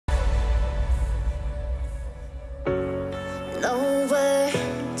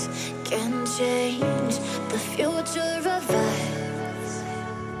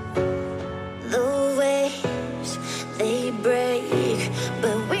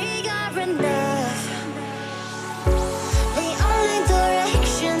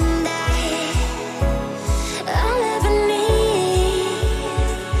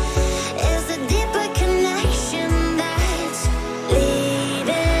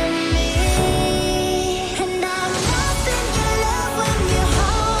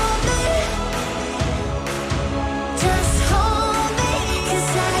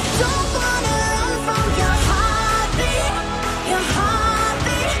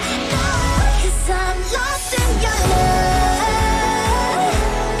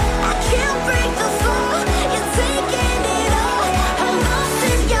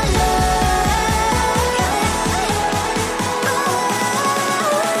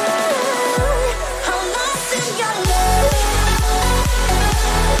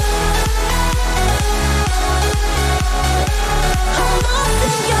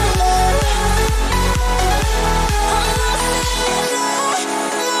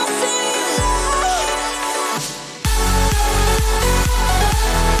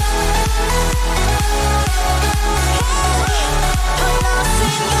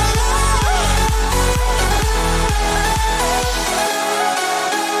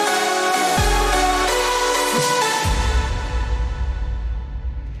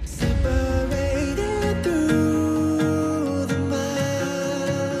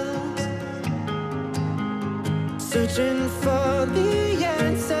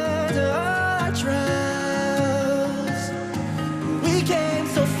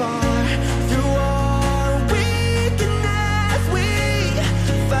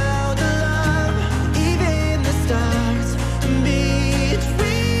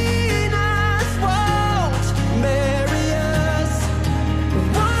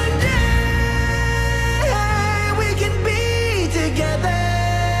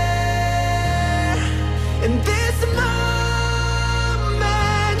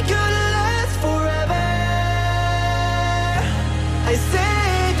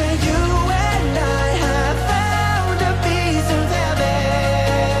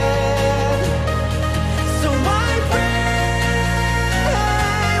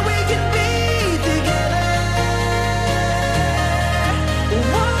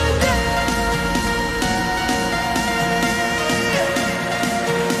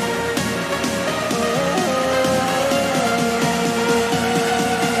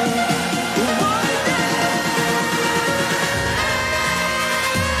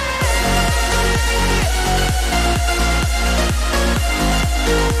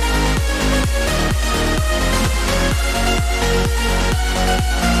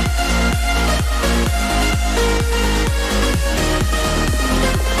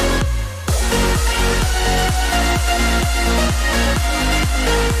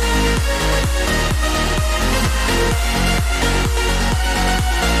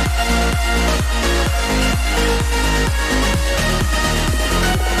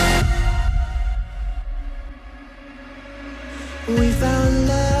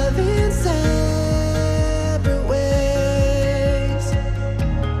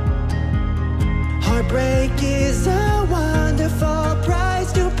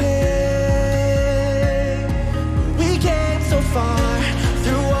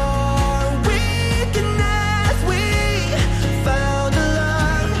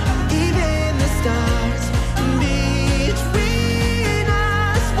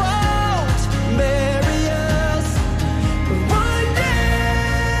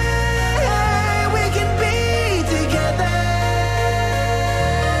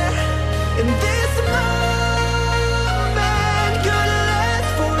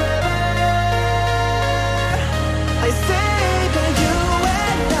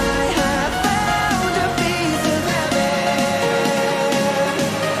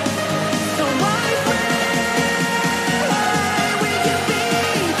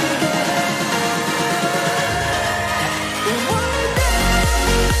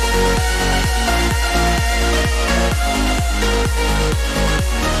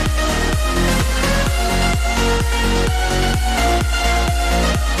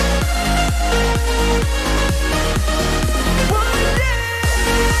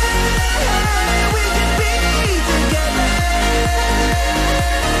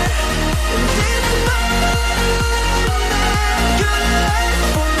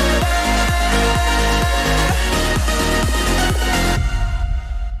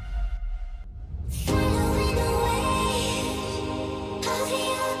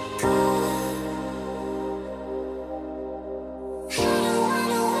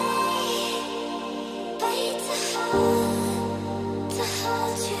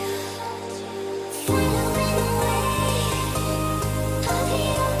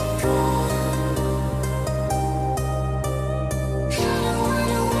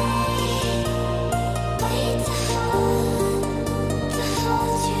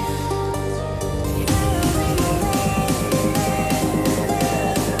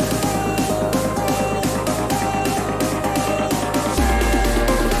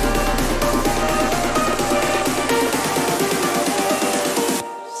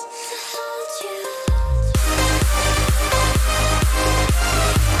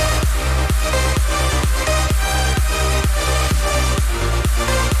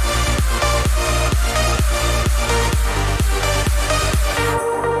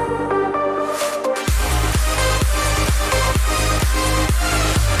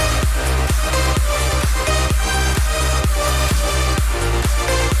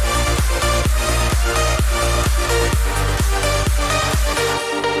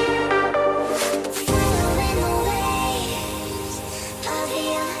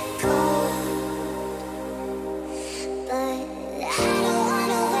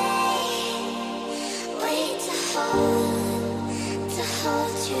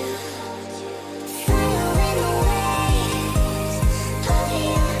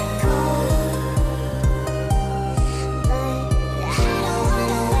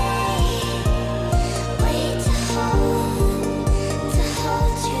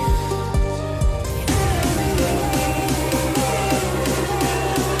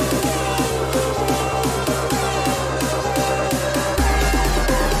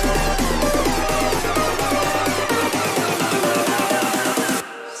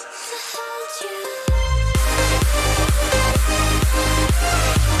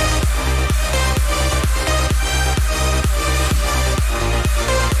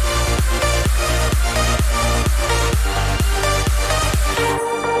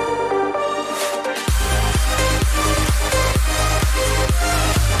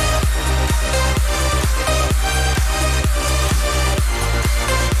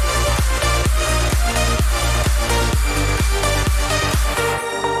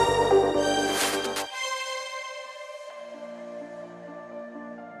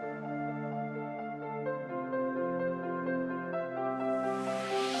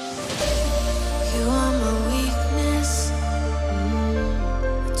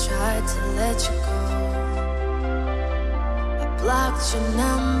blocked your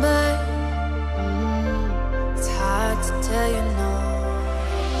number. It's hard to tell you no.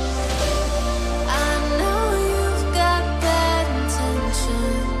 I know you've got bad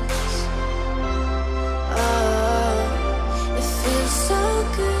intentions. Oh, it feels so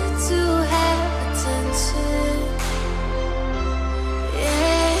good to have attention.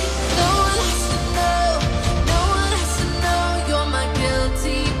 Yeah, no one has to know. No one has to know you're my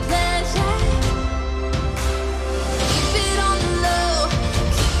guilty pleasure. Keep it on the low.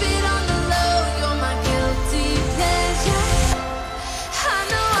 Keep it on the low. You're my guilty pleasure. I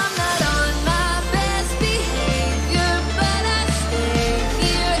know I'm not on my best behavior, but I stay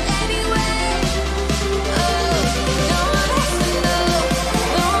here anyway. Oh, no one has to know.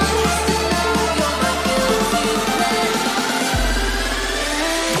 No one has to know you're my guilty pleasure.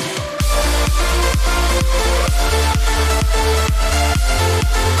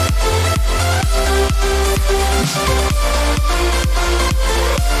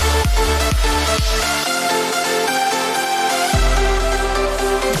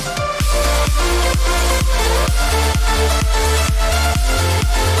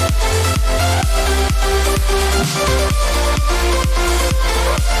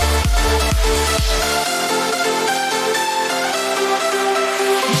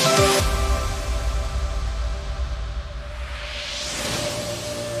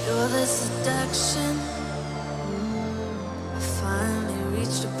 You're the seduction. I finally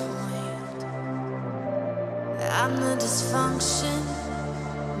reached a point. I'm the dysfunction.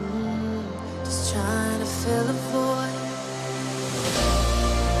 Just trying to fill a void.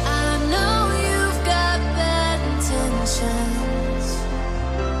 I know you've got bad intentions.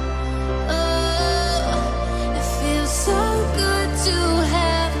 Oh, it feels so good to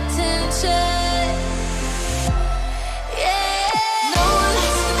have attention. Yeah, no one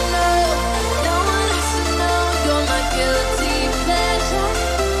has to know. No one has to know you're my guilty pleasure.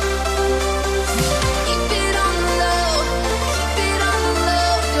 Keep it on the low. Keep it on the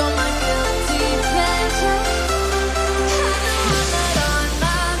low. You're my guilty pleasure.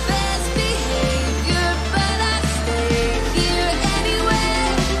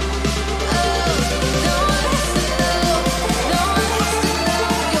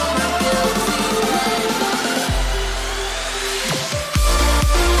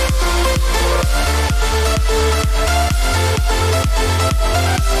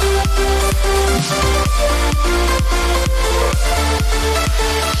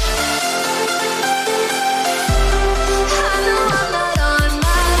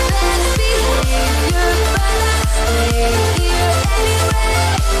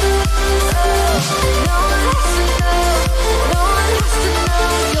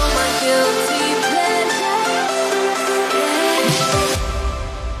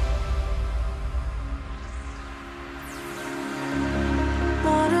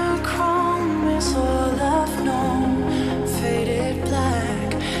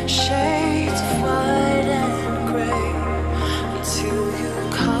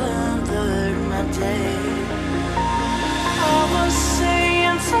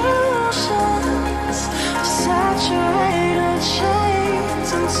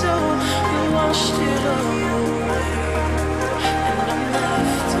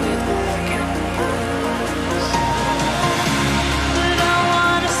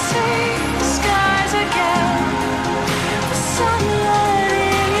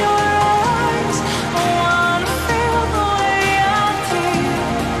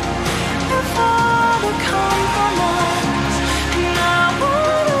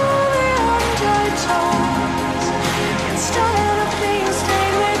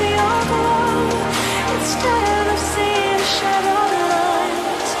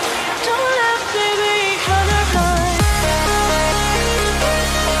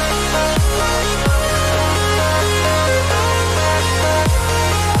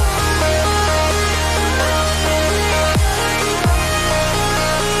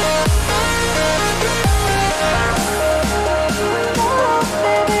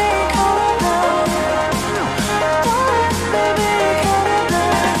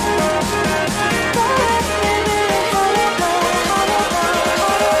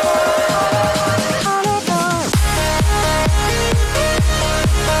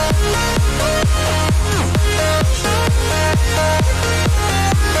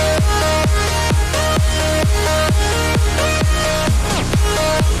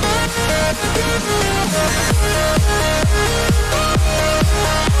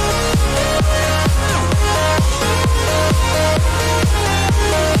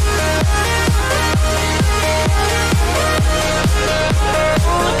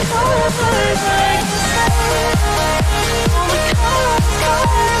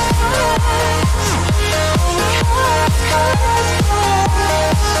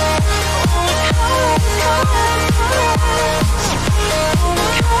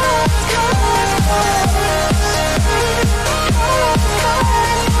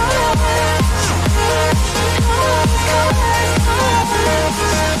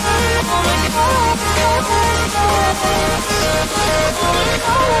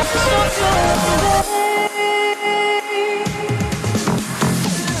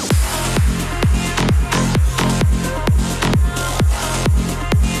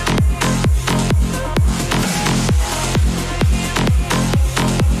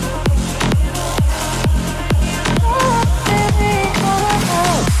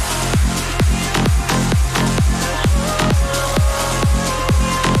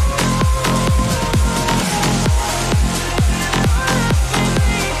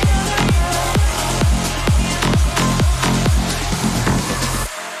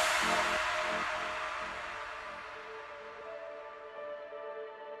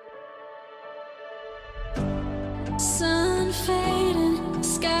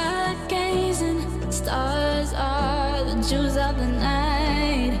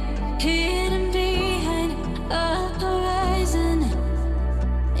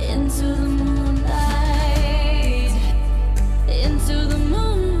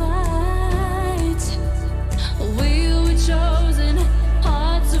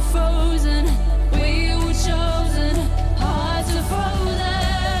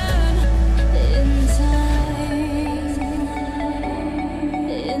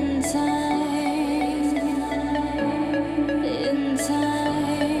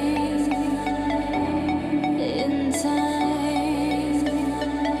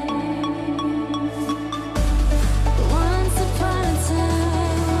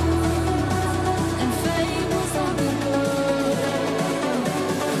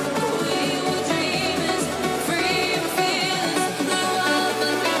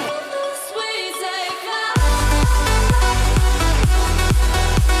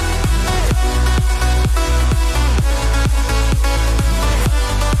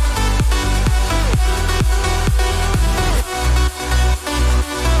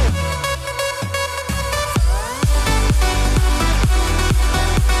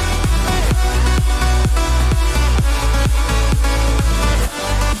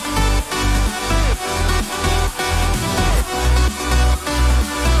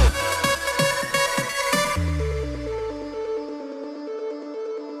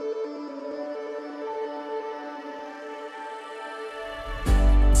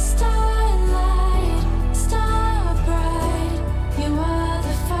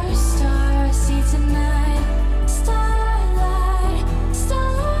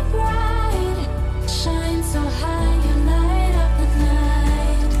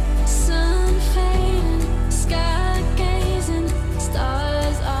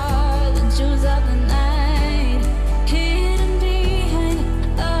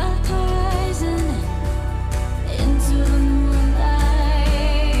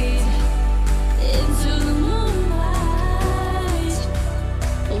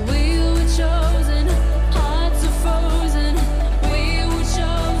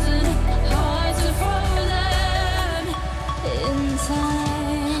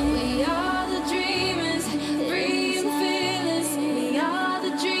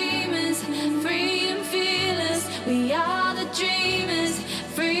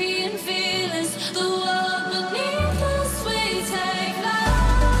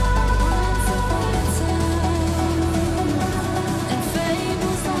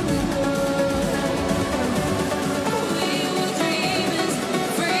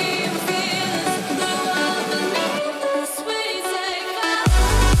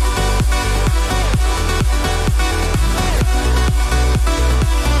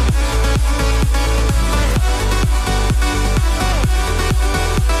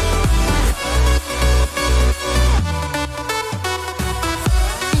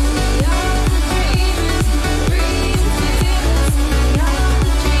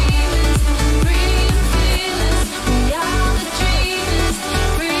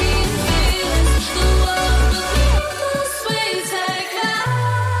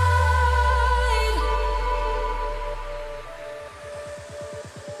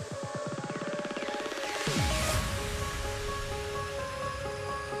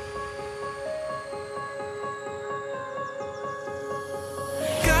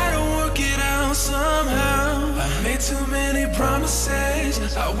 made too many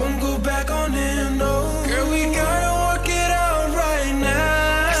promises, I won't go back on them, no. Girl, we gotta work it out right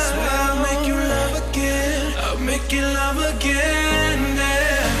now. I swear I'll make you love again, I'll make you love again,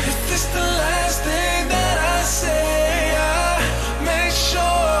 yeah. If this the last thing that I say, I make sure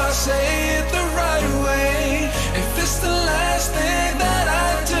I say it the right way. If it's the last thing that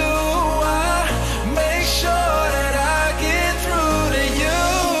I do, I make sure that I get through to you.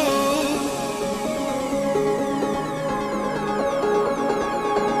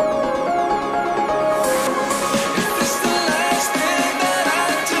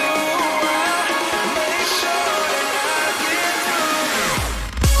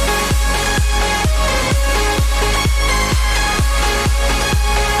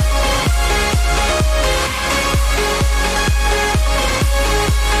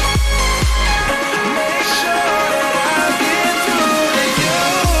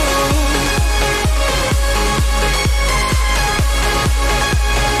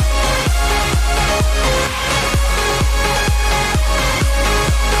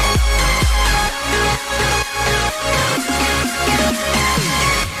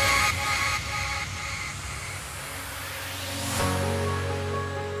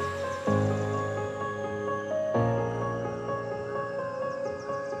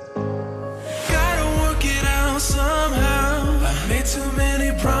 Too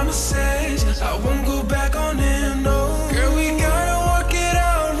many promises, I won't go back on them, no. Girl, we gotta work it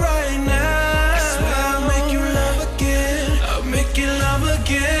out right now. I swear I'll make you love again, I'll make you love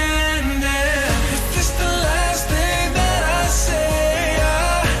again, yeah. If it's the last thing that I say,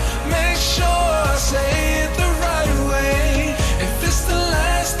 I make sure I say it the right way. If it's the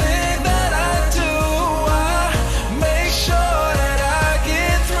last thing that I do, I make sure that I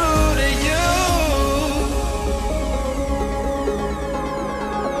get through to you.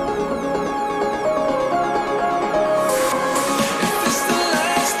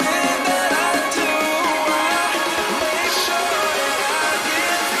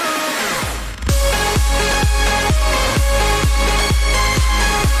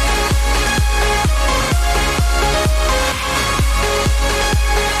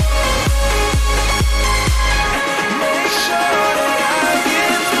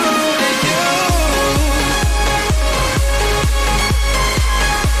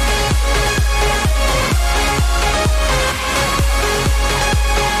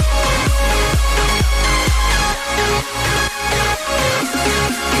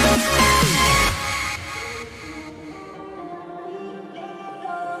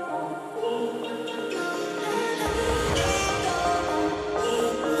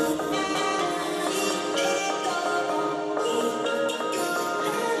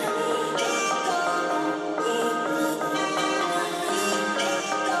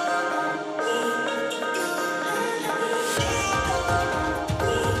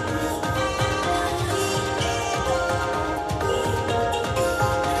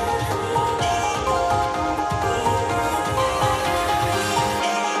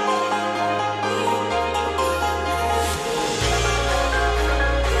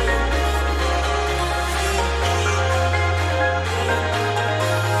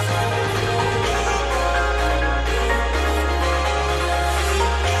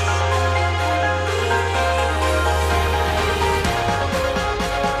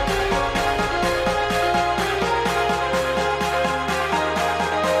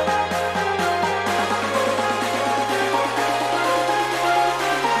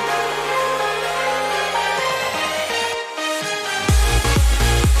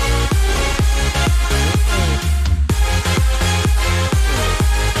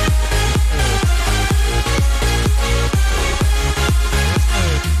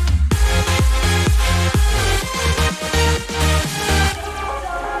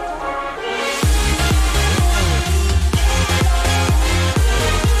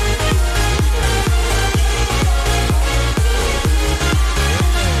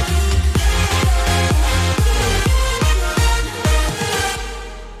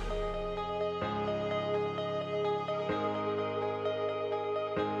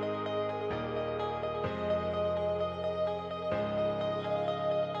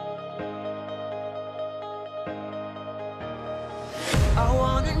 I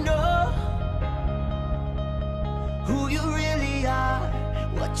wanna know who you really are,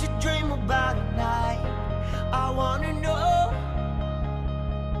 what you dream about at night. I wanna know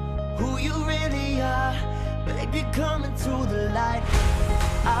who you really are, baby, come into the light.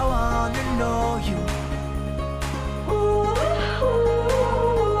 I wanna know you. Ooh, ooh,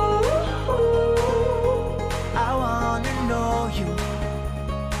 ooh. I wanna know you.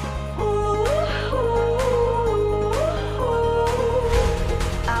 Ooh, ooh.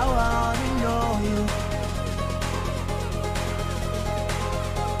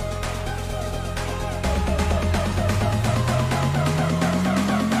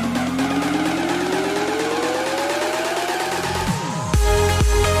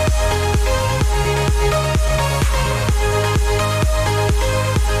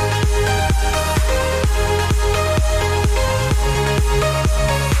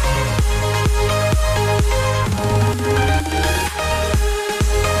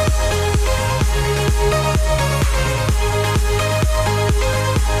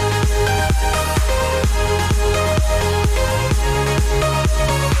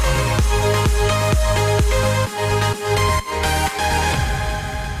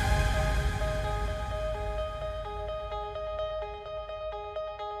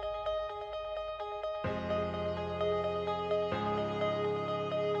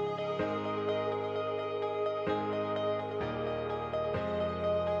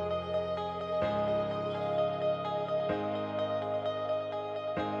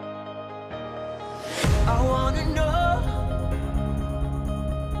 I wanna know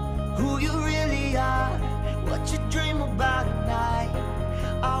who you really are, what you dream about at night.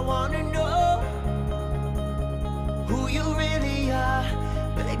 I wanna know who you really are,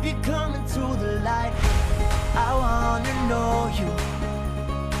 baby, coming to the light. I wanna know you.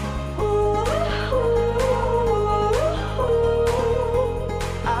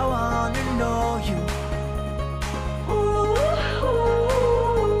 I wanna know you.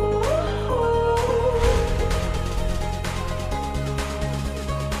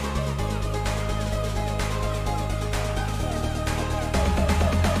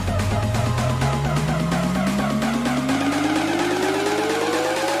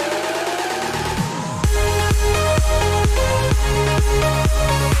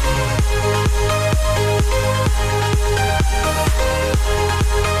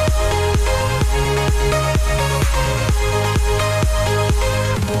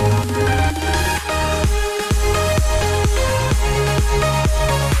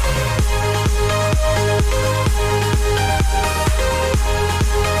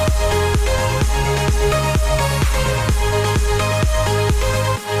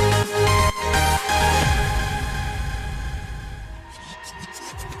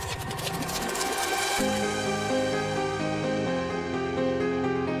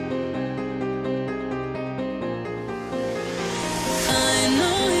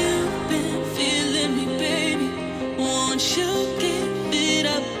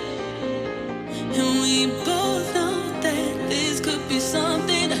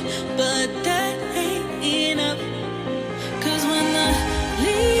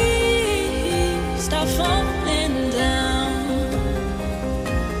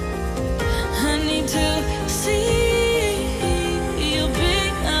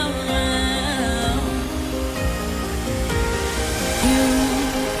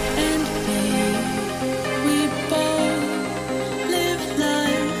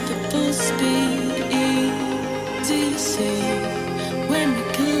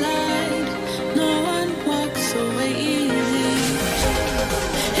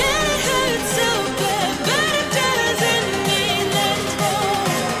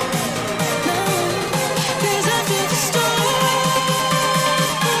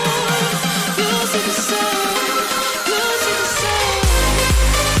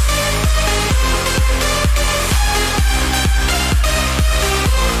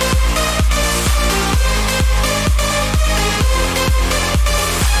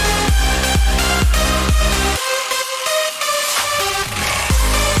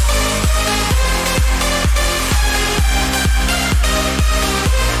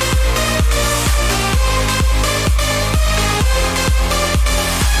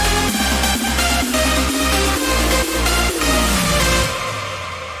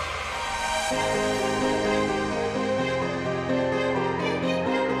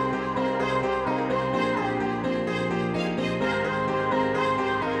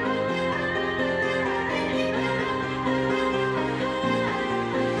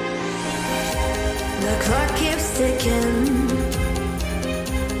 The clock keeps ticking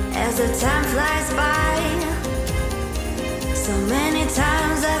as the time flies by. So many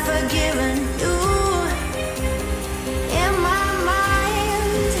times I've forgiven you in my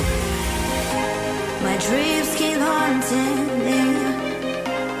mind. My dreams keep haunting me.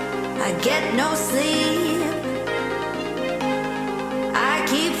 I get no sleep. I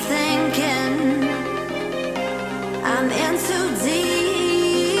keep thinking I'm in too deep.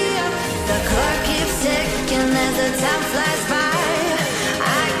 The clock keeps ticking as the time flies by.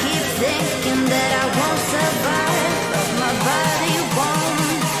 I keep thinking that I won't survive, but my body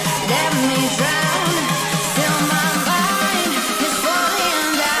won't let me drown. Still my mind is falling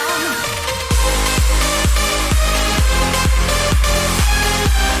down.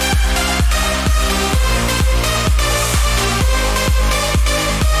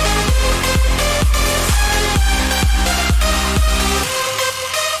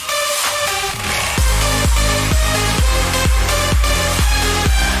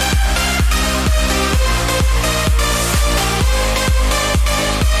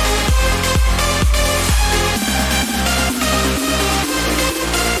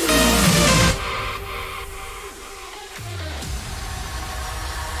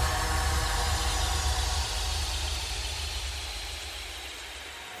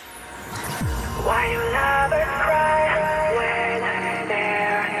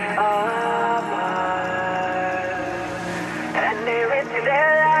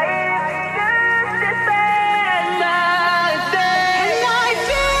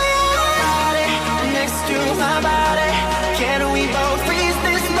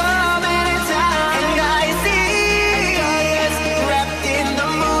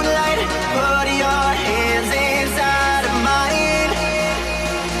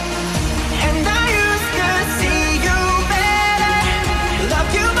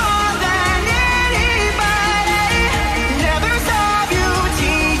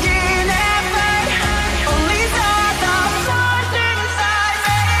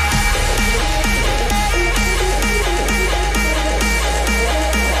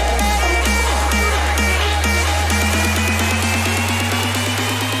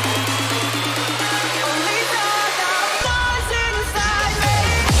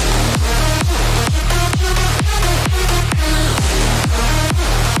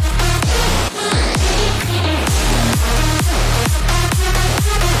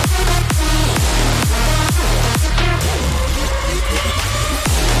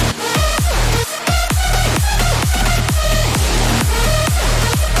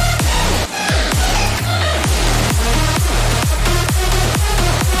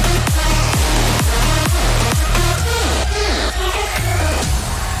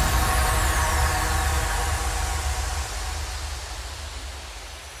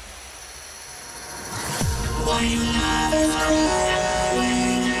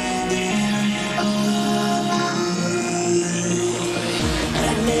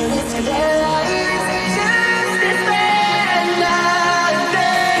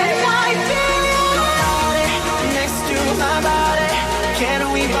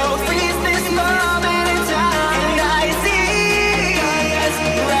 we both freeze this moment in time. And I see us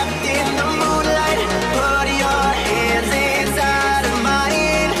wrapped in the moonlight. Put your hands inside of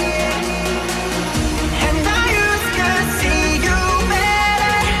mine. And I used to see you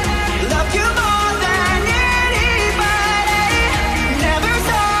better, love you more than anybody. Never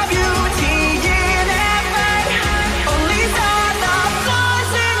saw beauty in effort, only saw the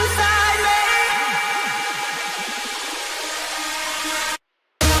flaws inside me.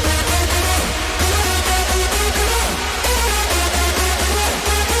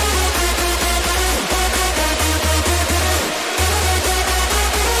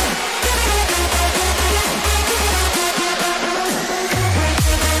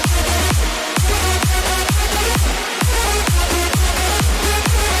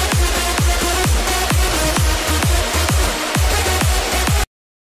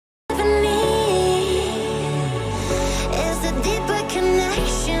 Is a deeper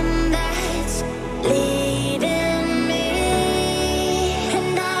connection that's leading me,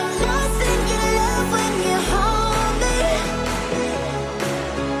 and I'm lost in your love when you hold me.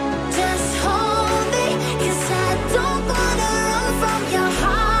 Just hold me, 'cause I don't wanna run from your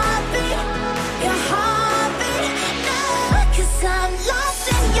heartbeat, no, 'cause I'm lost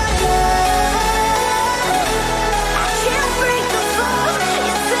in your love. I can't break the fall,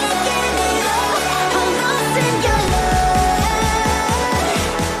 you're taking it all. I'm lost in your love.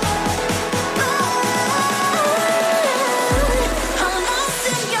 I'm lost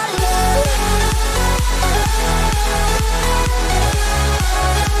in your love.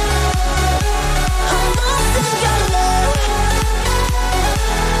 I'm lost in your love.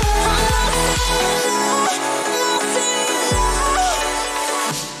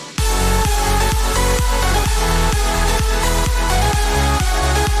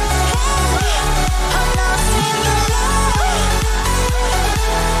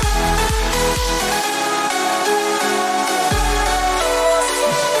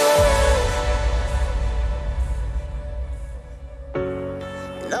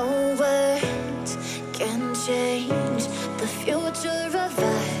 No words can change the future of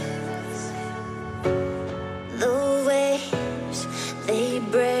us. The waves, they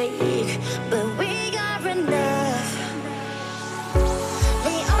break, but we are enough.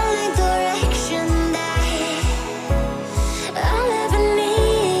 The only direction that I'll ever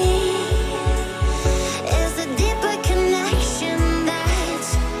need is a deeper connection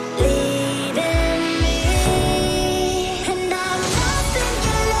that's leading me. And I'm lost in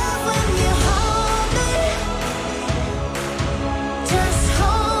your love when you hold me. Just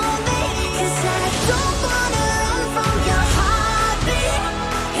hold me, 'cause I don't wanna run from your heartbeat,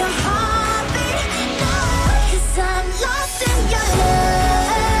 no, 'cause I'm lost in your love.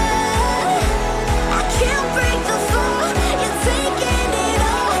 I can't break the fall, you're taking it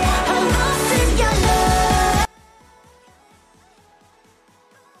all. I'm lost in your love.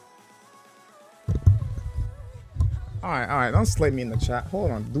 Alright, don't slate me in the chat.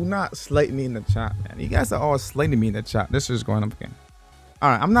 Hold on. Do not slate me in the chat, man. You guys are all slating me in the chat. This is going up again.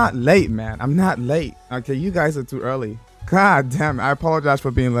 Alright, I'm not late, man. I'm not late. Okay, you guys are too early. God damn it. I apologize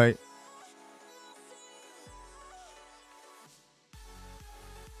for being late.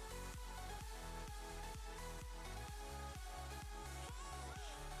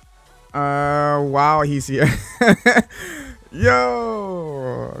 Wow, he's here.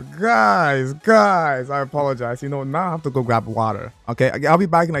 Yo, guys, I apologize. You know, now I have to go grab water. Okay, I'll be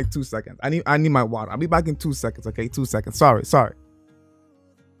back in like 2 seconds. I need my water. I'll be back in 2 seconds. Okay, 2 seconds. Sorry.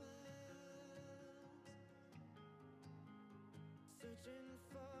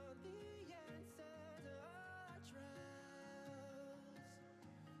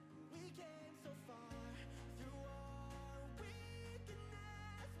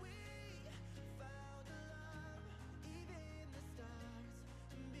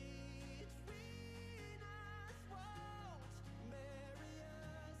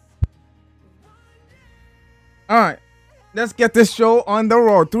 All right, let's get this show on the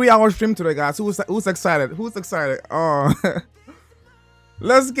road. 3-hour stream today, guys. Who's excited? Who's excited? Oh,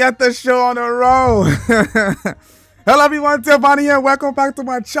 let's get the show on the road. Hello, everyone. Tiffany here. Welcome back to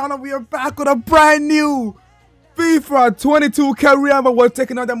my channel. We are back with a brand new FIFA 22 career mode. We're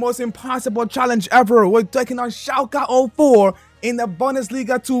taking on the most impossible challenge ever. We're taking on Schalke 04 in the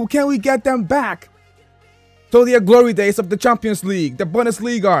Bundesliga 2. Can we get them back to the glory days of the Champions League, the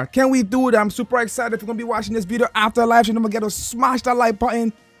Bundesliga? Can we do it? I'm super excited. If you're going to be watching this video after live stream, don't forget to smash that like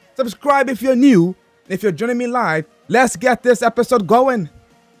button. Subscribe if you're new. If you're joining me live, let's get this episode going.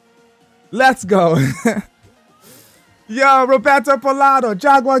 Let's go. Yo, Roberto Polado,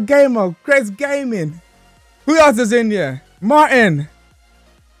 Jaguar Gamer, Chris Gaming. Who else is in here? Martin.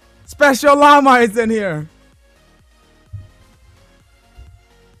 Special Llama is in here.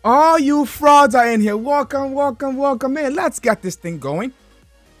 All you frauds are in here. Welcome, welcome, welcome in. Let's get this thing going.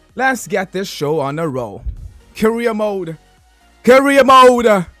 Let's get this show on the roll. Career mode. Career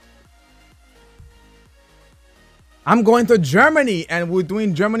mode. I'm going to Germany and we're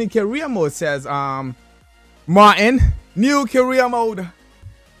doing Germany career mode, says Martin. New career mode.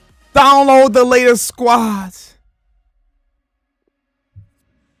 Download the latest squads.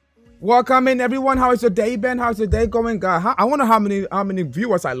 Welcome in, everyone. How is your day been? How's your day going? God, I wonder how many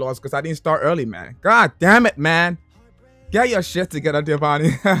viewers I lost because I didn't start early, man. God damn it, man. Get your shit together,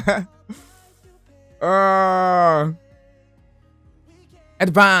 Devani.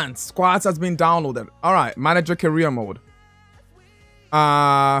 Advanced squads has been downloaded. All right, manager career mode.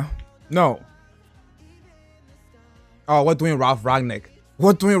 No. Oh, we're doing Ralph Ragnick.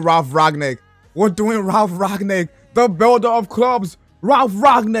 We're doing Ralph Ragnick. We're doing Ralph Ragnick, the builder of clubs. Ralph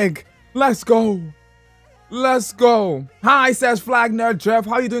Ragnick. Let's go. Let's go. Hi, says Flag Nerd Jeff.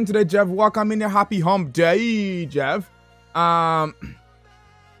 How you doing today, Jeff? Welcome in your happy hump day, Jeff. Neuer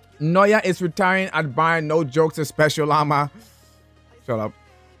is retiring at Bayern. No jokes, a special Llama. Shut up.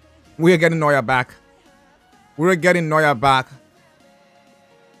 We're getting Neuer back. We're getting Neuer back.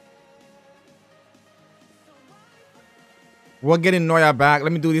 We're getting Neuer back.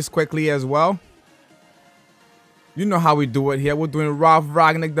 Let me do this quickly as well. You know how we do it here. We're doing Ralph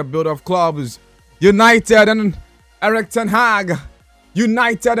Ragnick, the builder of clubs. United and Erik ten Hag.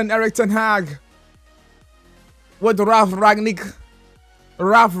 United and Erik ten Hag. With Ralph Ragnick.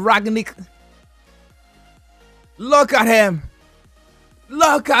 Ralph Ragnick. Look at him.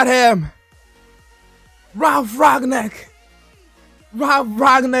 Look at him. Ralph Ragnick. Ralph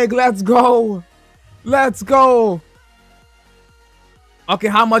Ragnick, let's go. Let's go. Okay,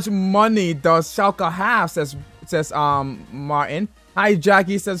 how much money does Schalke have, says Martin. Hi,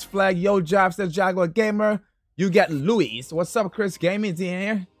 Jackie, says Flag. Yo, Jeff, says Jaguar Gamer. You get Luis. What's up, Chris Gaming? Is he in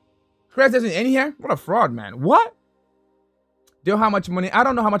here? Chris isn't in here? What a fraud, man. What? Do how much money? I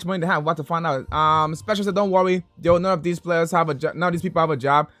don't know how much money they have. We'll have to find out. Special said, don't worry. Yo, none of these players have a job. None of these people have a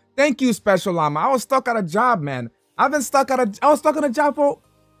job. Thank you, Special Llama. I was stuck at a job, man. I was stuck on a job for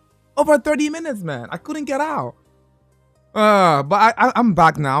over 30 minutes, man. I couldn't get out. But I'm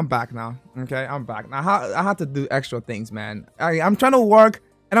back now. I'm back now. Okay, I'm back now. I had to do extra things, man. I'm trying to work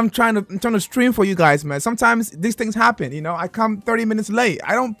and I'm trying to stream for you guys, man. Sometimes these things happen, you know. I come 30 minutes late.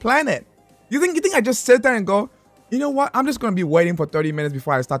 I don't plan it. You think I just sit there and go, you know what? I'm just gonna be waiting for 30 minutes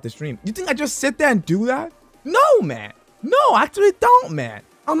before I start the stream. You think I just sit there and do that? No, man. No, I actually don't, man.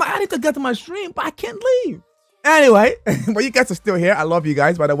 I'm like, I need to get to my stream, but I can't leave. Anyway, but you guys are still here. I love you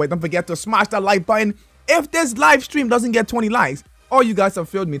guys, by the way. Don't forget to smash that like button. If this live stream doesn't get 20 likes, all you guys have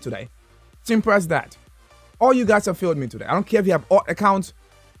failed me today. Simple as that. All you guys have failed me today. I don't care if you have alt accounts,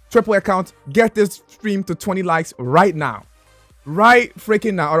 triple accounts. Get this stream to 20 likes right now. Right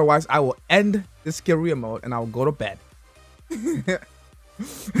freaking now. Otherwise, I will end this career mode and I'll go to bed.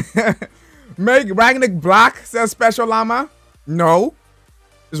 Make Ragnick black, says Special Llama. No.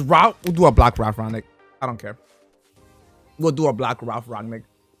 It's Ralph. We'll do a black Ralph Ragnick. I don't care. We'll do a black Ralph Ragnick.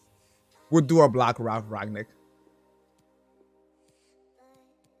 We'll do a black Ralph Ragnick.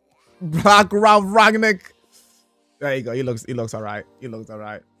 Black Ralph Ragnick. There you go. He looks alright. He looks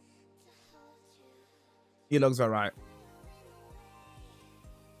alright. He looks alright.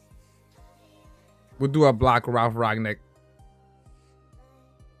 We'll do a black Ralph Ragnick.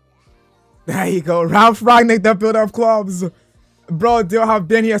 There you go. Ralph Ragnick, the builder of clubs. Bro, do have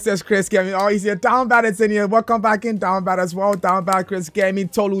been here, says Chris Gaming. Oh, he's here. Down bad, it's in here. Welcome back in. Down bad as well. Down bad, Chris Gaming.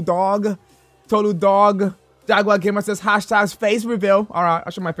 Tolu Dog. Tolu Dog. Jaguar Gamer says hashtags face reveal. All right,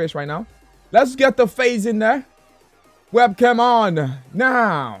 I'll show my face right now. Let's get the face in there. Webcam on.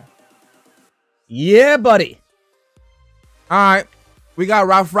 Now. Yeah, buddy. All right. We got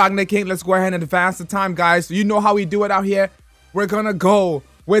Ralph Ragnick King. Let's go ahead and advance the time, guys. You know how we do it out here. We're going to go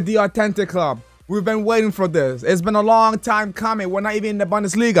with the authentic club. We've been waiting for this. It's been a long time coming. We're not even in the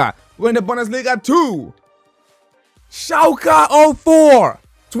Bundesliga. We're in the Bundesliga 2. Schalke 04.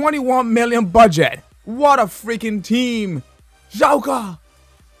 21 million budget. What a freaking team. Schalke.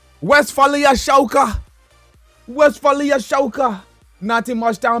 Westphalia Schalke. Westphalia Schalke. Nothing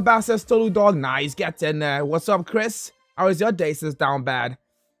much down bad, says Tolu Dog. Nice, get in there. What's up, Chris? How is your day, says Down Bad.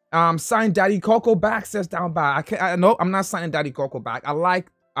 Sign Daddy Coco back, says Down Bad. No, I'm not signing Daddy Coco back.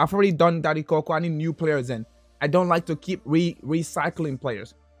 I've already done Daddy Coco. I need new players in. I don't like to keep recycling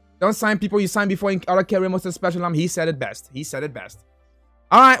players. Don't sign people you signed before in other career modes, special. He said it best. He said it best.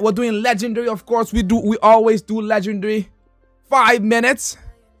 All right, we're doing legendary. Of course, we always do legendary. 5 minutes.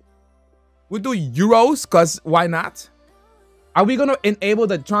 We do Euros, cause why not? Are we gonna enable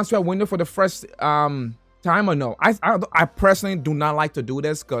the transfer window for the first time or no? I personally do not like to do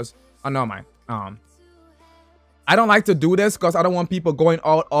this because I know my I don't like to do this because I don't want people going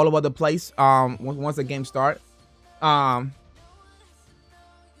all over the place once the game start. So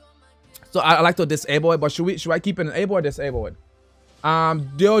I like to disable it, but should I keep it enabled or disable it?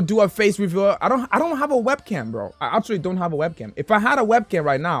 They'll do a face reveal. I don't have a webcam, bro. I actually don't have a webcam. If I had a webcam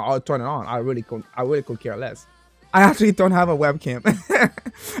right now, I'll turn it on. I really could care less. I actually don't have a webcam.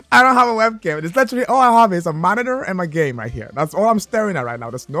 I don't have a webcam. It's literally all I have is a monitor and my game right here. That's all I'm staring at right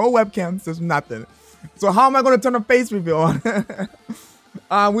now. There's no webcams. There's nothing. So how am I going to turn a face reveal on?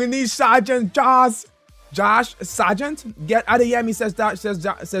 We need Sergeant Josh Sargent. Get out of here. He says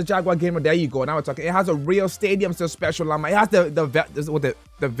Jaguar Gamer. There you go. Now we're talking. It has a real stadium, so special llama. It has the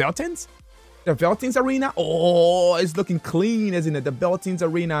Veltins? The Veltins-Arena. Oh, it's looking clean, isn't it? The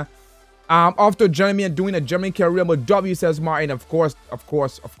Veltins-Arena. After Germany and doing a German career mode W, says Martin. Of course.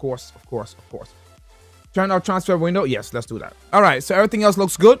 Turn off transfer window. Yes, let's do that. All right, so everything else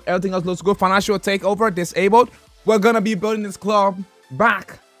looks good. Financial takeover disabled. We're gonna be building this club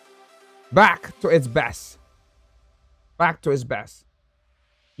back to its best.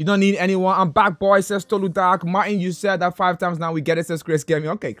 You don't need anyone. I'm back, boy, says Tolu Dark. Martin, you said that 5 times now. We get it, says Chris Gaming.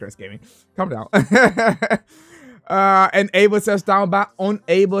 Okay, Chris Gaming, calm down. Enable says down back.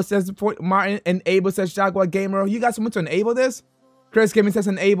 Unable says Martin. Enable says Jaguar Gamer. You guys want to enable this? Chris Gaming says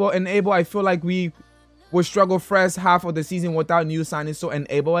enable. I feel like we will struggle first half of the season without new signings, so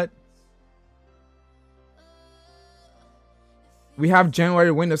enable it. We have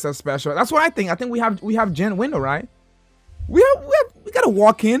January window says special. That's what I think. I think we have Jan window, right? We gotta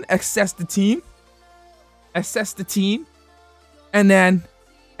walk in, assess the team, and then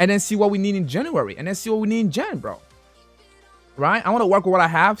see what we need in January, and then see what we need in Jan, bro. Right? I want to work with what I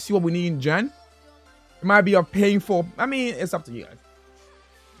have, see what we need in Jan. It might be a painful. I mean, it's up to you guys.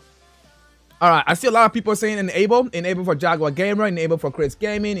 All right, I see a lot of people saying enable for Jaguar Gamer, enable for Chris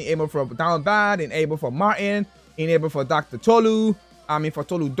Gaming, enable for Down Bad, enable for Martin, enable for Dr. Tolu, for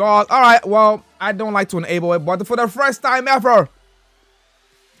Tolu Dog. All right, well, I don't like to enable it, but for the first time ever,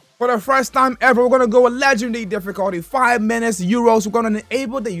 we're going to go with legendary difficulty, 5 minutes, Euros. We're going to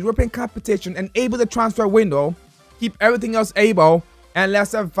enable the European competition, enable the transfer window, keep everything else able, and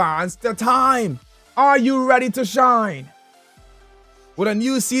let's advance the time. Are you ready to shine? With a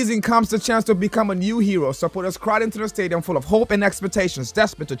new season comes the chance to become a new hero. Supporters crowd into the stadium full of hope and expectations,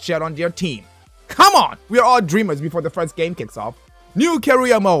 desperate to cheer on their team. Come on! We are all dreamers before the first game kicks off. New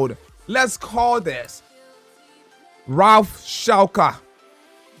career mode. Let's call this Ralph Schalke.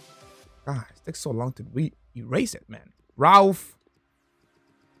 God, it takes so long to erase it, man. Ralph.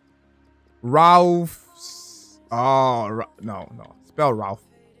 Oh, no. Spell Ralph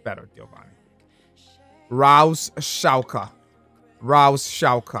better, Giovanni. Ralph Schalke.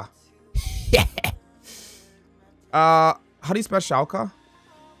 How do you spell Schalke?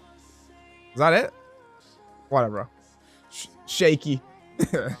 Is that it? Whatever. Shaky.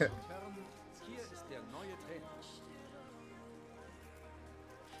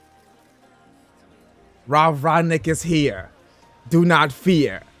 Ralph Rangnick is here. Do not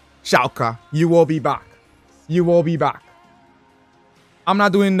fear. Schalke, you will be back. I'm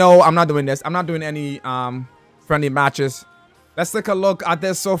not doing this. I'm not doing any friendly matches. Let's take a look at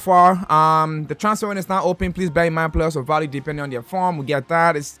this so far. The transfer window is not open. Please bear in mind players of value depending on their form. We get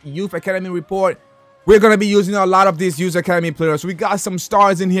that. It's Youth Academy report. We're going to be using a lot of these Youth Academy players. We got some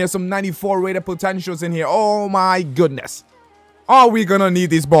stars in here, some 94 rated potentials in here. Oh my goodness. Are we going to need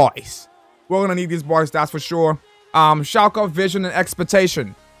these boys? We're going to need these boys, that's for sure. Schalke vision and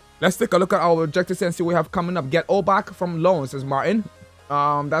expectation. Let's take a look at our objectives and see what we have coming up. Get all back from loans, says Martin.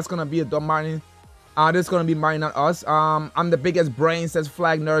 That's going to be a dumb Martin. This is going to be Martin, not us. I'm the biggest brain, says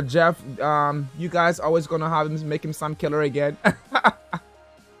Flag Nerd Jeff. You guys always going to have him make him some killer again.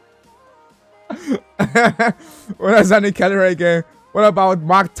 What is any killer again? What about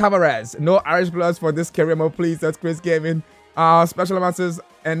Mark Tavares? No Irish players for this career mode, please. That's Chris Gaming. Special amounts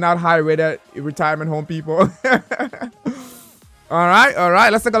and not high rated retirement home people. All right.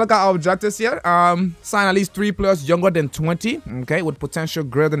 Let's take a look at our objectives here. Sign at least 3 players younger than 20. Okay, with potential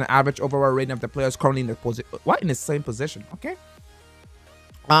greater than the average overall rating of the players currently in the in the same position. Okay.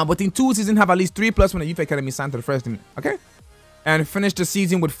 Within 2 seasons, have at least 3 players from the Youth Academy signed to the first team. Okay, and finish the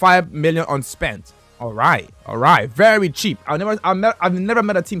season with 5 million unspent. All right. Very cheap. I've never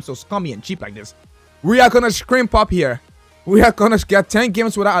met a team so scummy and cheap like this. We are gonna scrimp up here. We are gonna get 10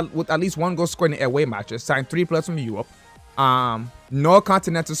 games with at least 1 goal scored in away matches. Sign 3 players from Europe. No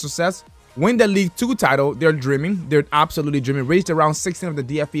continental success. Win the League 2 title. They're dreaming. They're absolutely dreaming. Reached around 16 of the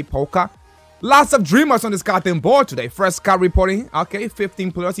DFB-Pokals. Lots of dreamers on this goddamn board today. First scout reporting. Okay,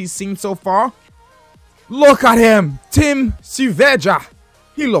 15 players he's seen so far. Look at him. Tim Siveja.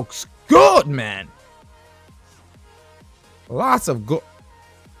 He looks good, man. Lots of good.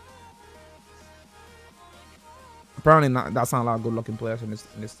 Apparently not. That's not a lot of good-looking players in this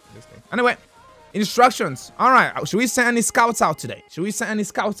thing. Anyway, instructions. All right. Should we send any scouts out today? Should we send any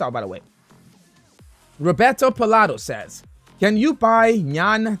scouts out, by the way? Roberto Palado says, can you buy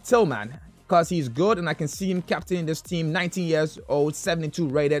Jan Tillman? Because he's good and I can see him captaining this team. 19 years old, 72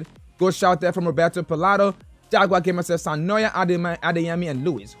 rated. Good shout there from Roberto Palado. Jaguar Gamer says Sanoya, Adeyemi, and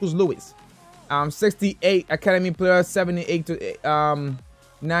Luis. Who's Luis? 68 academy players, 78 to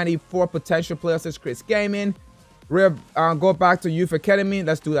 94 potential players. Says Chris Gaming. We'll go back to Youth Academy.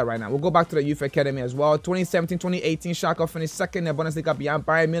 Let's do that right now. We'll go back to the Youth Academy as well. 2017-2018, Schalke finished second in Bundesliga behind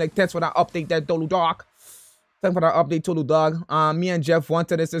Bayern Munich. Thanks for that update there, Dolu Dog. Thanks for that update, Tolu Dog. Me and Jeff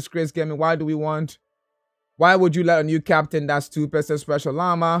wanted this. This is Chris Gaming. Why do we want? Why would you let a new captain that's stupid? Says Special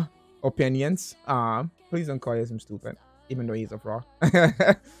Llama. Opinions. Please don't call him stupid, even though he's a fraud.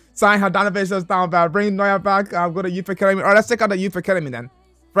 Sign Hadanovic says down bad. Bring Neuer back. Go to Youth Academy. All right, let's check out the Youth Academy then.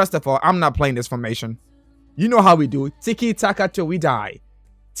 First of all, I'm not playing this formation. You know how we do. Tiki-taka till we die.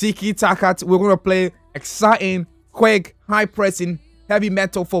 Tiki-taka. We're going to play exciting, quick, high-pressing, heavy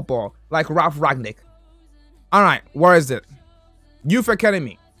mental football like Ralf Rangnick. All right, where is it? Youth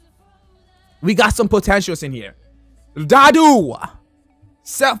Academy. We got some potentials in here. Dadu.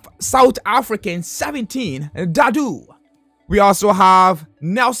 South African, 17. Dadu. We also have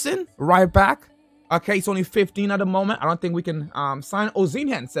Nelson, right back. Okay, he's only 15 at the moment. I don't think we can sign.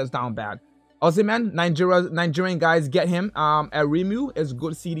 Ozinhen says down bad. Ozyman, Nigerian guys, get him. Arimu is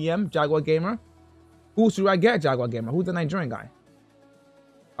good CDM, Jaguar Gamer. Who should I get, Jaguar Gamer? Who's the Nigerian guy?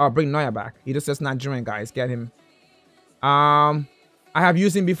 Oh, bring Neuer back. He just says Nigerian guys, get him. I have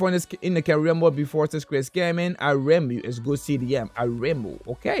used him before in the career mode before. Says Chris Gaming. Arimu is good CDM. Arimu,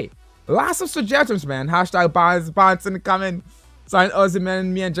 okay. Lots of suggestions, man. Hashtag Bonds in the comment. Sign Ozyman.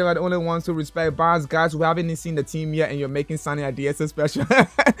 Me and Jaguar are the only ones who respect Bonds. Guys who haven't even seen the team yet and you're making signing ideas special.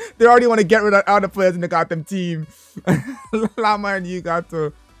 They already want to get rid of other players in the goddamn team. Lama and you got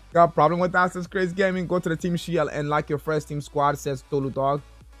a problem with that. Says Chris Gaming. Go to the team sheet and like your first team squad. Says Tolu Dog.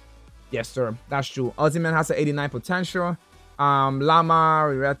 Yes, sir. That's true. Ozyman has an 89 potential. Lama,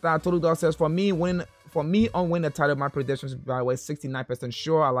 Rireta, Tolu Dog says, for me on win the title, my predictions by the way 69%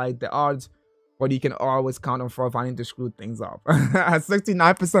 sure. I like the odds, but you can always count on for finding to screw things up. At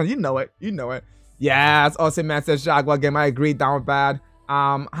 69%, you know it. You know it. Yes, Ozyman says Jaguar Game. I agree, down bad.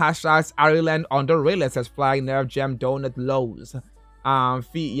 Hashtags Ireland underrated says Flag Nerve Gem Donut Lows.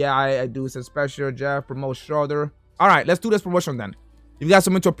 Feet, yeah, I do. Says Special Jeff, promote shoulder. Alright, let's do this promotion then. If you guys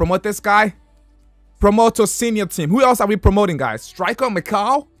want me to promote this guy, promote to senior team. Who else are we promoting, guys? Striker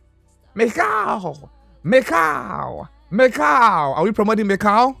Mikau? Mikau! Are we promoting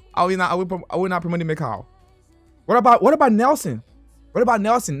Mikau? Are we not promoting Mikau? What about Nelson? What about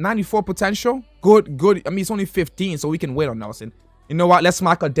Nelson? 94 potential? Good. I mean, he's only 15, so we can wait on Nelson. You know what? Let's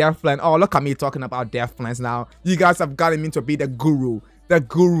mark a death plan. Oh, look at me talking about death plans now. You guys have gotten me to be the guru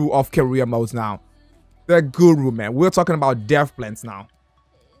of career modes now. The guru, man. We're talking about death plans now.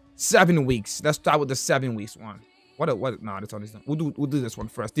 7 weeks. Let's start with the 7 weeks one. What? No, that's all this. We'll do this one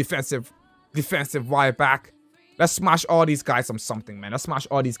first. Defensive right back. Let's smash all these guys on something, man. Let's smash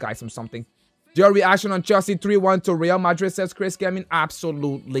all these guys on something. Your reaction on Chelsea 3-1 to Real Madrid, says Chris Gaming.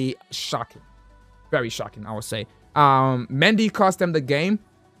 Absolutely shocking. Very shocking, I would say. Mendy cost them the game.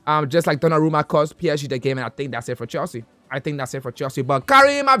 Just like Donnarumma cost PSG the game, and I think that's it for Chelsea. But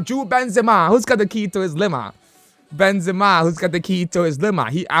Karim Abdul Benzema, who's got the key to his lima?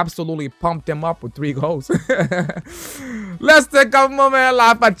 He absolutely pumped them up with 3 goals. Let's take a moment and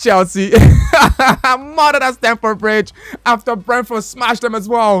laugh at Chelsea. Murdered at Stamford Bridge after Brentford smashed them as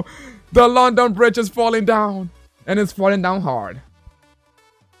well. The London Bridge is falling down, and it's falling down hard.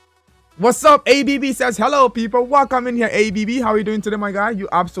 What's up? ABB says, hello, people. Welcome in here, ABB. How are you doing today, my guy? You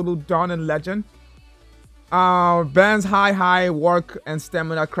absolute dawn and legend. Ben's high work and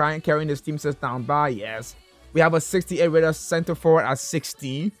stamina carrying this team, says down by. Yes. We have a 68 rated center forward at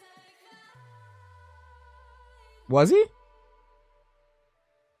 16. Was he?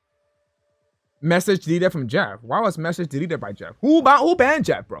 Message deleted from Jeff. Why was message deleted by Jeff? Who banned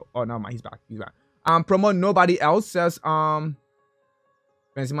Jeff, bro? Oh, no, he's back. Promote nobody else, says Benzema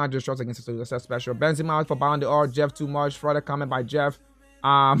just shots against the says Special. Benzema for Ballon d'Or. Jeff too much. Further comment by Jeff.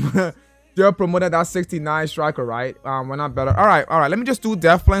 They're promoted that 69 striker, right? We're not better. All right. Let me just do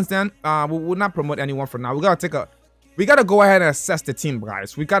death plans then. We'll not promote anyone for now. We gotta go ahead and assess the team,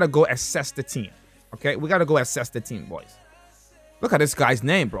 guys. We gotta go assess the team. Okay, we gotta go assess the team, boys. Look at this guy's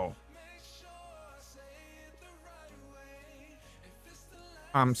name, bro.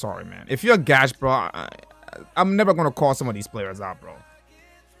 I'm sorry, man. If you're gash, bro, I'm never gonna call some of these players out, bro.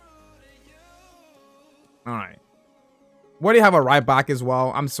 All right. What do you have a right back as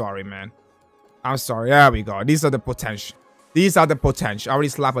well? I'm sorry, man. I'm sorry. There we go. These are the potential. These are the potential. I already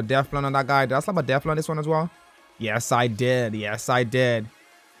slapped a death plan on that guy. Did I slap a death plan on this one as well? Yes, I did. Yes, I did.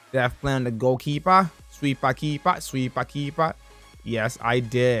 Death plan on the goalkeeper. Sweeper keeper. Sweeper keeper. Yes, I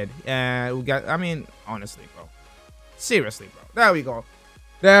did. And we got, I mean, honestly, bro. Seriously, bro. There we go.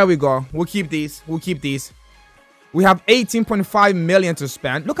 There we go. We'll keep these. We'll keep these. We have 18.5 million to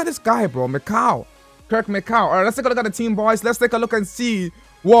spend. Look at this guy, bro. Macau. Kirk Macau. All right, let's take a look at the team, boys. Let's take a look and see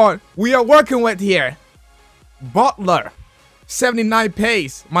what we are working with here. Butler. 79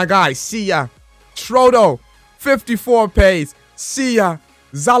 pace. My guy. See ya. Schrodo. 54 pace. See ya.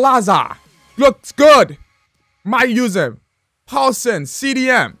 Zalaza. Looks good. Might use him. Paulson.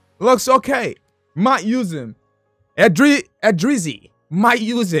 CDM. Looks okay. Might use him. Edrizi. Might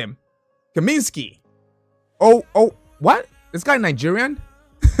use him. Kaminsky. Oh, what? This guy Nigerian?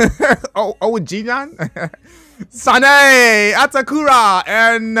 Jijan? Sane, Atakura,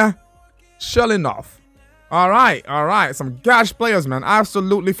 and Shelinov. All right. Some gash players, man.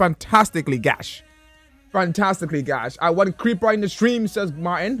 Absolutely fantastically gash. Fantastically gash. I want Creeper in the stream, says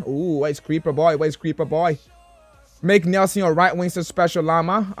Martin. Ooh, where's Creeper boy? Where's Creeper boy? Make Nelson your right wing, says Special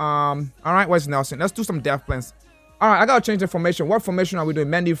Llama. All right, where's Nelson? Let's do some death plans. All right, I gotta change the formation. What formation are we doing?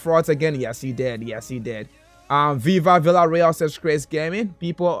 Mendy frauds again? Yes, he did. Yes, he did. Viva Villarreal, says Chris Gaming.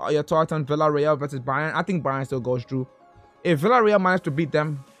 People, your thoughts on Villarreal versus Bayern? I think Bayern still goes through. If Villarreal managed to beat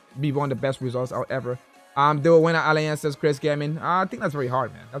them, be one of the best results out ever. They will win at Alliance, says Chris Gaming. I think that's very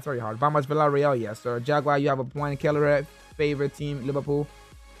hard, man. That's very hard. Bayern Villarreal, yes, sir. Jaguar, you have a point. Keller, favorite team, Liverpool.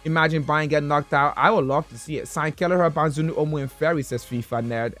 Imagine Bayern get knocked out. I would love to see it. Sign Kelleher, Banzunu, Omu, and Ferry, says FIFA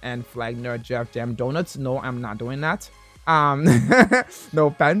Nerd and Flag Nerd Jeff Jam Donuts. No, I'm not doing that. No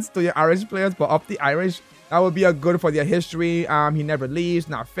offense to your Irish players, but up the Irish, that would be a good for their history. He never leaves.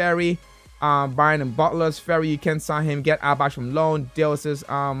 Not Ferry. Bayern and Butlers. Ferry, you can sign him. Get Abash from loan. Dale says,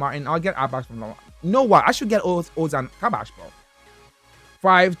 Martin, I'll get Abash from loan. You know what? I should get Ozan Kabash, bro.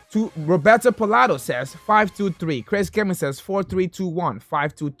 5-2. Roberto Polado says 5-2-3. Chris Kevin says 4-3-2-1.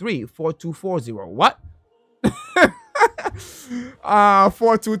 5-2-3. 4-2-4-0. What?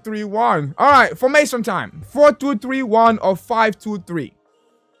 4-2-3-1. All right, formation time. 4-2-3-1 or 5-2-3.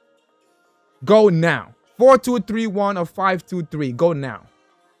 Go now. 4-2-3-1 or 5-2-3. Go now.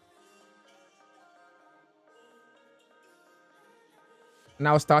 And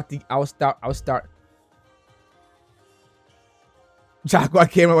I'll start. Jaguar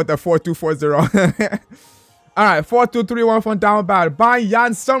came in with the 4-2-4-0. All right, 4-2-3-1 from down bad. By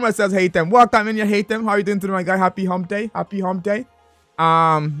Jan Summer says hate them. Welcome in, you hate them. How you doing today, my guy? Happy hump day. Happy hump day.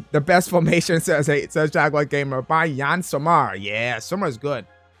 The best formation says hate, says Jaguar Gamer. By Jan Summer. Yeah, Summer's good.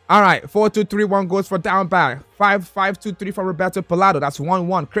 All right, 4-2-3-1 goes for down bad. 5-5-2-3 for Roberto Polado. That's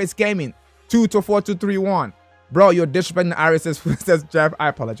 1-1. Chris Gaming. 2-4-2-3-1. Bro, you're disrespecting the Irish, says Jeff. I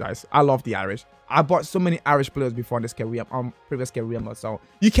apologize. I love the Irish. I bought so many Irish players before in this career, previous career mode, so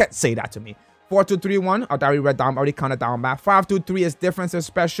you can't say that to me. 4-2-3-1. I already read down, already counted down back. 5-2-3 is difference is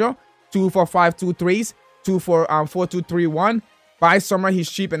special. 2 for 5-2-3s. 2 for 4-2-3-1. By Summer, he's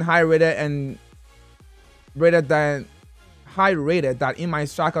cheap and high rated and rated than in my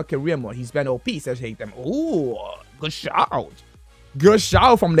SCHALKE Career Mode. He's been OP, says hate them. Ooh, good shout. Good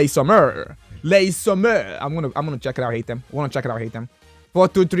shout from Les Summer. Les Summer. I'm gonna check it out, hate them. I wanna check it out, hate them.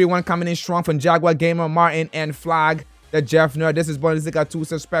 4-2-3-1 coming in strong from Jaguar Gamer, Martin, and Flag. The Jeff Nerd. This is Bundesliga 2,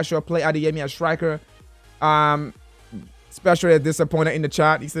 says special. Play Adeyemi as striker. Especially disappointed in the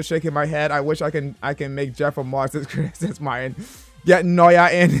chat. He's still shaking my head. I wish I can make Jeff a Mars. Says Martin. Get Neuer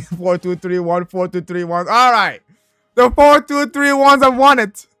in. 4-2-3-1. 4-2-3-1. All right. The 4-2-3-1s have won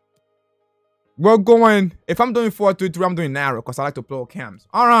it. We're going. If I'm doing 4-2-3, I'm doing narrow because I like to play cams.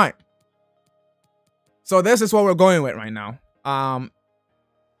 All right. So this is what we're going with right now.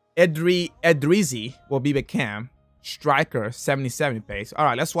 Edrizi will be the cam. Striker, 70-70 pace. All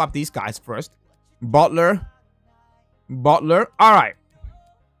right, let's swap these guys first. Butler. All right.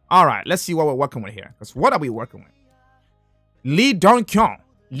 Let's see what we're working with here. Because what are we working with? Lee Dong-kyung.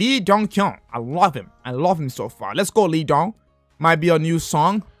 I love him. I love him so far. Let's go, Lee Dong. Might be a new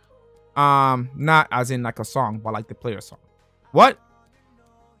song. Not as in like a song, but like the player song. What?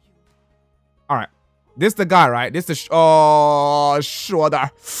 All right. This the guy, right? This the shoulder.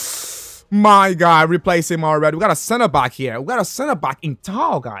 My guy, replace him already. We got a center back here. We got a center back in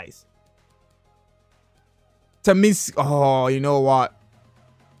tall, guys. To me, oh, you know what?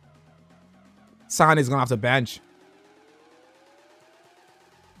 San is gonna have to bench.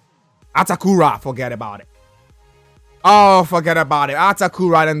 Atakura, forget about it. Oh, forget about it. Ataku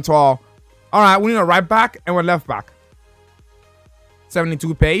right and tall. All right, we need a right back and we're left back.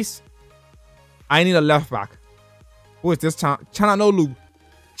 72 pace. I need a left back. Who is this? Chana no Lug.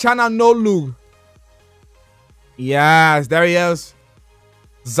 Chana no Lug. Yes, there he is.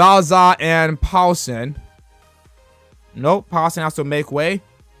 Zaza and Paulsen. Nope, Paulsen has to make way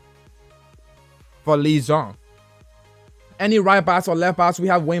for Lee Zong. Any right backs or left backs? We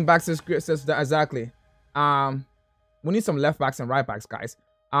have wing backs. Exactly. We need some left backs and right backs, guys.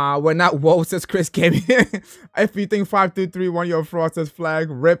 We're not woe, says Chris came here. If you think 5-2-3-1, your fraud, says Flag.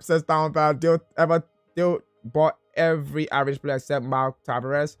 Rip, says down bad. Deal bought every average player except Mark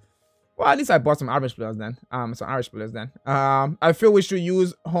Tavares. Well, at least I bought some average players then. Some Irish players then. I feel we should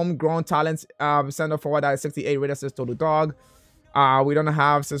use homegrown talents. Center forward at 68 rated, says Total Dog. We don't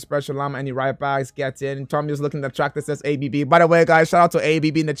have some special llama, any right backs. Get in. Tommy is looking at the track that says ABB. By the way, guys, shout out to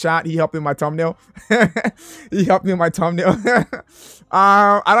ABB in the chat. He helped me with my thumbnail. He helped me with my thumbnail.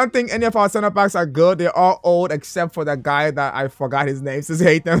 I don't think any of our center backs are good. They're all old except for that guy that I forgot his name. Says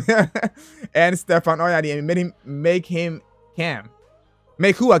hate them. And Stefan. Oh yeah, they made him make him Cam.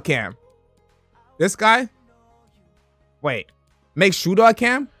 Make who a Cam? This guy? Wait. Make Shooter a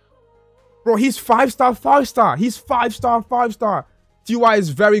Cam? Bro, he's 5-star, 5-star. He's 5-star, 5-star. TY is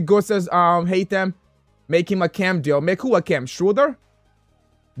very good, says hate them. Make him a Cam deal. Make who a Cam? Schroeder?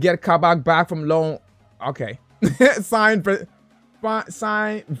 Get Kabak back from loan. Okay. Sign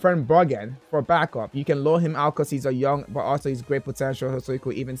Verbruggen for backup. You can loan him out because he's a young, but also he's great potential, so you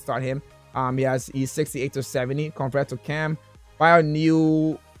could even start him. He's 68 to 70 compared to Cam. Buy a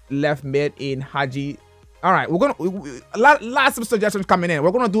new left mid in Haji. All right, we're gonna lots of suggestions coming in.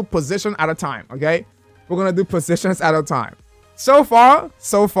 We're gonna do position at a time, okay? We're gonna do positions at a time. So far,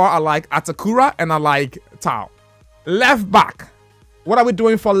 I like Atakura and I like Tao. Left back. What are we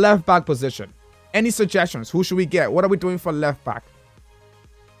doing for left back position? Any suggestions? Who should we get? What are we doing for left back?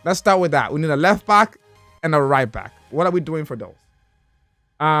 Let's start with that. We need a left back and a right back. What are we doing for those?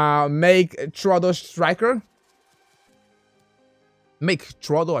 Make Trodo striker. Make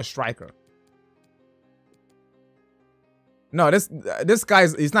Trodo a striker. No, this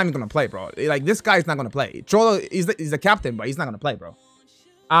guy's he's not even gonna play, bro. Like this guy's not gonna play. Trodo is the captain, but he's not gonna play, bro.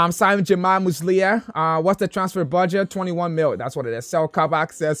 Simon Jamal Muslia. What's the transfer budget? 21 mil. That's what it is. Sell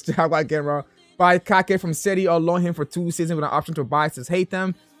Kabak, says Jaguar Gamer. Buy Kake from City or loan him for 2 seasons with an option to buy, says hate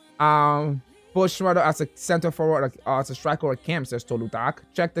them. Push Schroeder as a center forward, as a striker or a camp, says Toludak.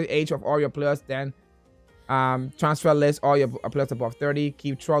 Check the age of all your players, then transfer list all your players above 30.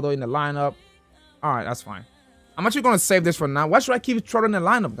 Keep Trodo in the lineup. All right, that's fine. I'm actually going to save this for now. Why should I keep Trodo in the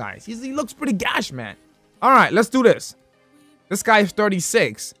lineup, guys? He looks pretty gash, man. All right, let's do this. This guy is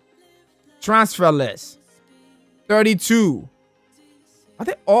 36. Transfer list. 32. Are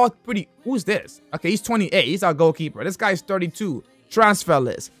they all pretty... Who's this? Okay, he's 28. He's our goalkeeper. This guy is 32. Transfer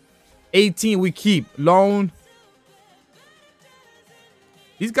list. 18 we keep. Loan.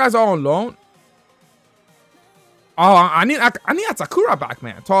 These guys are on loan. Oh, I need Atakura back,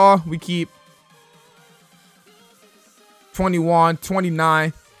 man. Tall, we keep. 21,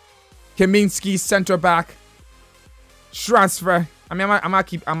 29. Kaminski, center back. Transfer. I mean, I might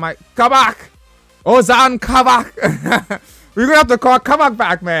Kabak. Ozan Kabak. We're gonna have to call Kabak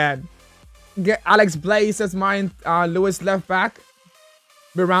back, man. Get Alex Blaze as mine. Lewis left back.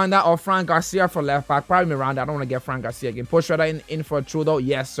 Miranda or Frank Garcia for left back. Probably Miranda. I don't want to get Frank Garcia again. Push Shredder in for Trudeau.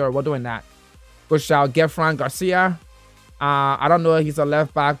 Yes, sir. We're doing that. Push out. Get Frank Garcia. I don't know if he's a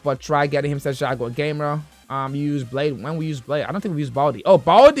left back, but try getting him, says Jaguar Gamer. You use Blade. When we use Blade? I don't think we use Baldi. Oh,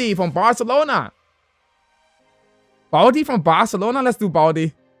 Baldi from Barcelona. Baldi from Barcelona. Let's do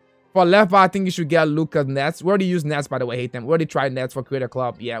Baldi. For left back, I think you should get Lucas Nets. We already used Nets, by the way. Hate them. We already tried Nets for Creator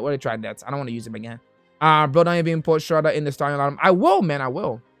Club. Yeah, we already tried Nets. I don't want to use him again. Bro, don't even put Schroeder in the starting lineup. I will, man. I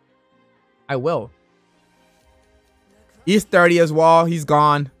will. I will. He's 30 as well. He's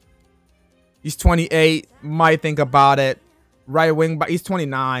gone. He's 28. Might think about it. Right wing, but he's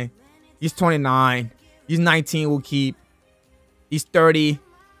 29. He's 29. He's 19. We'll keep. He's 30.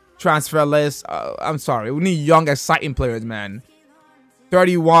 Transfer list. I'm sorry. We need young, exciting players, man.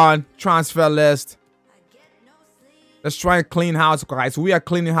 31. Transfer list. Let's try and clean house, guys. We are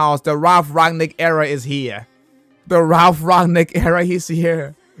cleaning house. The Ralph Rangnick era is here. The Ralph Rangnick era is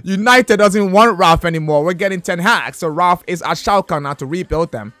here. United doesn't want Ralph anymore. We're getting 10 hacks. So Ralph is at Schalke now to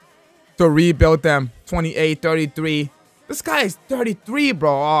rebuild them. 28, 33. This guy is 33,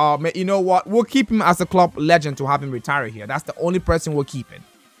 bro. Oh, man, you know what? We'll keep him as a club legend to have him retire here. That's the only person we're keeping.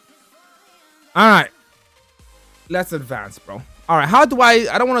 All right. Let's advance, bro. All right. How do I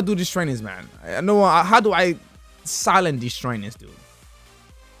don't want to do these trainings, man. I know. How do I silent these trainings, dude?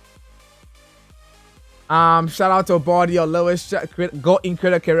 Shout out to Body or Lewis. Go in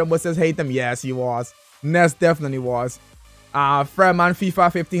Credit Career Mode says hate them. Yes, he was. Ness definitely was. Fairman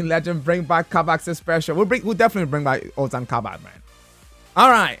FIFA 15 legend. Bring back Kabak's special. We'll definitely bring back Ozan Kabak, man.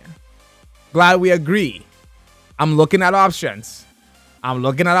 Alright. Glad we agree. I'm looking at options. I'm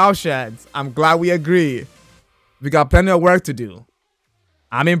glad we agree. We got plenty of work to do.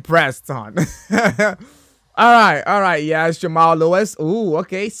 I'm impressed, son. Alright. Yeah, it's Jamal Lewis. Ooh,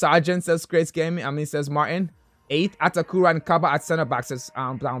 okay. Sergeant says great game. Says Martin. 8. Atakura and Kaba at center back says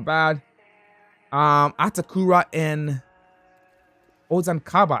down bad. Atakura and Ozan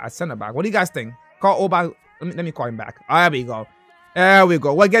Kaba at center back. What do you guys think? Call Oba. Let me call him back. There we go. There we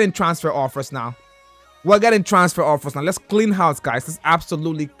go. We're getting transfer offers now. Let's clean house, guys. Let's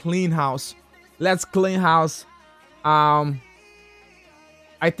absolutely clean house. Let's clean house.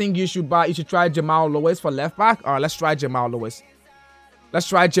 I think you should try Jamal Lewis for left back. All right, let's try Jamal Lewis.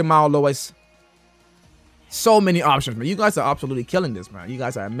 So many options, man. You guys are absolutely killing this, man. You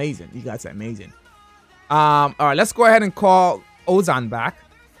guys are amazing. All right, let's go ahead and call Ozan back.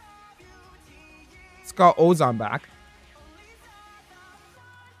 Let's call Ozan back.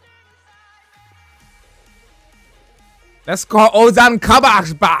 Let's call Ozan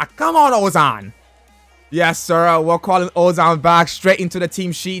Kabak back. Come on, Ozan. Yes, sir. We're calling Ozan back straight into the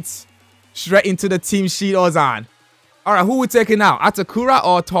team sheets. Ozan. All right, who are we taking now? Atakura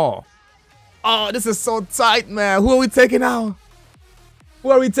or Tor? Oh, this is so tight, man. Who are we taking now?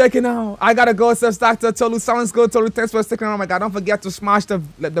 I gotta go, says Dr. Tolu. Sounds good, Tolu. Thanks for sticking around. Oh my God, don't forget to smash the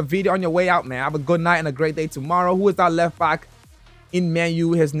video on your way out, man. Have a good night and a great day tomorrow. Who is that left back in Man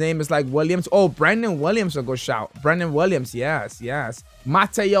U? His name is like Williams. Oh, Brendan Williams, a good shout. Brendan Williams, yes.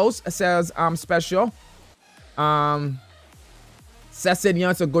 Mateos says special.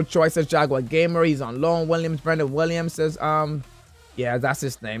 Cecilion's a good choice, says Jaguar Gamer. He's on loan. Brendan Williams says yeah, that's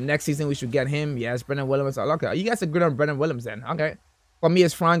his name. Next season we should get him. Yes, Brendan Williams. Okay, you guys are good on Brendan Williams then. Okay. For me,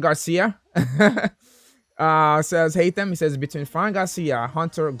 it's Fran Garcia. Says hate them. He says between Fran Garcia,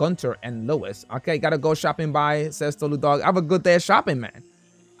 Hunter, Gunter, and Lewis. Okay, gotta go shopping by, says Tolu Dog. Have a good day of shopping, man.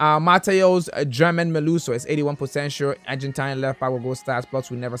 Mateo's German Meluso is 81% sure. Argentine left back will go stats plus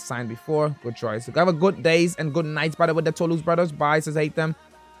we never signed before. Good choice. Have a good days and good nights, by the way. The Tolu's brothers. Bye, says hate them.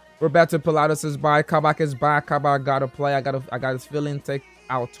 Roberto Pilato says bye. Kabak is back. Kabak gotta play. I got his feeling. Take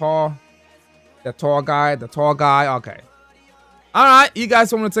out Tor. The tall guy. Okay. All right, you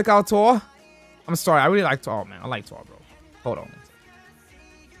guys want to take out Tor? I'm sorry, I really like Tor, man. I like Tor, bro. Hold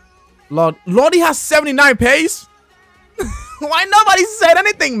on. Lordy has 79 pace? Why nobody said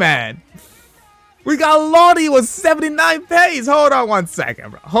anything, man? We got Lordy with 79 pace. Hold on 1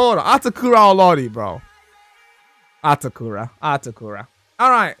 second, bro. Hold on. Atakura or Lordy, bro? Atakura.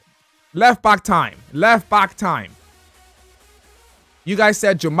 All right. Left back time. You guys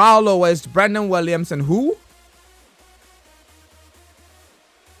said Jamal Lewis, Brendan Williams, and who?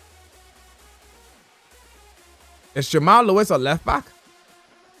 Is Jamal Lewis a left back?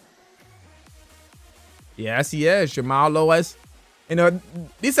 Yes, he is. Jamal Lewis. You know,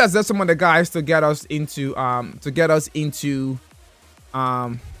 these are just some of the guys to get us into the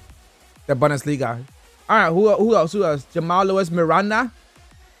Bundesliga. All right, who else? Jamal Lewis, Miranda.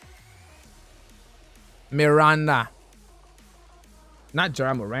 Not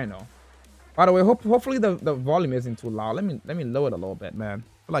Gerard Moreno. By the way, hopefully the volume isn't too loud. Let me lower it a little bit, man.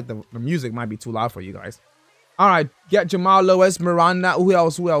 I feel like the music might be too loud for you guys. All right, get Jamal Lewis, Miranda. Who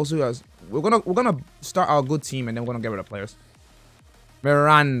else? We're gonna start our good team and then we're gonna get rid of players.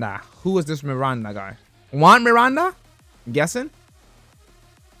 Miranda. Who is this Miranda guy? Juan Miranda? I'm guessing.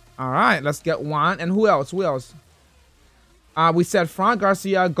 All right, let's get Juan. And who else? We said Fran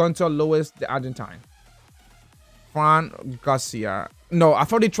Garcia, Gunter, Lewis, the Argentine. Fran Garcia. No,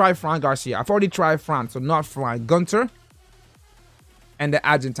 I've already tried Fran Garcia. I've already tried Fran, so not Fran. Gunter and the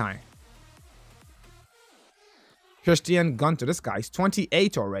Argentine. Christian Gunter. This guy's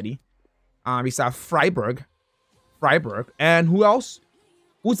 28 already. He's at Freiburg. And who else?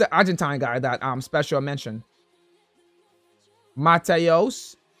 Who's the Argentine guy that Special mentioned?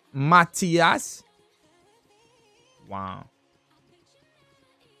 Matias. Wow.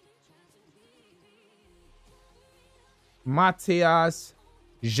 Matias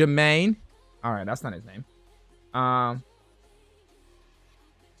Germain. All right, that's not his name.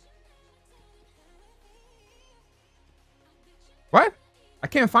 What? I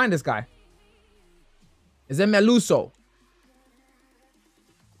can't find this guy. Is it Meluso?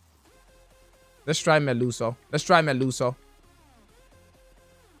 Let's try Meluso.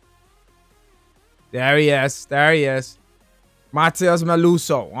 There he is. Matias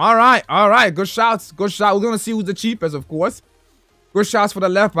Meluso. All right. Good shouts. We're going to see who's the cheapest, of course. Good shots for the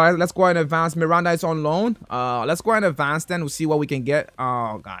left back. Let's go ahead and advance. Miranda is on loan. Let's go ahead and advance then. We'll see what we can get.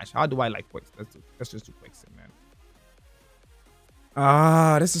 Oh, gosh. How do I like quicks? Let's just do quicks,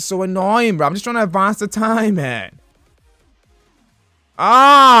 man. This is so annoying, bro. I'm just trying to advance the time, man.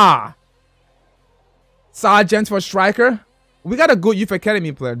 Sergeant for striker. We got a good youth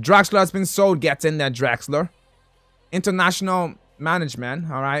academy player. Draxler has been sold. Gets in there, Draxler. International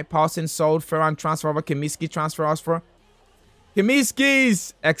management. All right. Paulson sold. Ferran transfer over. Kamiski transfer offer.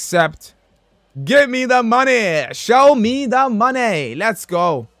 Kamiskis accept. Give me the money. Show me the money. Let's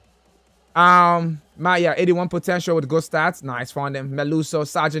go. Maya, 81 potential with good stats. Nice, found him. Meluso,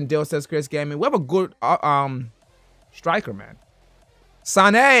 Sergeant Dill says Chris Gaming. We have a good striker, man.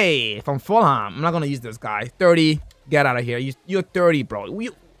 Sané from Fulham. I'm not gonna use this guy. 30. Get out of here. You're 30, bro.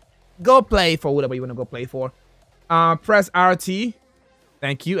 Go play for whatever you wanna go play for. Press RT.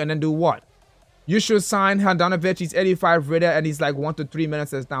 Thank you. And then do what? You should sign Handanovic. He's 85 rated and he's like 1 to 3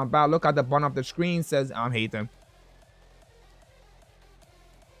 minutes. Says down bad. Look at the bottom of the screen. Says I'm hating.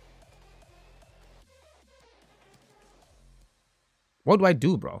 What do I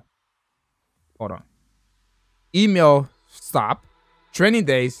do, bro? Hold on. Email stop. Training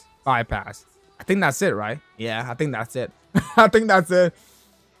days bypass. I think that's it, right? Yeah, I think that's it. I think that's it.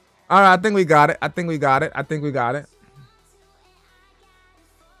 All right, I think we got it. I think we got it. I think we got it.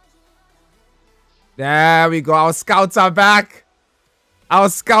 There we go. Our scouts are back. Our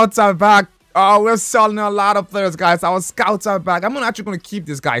scouts are back. Oh, we're selling a lot of players, guys. Our scouts are back. I'm actually going to keep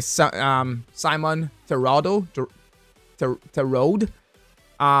this guy, Simon Terrado. Terode.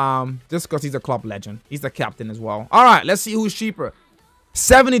 Just because he's a club legend. He's the captain as well. All right, let's see who's cheaper.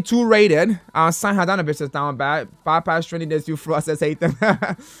 72 rated. Sign Handanovic is down bad. Bypass training days. You for us says hate them.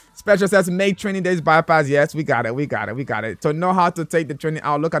 Special says make training days bypass. Yes, we got it. We got it. We got it. To know how to take the training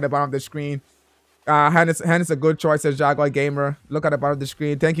out, look at the bottom of the screen. Hennis a good choice as Jaguar Gamer. Look at the bottom of the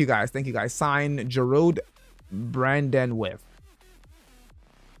screen. Thank you guys. Thank you guys. Sign Giroud Brandon with.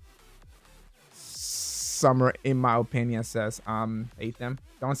 Summer, in my opinion, says hate them.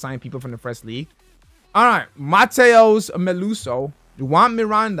 Don't sign people from the first league. All right, Mateos Meluso, Juan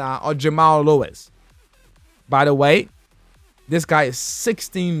Miranda, or Jamal Lewis. By the way, this guy is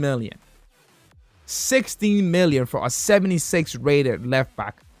 16 million. 16 million for a 76 rated left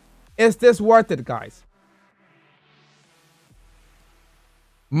back. Is this worth it, guys?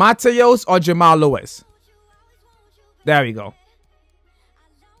 Mateos or Jamal Lewis? There we go.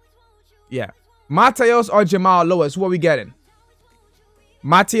 Yeah. Mateos or Jamal Lewis? Who are we getting?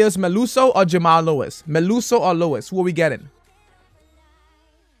 Mateos Meluso or Jamal Lewis? Meluso or Lewis? Who are we getting?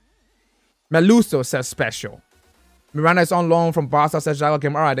 Meluso says special. Miranda is on loan from Barca, says Jaguar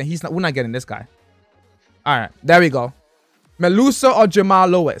Gamer. All right, then we're not getting this guy. All right, there we go. Meluso or Jamal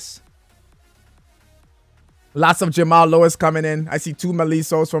Lewis? Lots of Jamal Lewis coming in. I see 2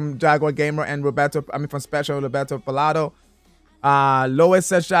 Melusos from Jaguar Gamer and from Special, Roberto Palado. Lewis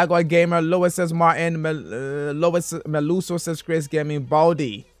says Jaguar Gamer. Lewis says Martin. Meluso says Chris Gaming.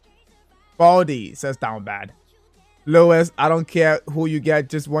 Baldy says down bad. Lewis, I don't care who you get.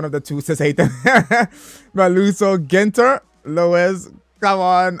 Just one of the two says hate them. Meluso, Ginter. Lewis, come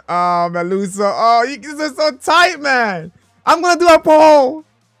on. Meluso. Oh, this is so tight, man. I'm going to do a poll.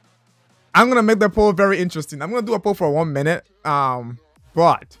 I'm going to make the poll very interesting. I'm going to do a poll for 1 minute.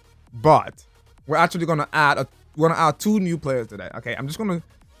 But we're actually going to add we're going to add 2 new players today. Okay, I'm just going to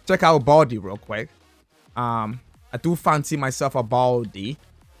check out Baldy real quick. I do fancy myself a Baldy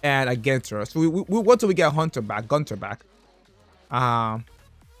and a Ginter. So we wait till we get Gunter back.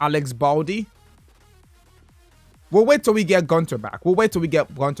 Alex Baldy. We'll wait till we get Gunter back.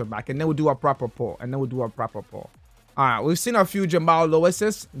 And then we'll do a proper poll. All right, we've seen a few Jamal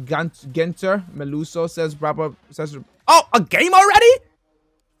Lewis's. Ginter, Meluso says, oh, a game already?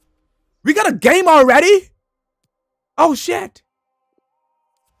 We got a game already? Oh, shit.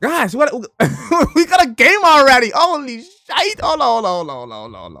 Guys, what? We got a game already. Holy shit. Hold on.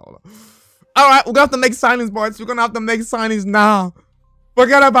 All right, we're going to have to make signings, boys. We're going to have to make signings now.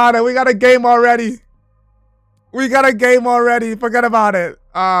 Forget about it. We got a game already. Forget about it.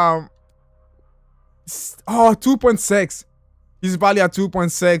 Oh, 2.6. He's probably at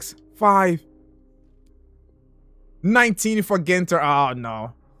 2.6. 5. 19 for Ginter. Oh,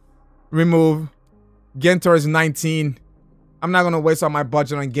 no. Remove. Ginter is 19. I'm not going to waste all my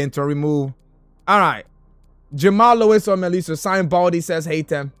budget on Ginter. Remove. All right. Jamal Lewis or Melissa. Sign Baldy says hate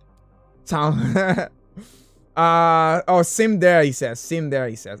them. Oh, Sim there, he says.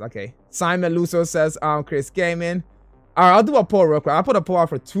 Okay. Sign Meluso says Chris Gaming. All right, I'll do a poll real quick. I'll put a poll out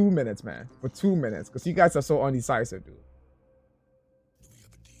for 2 minutes, man. For 2 minutes. Because you guys are so undecisive, dude.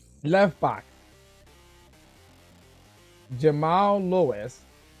 Left back. Jamal Lewis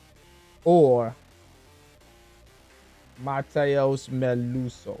or Mateus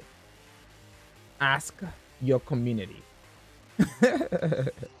Meluso? Ask your community.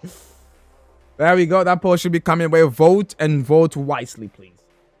 There we go. That poll should be coming away. Vote and vote wisely, please.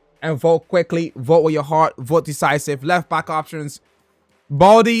 And vote quickly. Vote with your heart. Vote decisive. Left back options.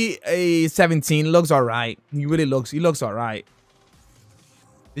 Baldy, a 17, looks alright. He looks alright.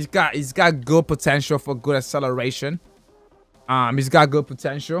 He's got good potential for good acceleration. He's got good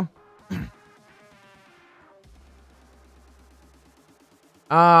potential.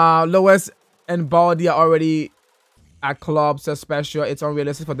 Lewis and Baldy are already at clubs, so special. It's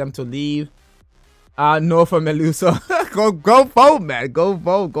unrealistic for them to leave. No for Meluso. go vote, man. Go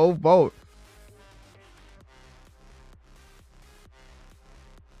vote.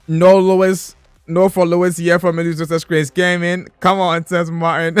 No Lewis. No for Lewis. Yeah for Meluso. Says Chris Gaming. Come on, says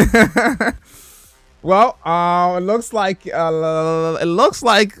Martin. Well, it looks like Mateus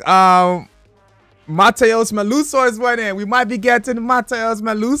Meluso is winning. We might be getting Mateus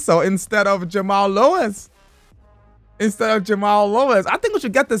Meluso instead of Jamal Lewis. I think we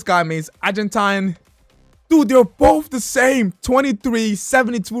should get this guy, means Argentine. Dude, they're both the same. 23,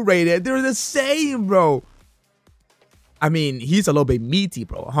 72 rated. They're the same, bro. I mean, he's a little bit meaty,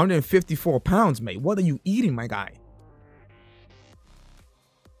 bro. 154 pounds, mate. What are you eating, my guy?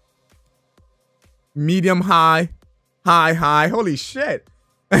 Medium, high. High. Holy shit.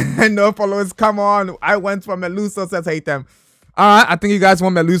 No followers. Come on. I went for Meluso, says hate them. All right, I think you guys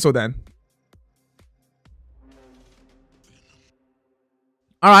want Meluso then.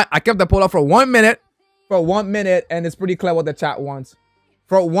 All right, I kept the poll up for 1 minute. And it's pretty clear what the chat wants.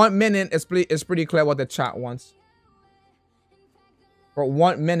 For 1 minute, it's pretty clear what the chat wants. For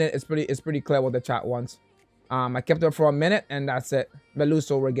 1 minute, it's pretty clear what the chat wants. I kept it for a minute, and that's it.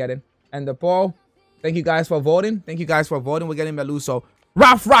 Meluso we're getting. And the poll. Thank you guys for voting. We're getting Meluso.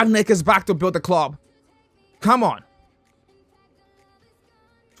 Ralph Ragnick is back to build the club. Come on.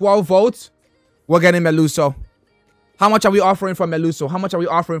 12 votes. We're getting Meluso. How much are we offering for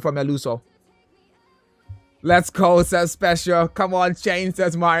Meluso? Let's go, says Special. Come on, Shane,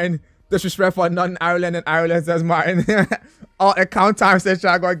 says Martin. Disrespect for non-Ireland and Ireland, says Martin. All account time, says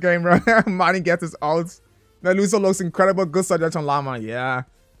Jaguar Gamer. Martin gets his alts. Meluso looks incredible. Good suggestion, Lama. Yeah.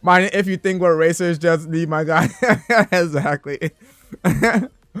 Martin, if you think we're racers, just leave, my guy. Exactly.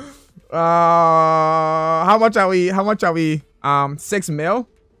 How much are we? 6 mil?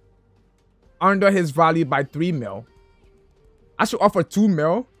 Under his value by 3 mil. I should offer 2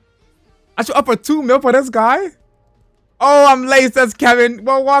 mil. For this guy. Oh, I'm late, says Kevin.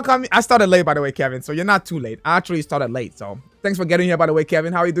 Well, welcome. I started late, by the way, Kevin. So you're not too late. I actually started late. So thanks for getting here, by the way,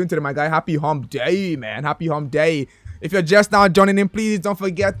 Kevin. How are you doing today, my guy? Happy hump day, man. Happy hump day. If you're just now joining in, please don't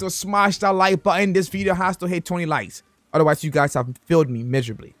forget to smash that like button. This video has to hit 20 likes. Otherwise, you guys have failed me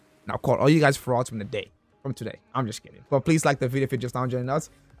miserably. Now, call all you guys frauds from today. I'm just kidding. But please like the video if you're just now joining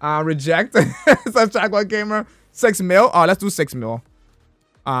us. Reject. Says Jaguar Gamer. 6 mil. Oh, let's do 6 mil.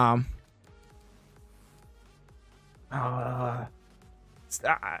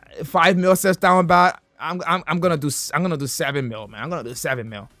 5 mil says down bad. I'm gonna do 7 mil, man.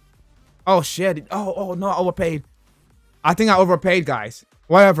 Oh shit. Oh no, I overpaid. I think I overpaid, guys.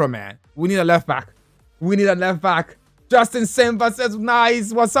 Whatever, man. We need a left back. Justin Simba says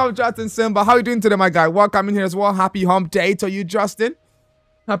nice. What's up, Justin Simba? How you doing today, my guy? Welcome in here as well. Happy hump day to you, Justin.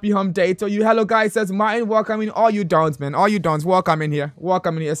 Hello, guys, says Martin. Welcome in all you dons, man. Welcome in here.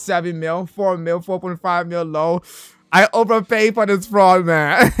 7 mil, 4 mil, 4.5 mil low. I overpaid for this fraud,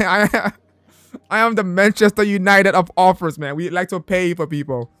 man. I am the Manchester United of offers, man. We like to pay for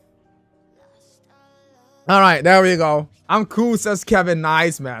people. All right, there we go. I'm cool, says Kevin.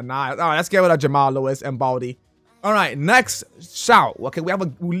 Nice, man. Nice. All right, let's get rid of Jamal Lewis and Baldy. All right, next shout. Okay, we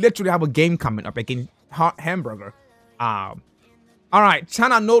literally have a game coming up against Hamburger. All right,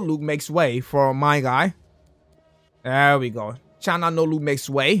 Chana No Luke makes way for my guy. There we go. Chana No Luke makes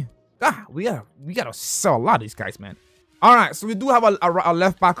way. Ah, we gotta sell a lot of these guys, man. All right, so we do have a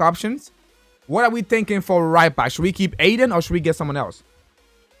left back options. What are we thinking for right back? Should we keep Aiden or should we get someone else?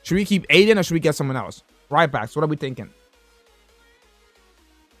 Right backs. What are we thinking?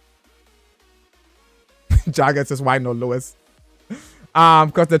 Jagger says, why no Lewis?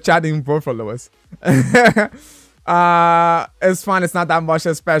 Because the chat didn't vote for Lewis. It's fine. It's not that much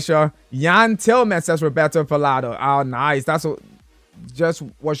special. Jan Tillman says Roberto Pallado. Oh, nice. That's what.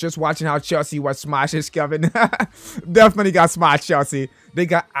 Was just watching how Chelsea was smashes, Kevin. Definitely got smashed, Chelsea. They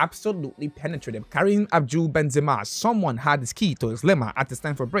got absolutely penetrated. Karim Abdul Benzema. Someone had his key to his limo at the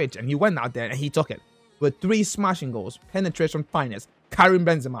Stamford Bridge, and he went out there and he took it with 3 smashing goals. Penetration finest. Karim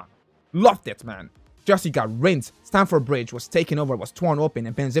Benzema. Loved it, man. Chelsea got rinsed. Stamford Bridge was taken over, was torn open,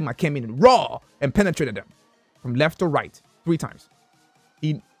 and Benzema came in raw and penetrated them from left to right 3 times.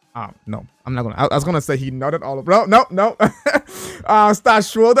 No, I'm not gonna. I was gonna say he nutted all over. No. Start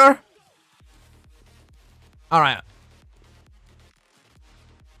Schroeder. All right.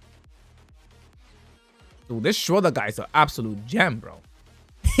 Dude, this Schroeder guy is an absolute gem, bro.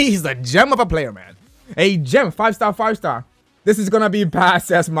 He's a gem of a player, man. A gem, 5-star, 5-star. This is gonna be bad,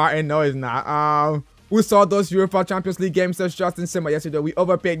 says Martin. No, it's not. Who saw those UEFA Champions League games, says Justin Simba yesterday? We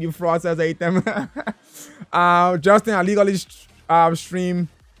overpaid you, fraud, says Atem. Justin, I legally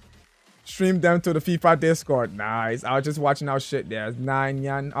streamed them to the FIFA Discord. Nice. I was just watching our shit there. 9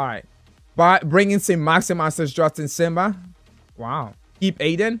 yan. All right. But bringing St. Maxima, says Justin Simba. Wow. Keep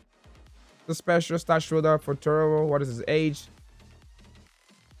Aiden. The special start Schroeder for Turbo. What is his age?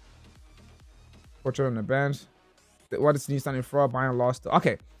 Portrait on the bench. What is he standing for? Bayern lost.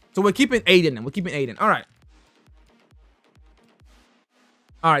 Okay. So we're keeping Aiden then. We're keeping Aiden. All right.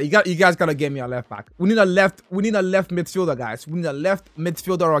 All right. You guys gotta get me a left back. We need a left midfielder, guys. We need a left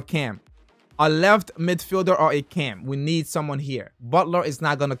midfielder or a cam. A left midfielder or a cam. We need someone here. Butler is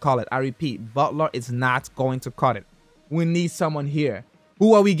not gonna call it. I repeat, Butler is not going to cut it. We need someone here.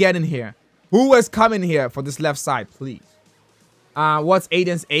 Who are we getting here? Who is coming here for this left side, please? What's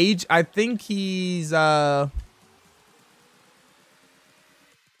Aiden's age? I think he's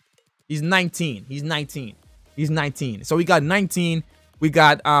 19. He's 19. So we got 19. We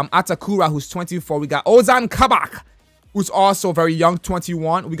got Atakura, who's 24. We got Ozan Kabak, who's also very young,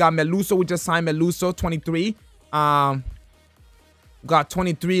 21. We got Meluso. We just signed Meluso, 23. We got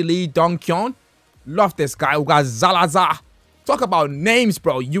 23 Lee Dongkyun. Love this guy. We got Zalaza. Talk about names,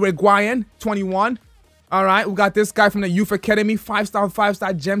 bro. Uruguayan, 21. All right, we got this guy from the Youth Academy,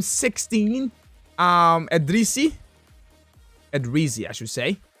 5-star gem, 16. Edrisi, I should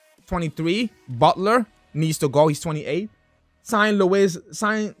say, 23. Butler needs to go. He's 28. Sign Lewis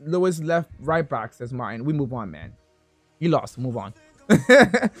left right back, says Martin. We move on, man. He lost. Move on.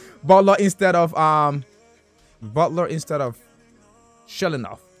 Butler instead of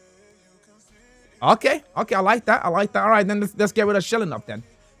Shelinov. Okay, I like that. All right, then let's get rid of Shelinov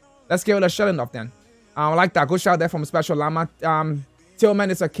then. I like that. Good shot there from Special Lama.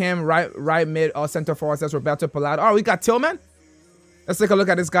 Tillman is a cam, right mid or center forward, says Roberto Palado. Oh, we got Tillman. Let's take a look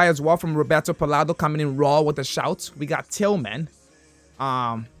at this guy as well from Roberto Palado, coming in raw with a shout. We got Tillman.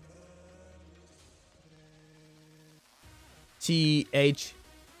 T-H,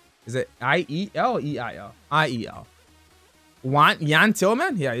 is it I-E-L or E-I-L? I-E-L. Jan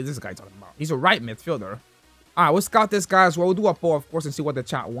Tillman? Yeah, this is the guy talking about. He's a right midfielder. All right, we'll scout this guy as well. We'll do a poll, of course, and see what the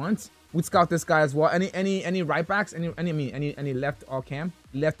chat wants. We'd scout this guy as well. Any right backs? Any left or cam?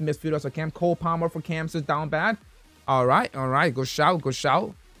 Left midfielders or cam? Cole Palmer for cams is down bad. All right. Good shout.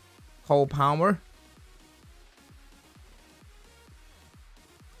 Cole Palmer.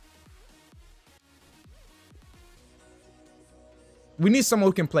 We need someone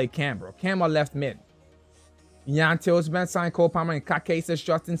who can play cam, bro. Cam or left mid. Jan Tillman signed Cole Palmer and Kake, says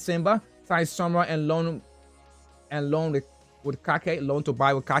Justin Simba. Signed Summer and loan with Kake. Loan to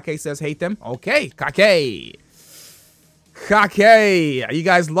buy with Kake, says hate them. Okay, Kake. You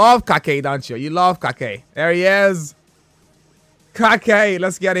guys love Kake, don't you? You love Kake. There he is. Kake.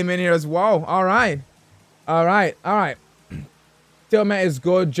 Let's get him in here as well. All right. Tillman is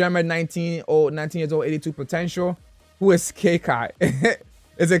good. German, 19 years old, 82 potential. Who is KK?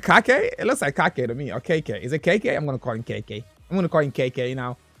 Is it Kake? It looks like Kake to me. Or KK. Is it KK? I'm going to call him KK.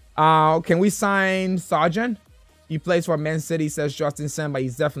 Now. Can we sign Sargent? He plays for Man City, says Justin Sen, but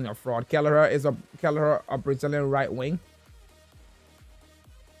he's definitely a fraud. Kelleher, a Brazilian right wing.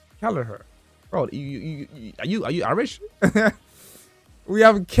 Kelleher. Bro, are you Irish? We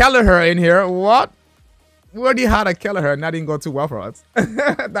have Kelleher in here. What? We already had a Kelleher and that didn't go too well for us.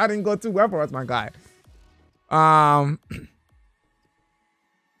 My guy.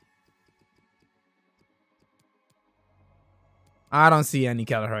 I don't see any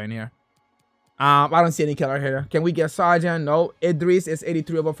Kelleher in here. Can we get Sergeant? No. Idris is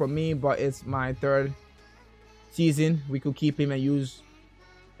 83 over for me, but it's my 3rd season. We could keep him and use.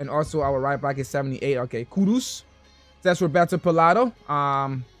 And also our right back is 78. Okay. Kudus. That's Roberto Palado.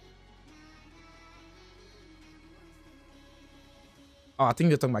 Oh, I think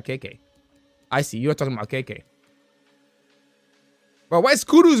you're talking about KK. I see. You're talking about KK. Bro, where's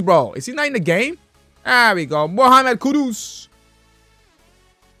Kudus, bro? Is he not in the game? There we go. Mohamed Kudus.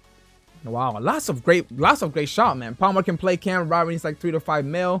 Wow, lots of great shot, man. Palmer can play cam. Rivalry's like 3 to 5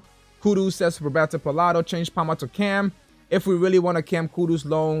 mil. Kudus, says Roberto Palado. Change Palmer to cam. If we really want to cam Kudus,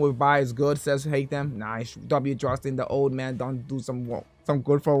 loan with buy is good, says hate them. Nice. W. Justin, the old man, don't do some Some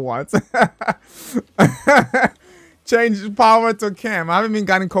good for once. Change power to Cam. I haven't even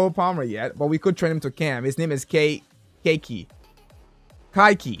gotten Cole Palmer yet, but we could train him to Cam. His name is Kaiki.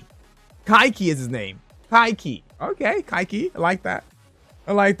 Kaiki is his name. Kaiki. Okay, Kaiki. I like that.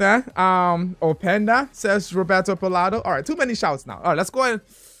 I like that. Openda says Roberto Pallado. All right, too many shouts now. All right, let's go ahead.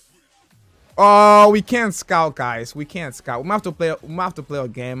 Oh, we can't scout, guys. We can't scout. We might have to play. We might have to play a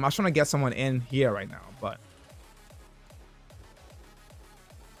game. I'm trying to get someone in here right now, but.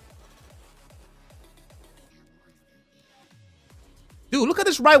 Dude, look at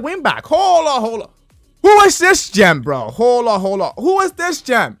this right wing back. Hold on. Who is this gem, bro? Hold on. Who is this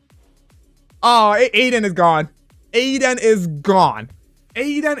gem? Oh, Aiden is gone. Aiden is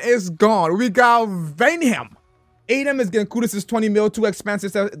gone. We got Vainham. Aiden is getting Kudus' 20 mil, too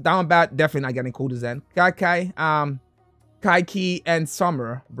expensive. Down bad. Definitely not getting Kudus then. Kaiki and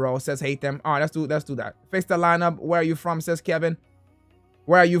Summer, bro, says hate them. All right, let's do that. Face the lineup. Where are you from, says Kevin.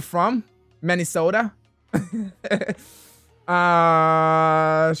 Where are you from? Minnesota.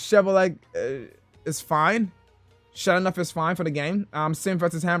 Chevrolet is fine. Shut enough is fine for the game. Sim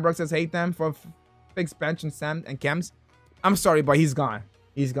versus Hamburg says hate them for fixed bench and Sam and Kems. I'm sorry, but he's gone.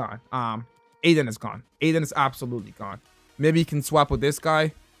 He's gone. Aiden is gone. Aiden is absolutely gone. Maybe he can swap with this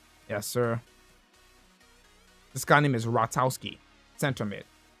guy. Yes, sir. This guy name is Rotowski. Center mid.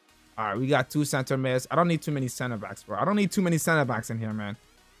 All right, we got 2 center mids. I don't need too many center backs, bro. I don't need too many center backs in here, man.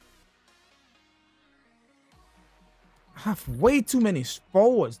 I have way too many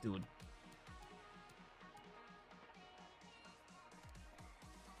forwards, dude.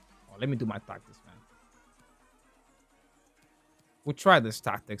 Oh, let me do my tactics, man. We'll try this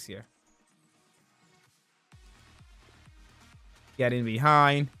tactics here. Get in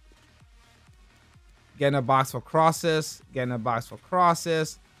behind. Get in a box for crosses. Get in a box for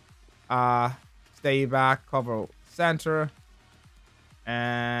crosses. Stay back. Cover center.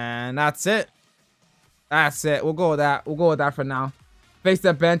 And that's it. That's it. We'll go with that. We'll go with that for now. Face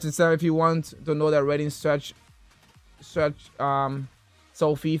the bench and if you want to know their rating, search So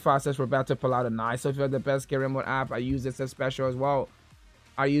FIFA, says Roberto Pallado. Nice. So if you're the best career mode app, I use it as special as well.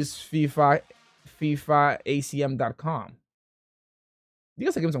 I use FIFAACM.com. You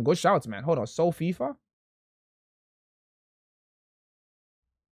guys are giving some good shouts, man. Hold on. So FIFA?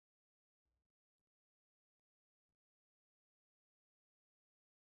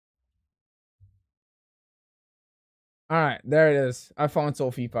 All right, there it is. I found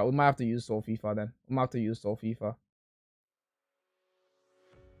Soul FIFA. We might have to use Soul FIFA then. We might have to use Soul FIFA.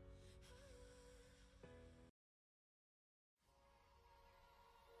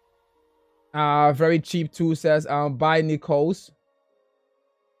 Very cheap too, says buy Nicole's.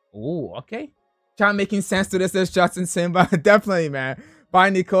 Oh, okay. Try making sense to this. Says Justin Simba. Definitely, man. Buy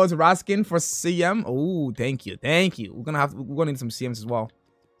Nicole's Raskin for CM. Oh, thank you. Thank you. We're gonna need some CMs as well.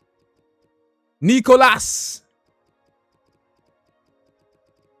 Nicolas.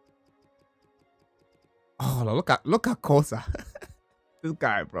 Oh, look at Kosa. This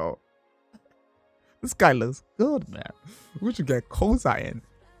guy, bro. This guy looks good, man. We should get Kosa in.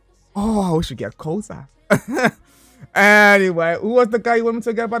 Oh, we should get Kosa. Anyway, who was the guy you wanted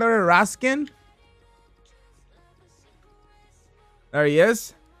to get by the way? Raskin? There he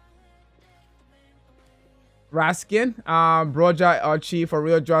is. Raskin. Broja Archie for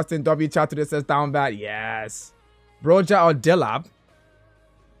real. Justin W chat to this says down bad. Yes. Broja or Dillab.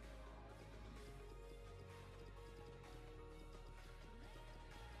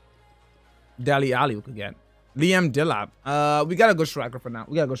 Dali Ali we could get. Liam Dillab. We got a good striker for now.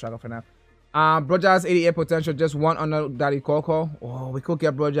 Broja has 88 potential, just one under Daddy Coco. Oh, we could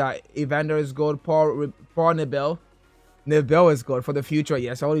get Broja. Evander is good. Paul Nebel. Nebel is good for the future.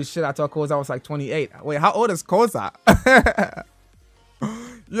 Yes, holy shit, I thought Koza was like 28. Wait, how old is Koza?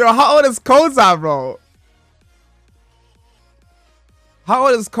 Yo, how old is Koza, bro? How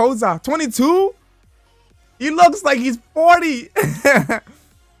old is Koza? 22? He looks like he's 40.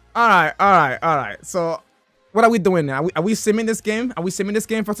 All right. So, what are we doing now? Are we simming this game? Are we simming this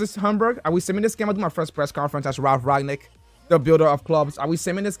game versus Hamburg? Are we simming this game? I'll do my first press conference as Ralph Ragnick, the builder of clubs. Are we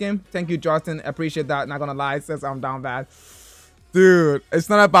simming this game? Thank you, Justin. Appreciate that. Not gonna lie, says I'm down bad. Dude, it's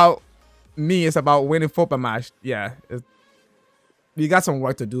not about me. It's about winning football match. Yeah. We got some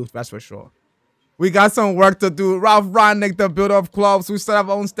work to do, that's for sure. We got some work to do. Ralph Ragnick, the builder of clubs. We set up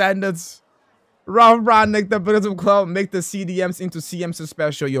our own standards. Ralph Ragnick, the builder of club, make the CDMs into CMs so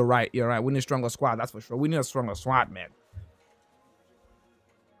special. You're right. We need a stronger squad, that's for sure. We need a stronger squad, man.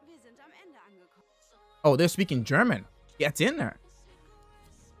 Oh, they're speaking German. Get in there.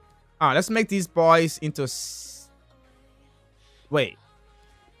 All right, let's make these boys into... Wait.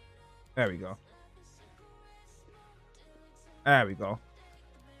 There we go.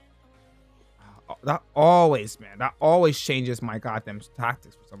 That always, man. That always changes my goddamn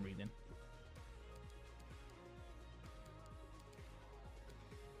tactics for some reason.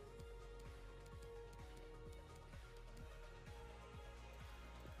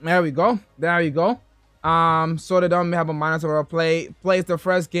 There we go. There you go. Sorted on. We have a minus of our play. Plays the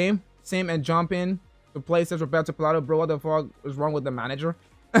first game. Same and jump in. The play says Roberto Pilato. Bro, what the fuck is wrong with the manager?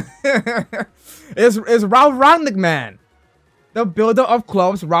 it's Ralph Rangnick, man. The builder of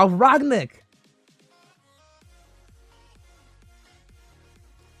clubs, Ralph Rangnick.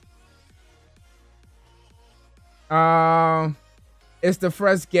 It's the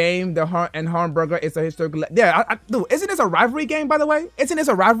first game. The Hornberger is a historical. Yeah, dude, isn't this a rivalry game, by the way? Isn't this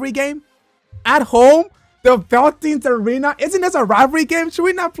a rivalry game? At home, the Veltins-Arena. Isn't this a rivalry game? Should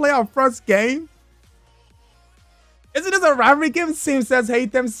we not play our first game? Isn't this a rivalry game? Sim says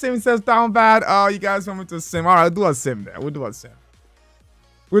hate them. Sim says down bad. Oh, you guys want me to sim? All right, I'll do a sim then. We'll do a sim.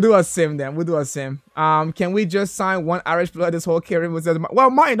 We'll do a sim then. We'll do a sim. Can we just sign one Irish player this whole career? Well,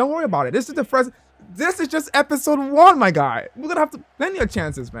 Martin, don't worry about it. This is the first. This is just episode 1, my guy. We're gonna have plenty of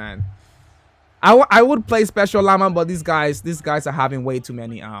chances, man. I would play special llama, but these guys are having way too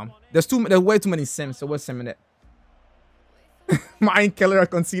many. There's way too many sims, so we're simming it. Mind Killer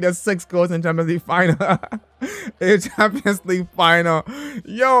conceded 6 goals in Champions League final. In Champions League final.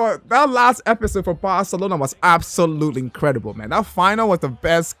 Yo, that last episode for Barcelona was absolutely incredible, man. That final was the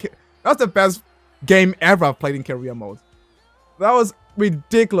best. That's the best game ever I've played in career mode. That was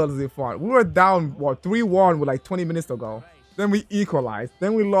ridiculously fun. We were down, what, 3-1 with like 20 minutes to go. Then we equalized.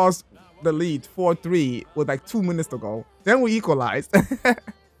 Then we lost the lead 4-3 with like 2 minutes to go. Then we equalized.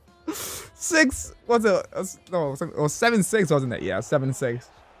 6 was it? No, 7-6 wasn't it? Yeah, 7-6.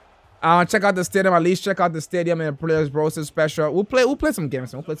 Check out the stadium. At least check out the stadium and the players, bro. It's special. We'll play some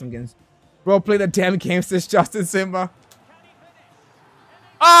games. We'll play some games. Bro, play the damn games. This Justin Simba.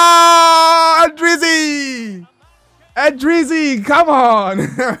 Ah, Adrizi! Adrizi, come on!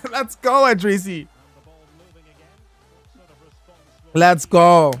 Let's go, Adrizi. Let's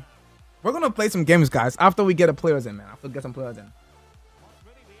go. We're gonna play some games, guys. After we get the players in, man. After we get some players in.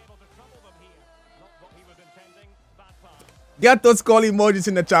 Get those goal emojis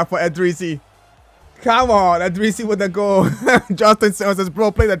in the chat for Adrizi. Come on, Adrizi with the goal. Justin says, bro,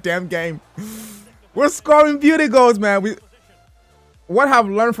 play the damn game. We're scoring beauty goals, man. What I've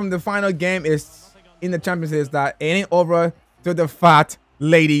learned from the final game is in the Champions League is that it ain't over to the fat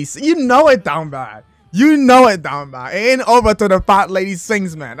ladies. You know it down bad. You know it down bad. It ain't over to the fat lady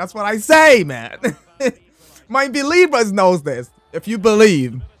sings, man. That's what I say, man. My believers knows this. If you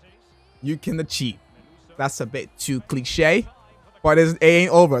believe, you can achieve. That's a bit too cliche, but it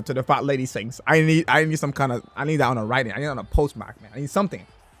ain't over to the fat lady sings. I need some kind of, I need that on a writing. I need that on a postmark, man. I need something.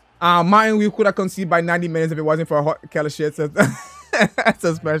 Martin, we could have conceded by 90 minutes if it wasn't for a hot Keller shit. That's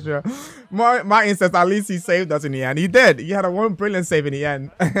a special. Martin says at least he saved us in the end. He did. He had a one brilliant save in the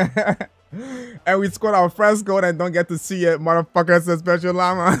end. And we scored our first goal and don't get to see it. Motherfucker says special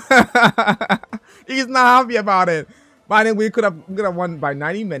llama. He's not happy about it. But I think we could have won by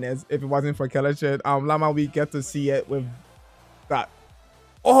 90 minutes if it wasn't for Keller shit. Llama, we get to see it with that.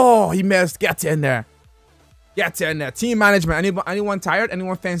 Oh, he missed. Get in there. Get in there. Team management. Anyone tired?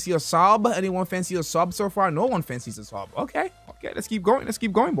 Anyone fancy a sub? Anyone fancy a sub so far? No one fancies a sub. Okay. Okay, let's keep going. Let's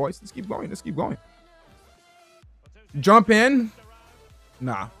keep going, boys. Let's keep going. Let's keep going. Jump in.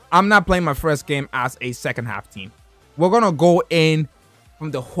 Nah. I'm not playing my first game as a second half team. We're going to go in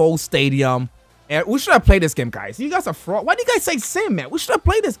from the whole stadium. And we should have played this game, guys. You guys are fraud. Why do you guys say sim, man? We should have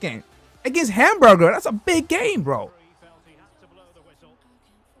played this game. Against Hamburger. That's a big game, bro.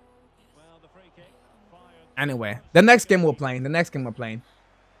 Anyway, the next game we're playing.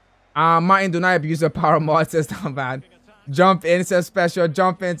 Martin, do not abuse your power mod, says down bad. Jump in, says special.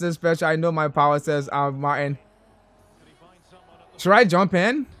 Jump in, says special. I know my power, says Martin. Should I jump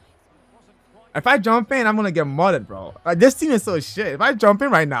in? If I jump in, I'm going to get mudded, bro. Like, this team is so shit. If I jump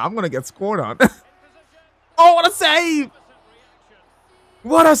in right now, I'm going to get scored on. Oh, what a save!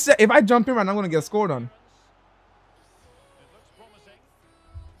 What a save! If I jump in right now, I'm going to get scored on.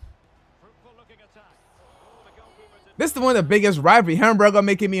 This is one of the biggest rivalry. Hamburger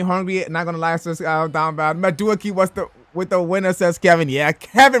making me hungry. Not going to lie, says down bad. Maduaki was with the winner, says Kevin. Yeah,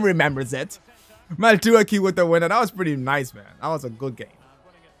 Kevin remembers it. Maduaki with the winner. That was pretty nice, man. That was a good game.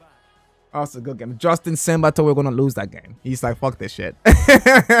 That was a good game. Justin Simba thought we were going to lose that game. He's like, fuck this shit.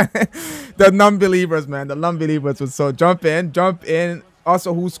 The non-believers, man. The non-believers was so jump in. Jump in.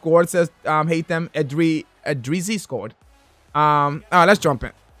 Also, who scored says hate them. Adrizi scored. Let's jump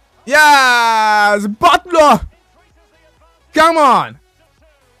in. Yes! Butler! Come on!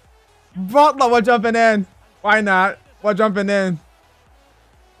 Butler, we're jumping in. Why not? We're jumping in.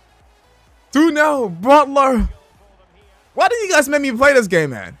 2-0, Butler. Why did you guys make me play this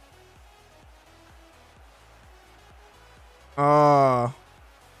game, man?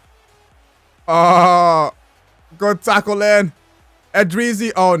 Good tackle in.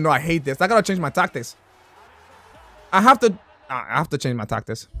 Edrizi. Oh no, I hate this. I gotta change my tactics. I have to change my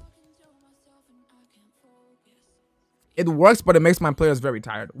tactics. It works, but it makes my players very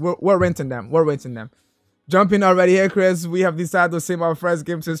tired. We're renting them. We're renting them. Jumping already here, Chris. We have decided to sim our first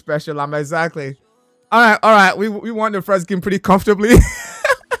game to special. Exactly. All right. We won the first game pretty comfortably.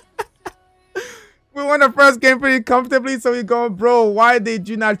 We won the first game pretty comfortably, so we go, bro. Why did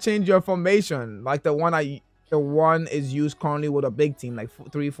you not change your formation? Like the one is used currently with a big team, like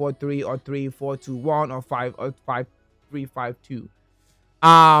 3-4-3 or 3-4-2-1 or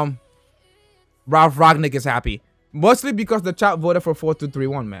 5-3-5-2. Ralph Ragnick is happy. Mostly because the chat voted for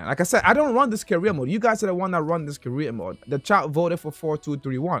 4-2-3-1, man. Like I said, I don't run this career mode. You guys are the one that run this career mode. The chat voted for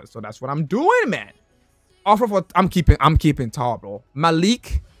 4-2-3-1, so that's what I'm doing, man. Offer for I'm keeping tall, bro.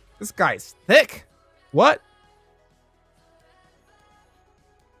 Malik, this guy's thick. What?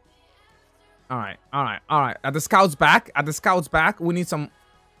 All right. Are the scouts back? We need some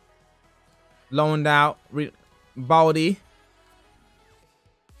loaned out. Baldy.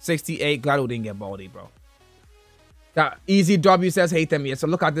 68. Glad we didn't get Baldy, bro. Easy W says hate them yet. So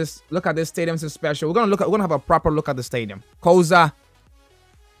look at this. Look at this stadium. It's special. We're gonna have a proper look at the stadium. Koza.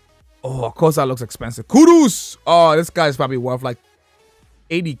 Oh, Koza looks expensive. Kudus. Oh, this guy's probably worth like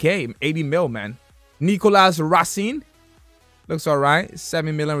 80K, 80 mil, man. Nicolas Racine. Looks all right.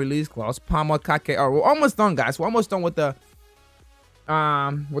 7 million release clause. Palmer Kake. Oh, we're almost done, guys. We're almost done with the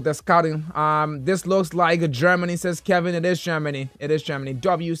scouting. This looks like Germany, says Kevin. It is Germany. It is Germany.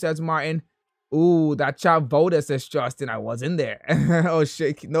 W says Martin. Ooh, that child voted, says Justin. I was in there. Oh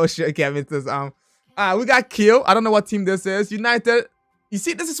shit. No shit, Kevin says we got Kiel. I don't know what team this is. United. You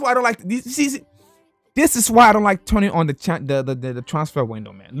see, this is why I don't like this is why I don't like turning on the transfer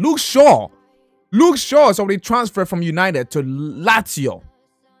window, man. Luke Shaw is already transferred from United to Lazio.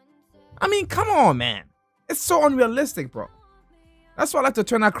 I mean, come on, man. It's so unrealistic, bro. That's why I like to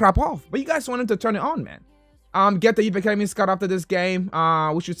turn that crap off. But you guys wanted to turn it on, man. Get the Youth Academy scout after this game.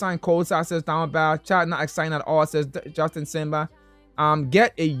 We should sign Kosa, says down about. Chat not exciting at all, says Justin Simba.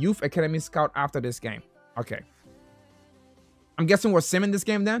 Get a Youth Academy scout after this game. Okay. I'm guessing we're simming this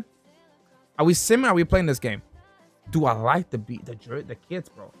game then? Are we simming or are we playing this game? Do I like the kids,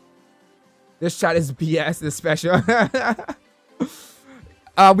 bro? This chat is BS, it's special.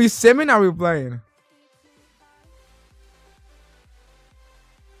 Are we simming or are we playing?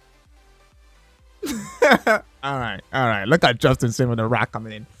 All right. Look at Justin Sim with the rock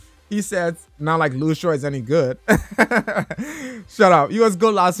coming in. He says, not like Lucio is any good. Shut up. He was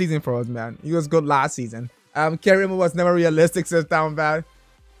good last season for us, man. He was good last season. Career Mode was never realistic, says down bad.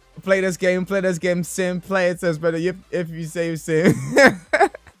 Play this game, sim, play it, says better if you save sim.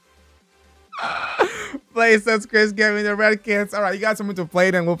 Play, says Chris, giving the red kids. All right, you got something to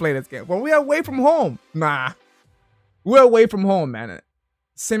play, then we'll play this game. Well, we are away from home. Nah. We're away from home, man.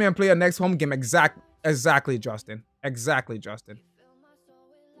 Sim and play our next home game. Exactly, Justin. Exactly, Justin.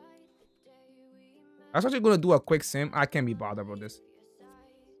 I was actually going to do a quick sim. I can't be bothered about this.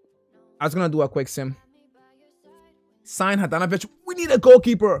 I was going to do a quick sim. Sign Hadanovic. We need a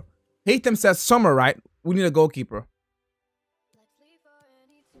goalkeeper. Hatem says summer, right? We need a goalkeeper.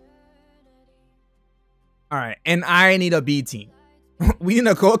 All right. And I need a B team. We need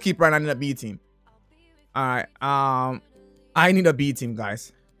a goalkeeper and I need a B team. All right. I need a B team,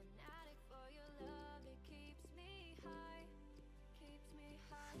 guys.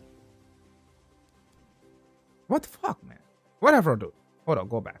 What the fuck, man? Whatever, dude. Hold on,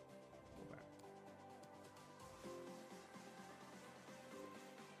 go back.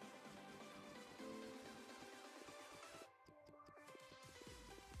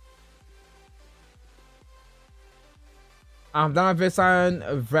 Adanovic signed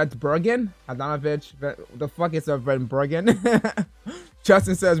Vetbergen. Adanovic, the fuck is a Vetbergen?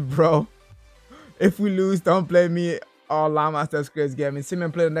 Justin says, bro, if we lose, don't blame me. Oh, Lama says Chris game.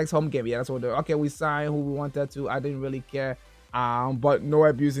 Simon play the next home game. Yeah, that's what we'll do. Okay, we signed who we wanted to. I didn't really care. But no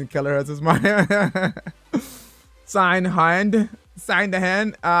abusing Kelleher is mine. Sign hand. Sign the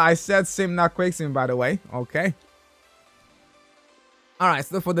hand. I said sim, not quick sim, by the way. Okay. All right,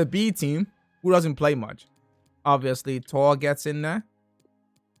 so for the B team, who doesn't play much? Obviously, Tor gets in there.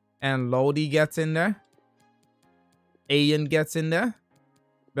 And Lodi gets in there. Ayan gets in there.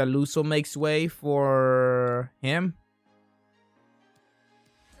 Beluso makes way for him.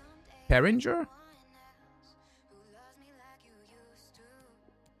 Peringer?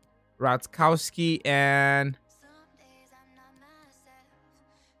 Ratkowski and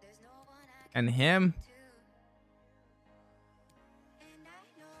and him.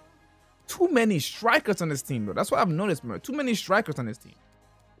 Too many strikers on this team, bro. That's what I've noticed, bro. Too many strikers on this team.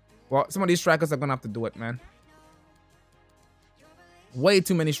 Well, some of these strikers are gonna have to do it, man. Way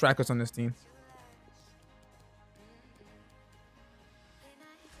too many strikers on this team.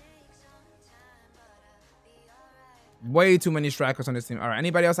 Way too many strikers on this team. All right,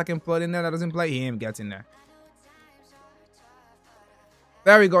 anybody else I can put in there that doesn't play? Him gets in there.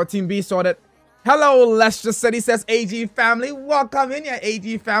 There we go. Team B sorted. Hello, Lester said, he says, AG family. Welcome in, yeah,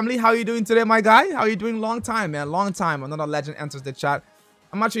 AG family. How you doing today, my guy? How you doing? Long time, man. Long time. Another legend enters the chat.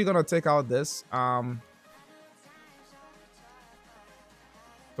 I'm actually gonna take out this. For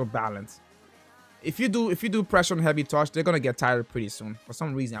balance. If you do pressure on heavy touch, they're gonna get tired pretty soon. For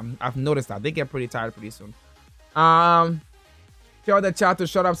some reason, I've noticed that they get pretty tired pretty soon. Tell the chat to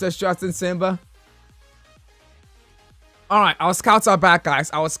shut up, says Justin Simba. All right, our scouts are back, guys.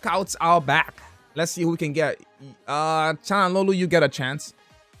 Our scouts are back. Let's see who we can get. Chan Lolu, you get a chance.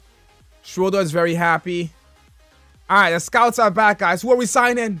 Schroeder is very happy. All right, the scouts are back, guys. Who are we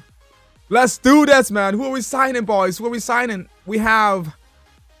signing? Let's do this, man. Who are we signing, boys? Who are we signing? We have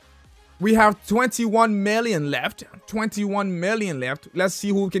 21 million left. 21 million left. Let's see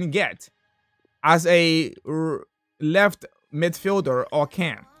who we can get as a left midfielder or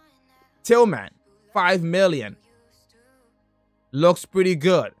cam. Tillman, 5 million. Looks pretty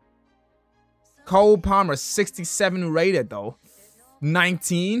good. Cole Palmer, 67 rated though.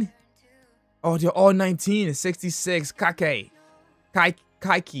 19. Oh, they're all 19. 66. Kaiki.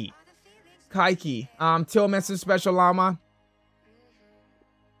 Tillman's special llama.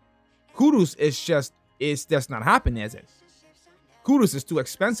 Kudus is just not happening, is it? Kudus is too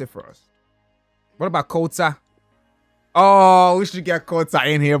expensive for us. What about Kota? Oh, we should get Kota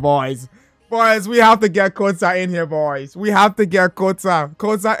in here, boys. Boys, we have to get Kota in here, boys. We have to get Kota.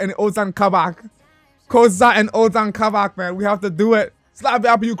 Kota and Ozan Kabak. Kota and Ozan Kabak, man. We have to do it. Slap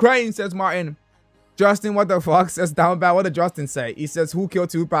up Ukraine, says Martin. Justin, what the fuck? Says down bad. What did Justin say? He says, who killed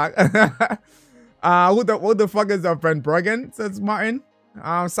Tupac? What the fuck is our friend Bergen? Says Martin.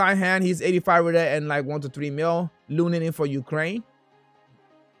 Sign hand, he's 85 with it and like 1 to 3 mil. Lunin in for Ukraine.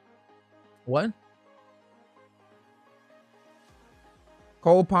 What?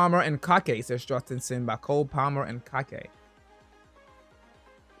 Cole Palmer and Kake, says Justin Simba. Cole Palmer and Kake.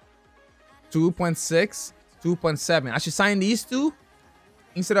 2.6, 2.7. I should sign these two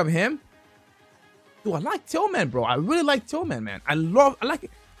instead of him. Dude, I like Tillman, bro. I really like Tillman, man. I like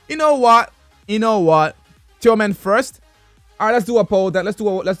it. You know what? Tillman first. All right, let's do a poll. Let's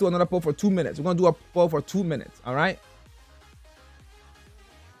do another poll for 2 minutes. We're gonna do a poll for 2 minutes. All right.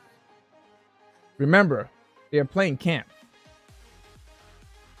 Remember, they're playing camp.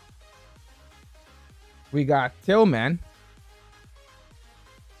 We got Tillman.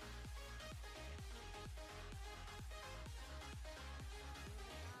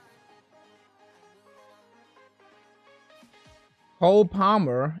 Cole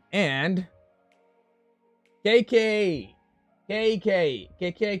Palmer and KK. We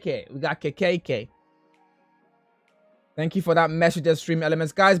got KK. Thank you for that message at Stream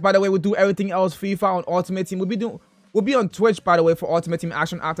Elements. Guys, by the way, we'll do everything else FIFA on Ultimate Team. We'll be on Twitch, by the way, for Ultimate Team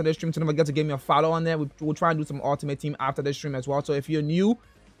action after the stream. So don't forget to give me a follow on there. We'll try and do some Ultimate Team after the stream as well. So if you're new,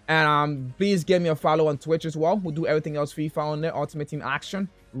 and please give me a follow on Twitch as well. We'll do everything else FIFA on there. Ultimate Team action.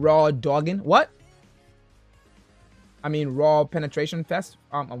 Raw dogging. What? I mean, raw penetration fest.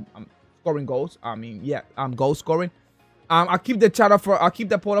 I'm scoring goals. I mean, yeah, goal scoring. I'll keep the chat up for. I'll keep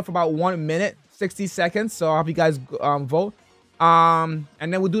the poll up for about 1 minute, 60 seconds. So I hope you guys vote. And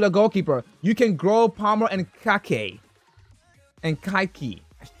then we'll do the goalkeeper. You can grow Palmer and Kake. And Kaiki.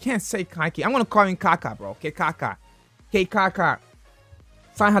 I can't say Kaiki. I'm gonna call him Kaka, bro. Okay, Kaka. Okay, Kaka.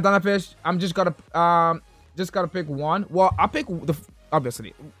 Sign Hadanafish. I'm just gotta pick one. Well, I'll pick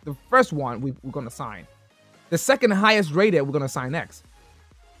obviously the first one we're gonna sign. The second highest rated we're gonna sign next.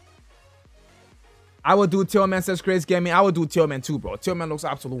 I will do Tillman, says Chris Gaming. I will do Tillman too, bro. Tillman looks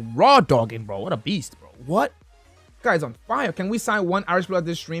absolute raw dogging, bro. What a beast, bro. What? Guy's on fire. Can we sign one Irish player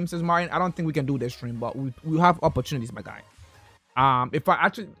this stream, says Martin? I don't think we can do this stream, but we have opportunities, my guy. If I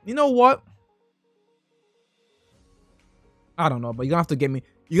actually, you know what? I don't know, but you're gonna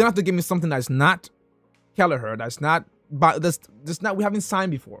have to give me something that's not Kelleher, that's not, but that's not, we haven't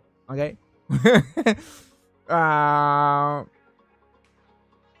signed before, okay?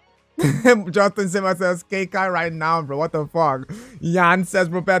 Justin Simmer says KK right now, bro. What the fuck? Jan says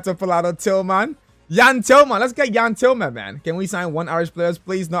Roberto Palato Tillman. Jan Tillman. Let's get Jan Tillman, man. Can we sign one Irish players,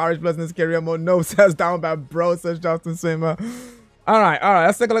 please? No Irish players in this career mode. No, says down bad, bro, says Justin Simmer. All right.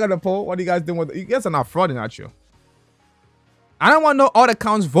 Let's take a look at the poll. What are you guys doing with it? You guys are not frauding, aren't you? I don't want no other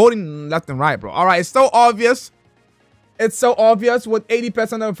accounts voting left and right, bro. All right, it's so obvious. It's so obvious with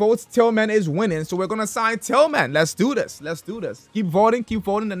 80% of the votes, Tillman is winning. So we're going to sign Tillman. Let's do this. Let's do this. Keep voting. Keep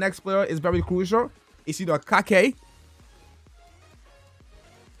voting. The next player is very crucial. It's either Kake.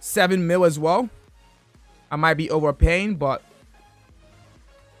 7 mil as well. I might be overpaying, but...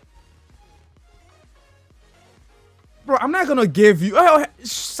 Bro, I'm not going to give you... Oh,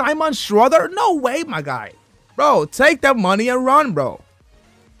 Simon Schroeder? No way, my guy. Bro, take that money and run, bro.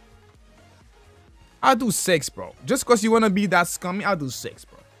 I'll do 6, bro. Just because you want to be that scummy, I'll do 6,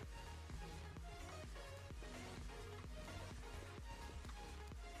 bro.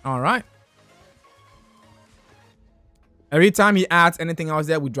 All right. Every time he adds anything else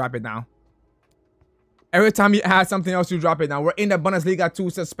there, we drop it down. Every time he adds something else, you drop it down. We're in the Bundesliga 2,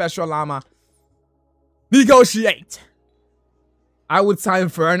 says Special Llama. Negotiate. I would sign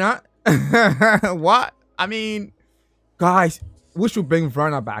Werner. What? I mean, guys, we should bring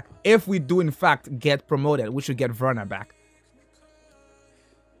Werner back. If we do, in fact, get promoted, we should get Werner back.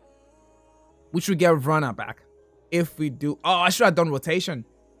 We should get Werner back. If we do... Oh, I should have done rotation.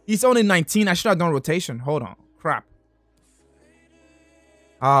 He's only 19. I should have done rotation. Hold on. Crap.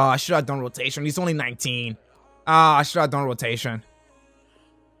 Oh, I should have done rotation. He's only 19. I should have done rotation.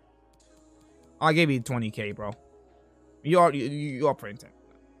 I'll give you 20K, bro. You're printing.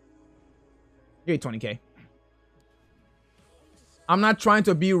 Give you 20K. I'm not trying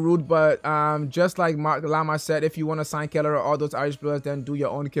to be rude, but just like Mark Lama said, if you want to sign Keller or all those Irish players, then do your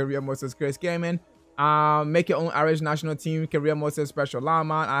own career mode, says Chris Gaming. Make your own Irish national team career mode, says Special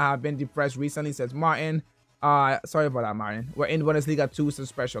Lama. I have been depressed recently, says Martin. Sorry about that, Martin. We're in Bundesliga 2, says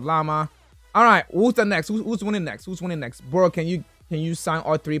Special Llama. All right, who's the next? Who's winning next? Who's winning next? Bro, can you sign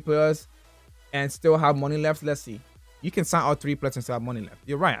all 3 players and still have money left? Let's see. You can sign all 3 players and still have money left.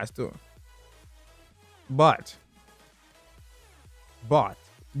 You're right, I still. But get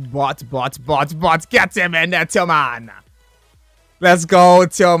him in there, Tillman. Let's go,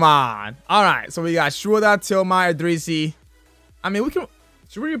 Tillman. All right, so we got Schroeder, Tillman, Idrissi. I mean,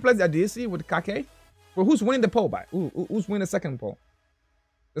 should we replace Idrissi with Kake? Well, who's winning the poll by? Who's winning the second poll?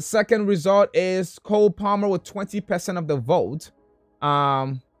 The second result is Cole Palmer with 20% of the vote.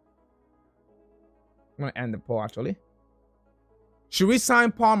 I'm gonna end the poll actually. Should we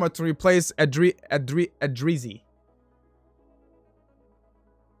sign Palmer to replace Idrissi?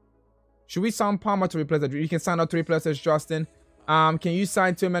 Should we sign Palmer to replace Idrissi? You can sign out 3 players, Justin. Can you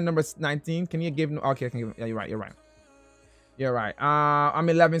sign Tillman number 19? Can you give him? Okay, yeah, you're right. You're right. I'm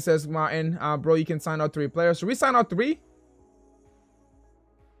 11, says Martin. Bro, you can sign out 3 players. Should we sign out 3?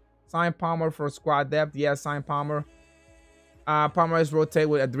 Sign Palmer for squad depth. Yeah, sign Palmer. Palmer is rotate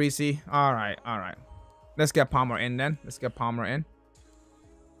with Idrissi. All right. Let's get Palmer in then. Let's get Palmer in.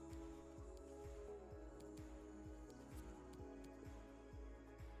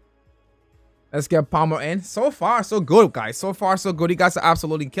 Let's get Palmer in. So far, so good, guys. So far, so good. You guys are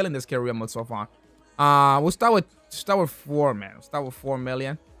absolutely killing this career mode so far. We'll start with 4, man. We'll start with 4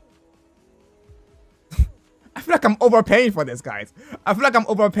 million. I feel like I'm overpaying for this, guys. I feel like I'm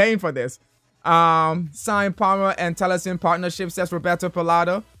overpaying for this. Sign Palmer and Taliesin partnership, says Roberto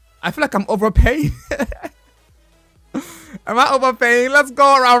Pelado. I feel like I'm overpaying. Am I overpaying? Let's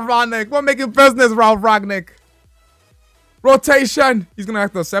go, Ralph Ragnick. We're making business, Ralph Ragnick. Rotation. He's gonna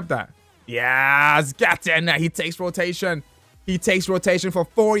have to accept that. Yes, get in there. He takes rotation. He takes rotation for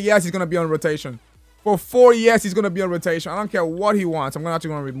 4 years. He's gonna be on rotation. For 4 years, he's gonna be on rotation. I don't care what he wants. I'm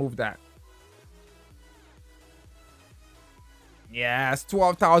actually gonna remove that. Yes,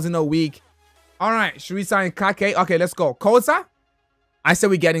 12,000 a week. All right, should we sign Kake? Okay, let's go. Koza? I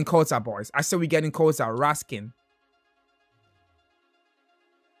said we getting Koza, boys. I said we getting Koza. Raskin.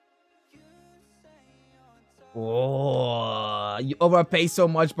 Oh, you overpay so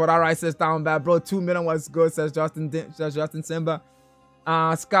much, but all right, says down bad, bro. 2 million was good, says Justin Simba.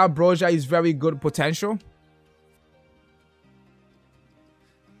 Scott Broja is very good potential.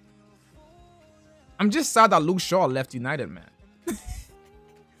 I'm just sad that Luke Shaw left United, man.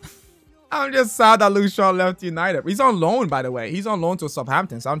 I'm just sad that Luke Shaw left United. He's on loan, by the way. He's on loan to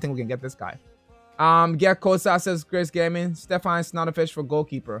Southampton, so I don't think we can get this guy. Get Kosa, says Grace Gaming. Stefan Snodderfish for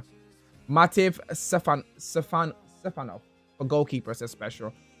goalkeeper. Mativ Stefanov for goalkeeper, says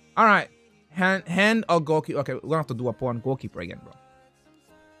Special. All right. Hand or goalkeeper. Okay, we're going to have to do a poll on goalkeeper again, bro.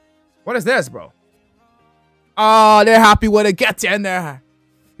 What is this, bro? Oh, they're happy with it. Get in there.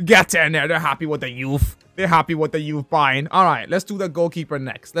 Get in there. They're happy with the youth. They're happy with the youth buying. All right, let's do the goalkeeper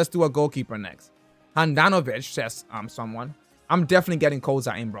next. Let's do a goalkeeper next. Handanovic, says someone. I'm definitely getting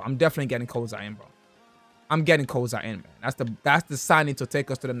Koza in, bro. I'm definitely getting Koza in, bro. I'm getting Koza in, man. That's the signing to take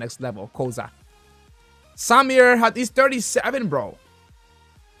us to the next level. Koza. Samir he's 37, bro.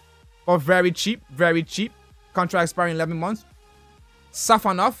 But very cheap, very cheap. Contract expiring 11 months.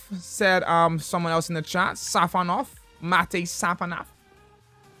 Safanov said someone else in the chat. Safanov. Mate Safanov.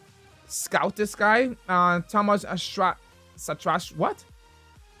 Scout this guy. Thomas Satrash. What?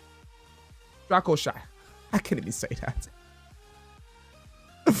 Dracoshai. I can't even say that.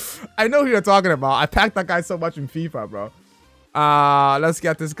 I know who you're talking about. I packed that guy so much in FIFA, bro. Let's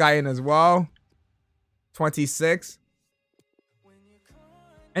get this guy in as well. 26.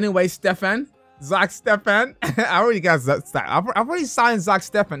 Anyway, Stefan. Zach Stefan. I already got Zach. I've already signed Zach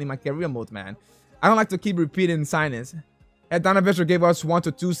Stefan in my career mode, man. I don't like to keep repeating signings. Edanovic gave us 1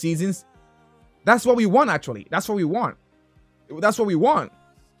 to 2 seasons. That's what we want, actually. That's what we want. That's what we want.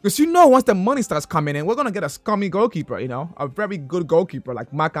 Because you know, once the money starts coming in, we're going to get a scummy goalkeeper, you know? A very good goalkeeper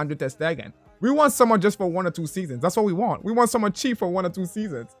like Marc-Andre ter Stegen. We want someone just for 1 or 2 seasons. That's what we want. We want someone cheap for 1 or 2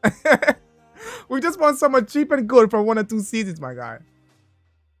 seasons. We just want someone cheap and good for 1 or 2 seasons, my guy.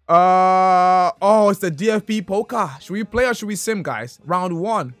 Oh, it's the DFB-Pokals. Should we play or should we sim, guys? Round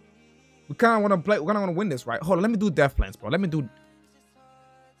 1. We kind of want to play. We're going to win this, right? Hold on. Let me do death plans, bro. Let me do...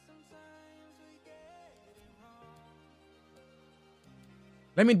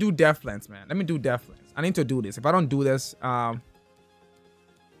 Let me do death plans, man. Let me do death plans. I need to do this. If I don't do this,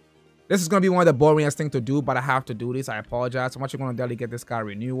 this is going to be one of the boringest things to do, but I have to do this. I apologize. I'm actually going to delegate this guy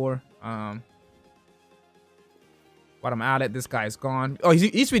renewal. But I'm at it. This guy is gone. Oh,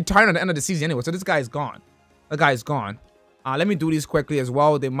 he's retiring at the end of the season anyway, so this guy is gone. The guy is gone. Let me do these quickly as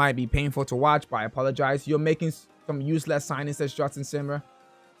well. They might be painful to watch, but I apologize. You're making some useless signings, says Justin Simmer.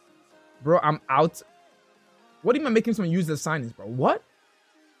 Bro, I'm out. What do you mean making some useless signings, bro? What?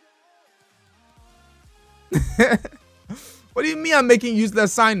 What do you mean I'm making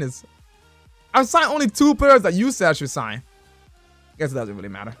useless signings? I've signed only 2 players that you said I should sign. Guess it doesn't really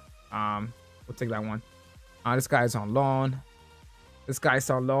matter. We'll take that one. This guy is on loan. This guy's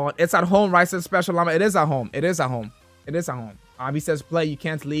on loan. It's at home, right? Says Special Llama. It is at home. It is at home. It is at home. He says play. You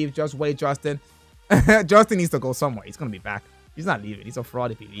can't leave. Just wait, Justin. Justin needs to go somewhere. He's gonna be back. He's not leaving. He's a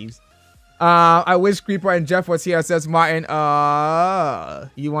fraud if he leaves. I wish Creeper and Jeff was here, says Martin.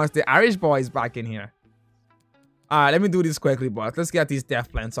 He wants the Irish boys back in here. Alright, let me do this quickly, boys. Let's get these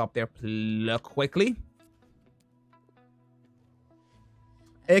death plans up there quickly.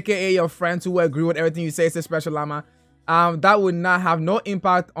 AKA your friends who agree with everything you say, says Special Llama. That would not have no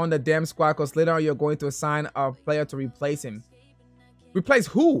impact on the damn squad because later on you're going to assign a player to replace him. Replace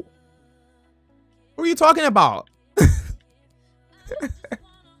who? Who are you talking about?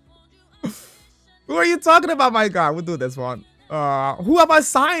 Who are you talking about, my guy? We'll do this one. Who have I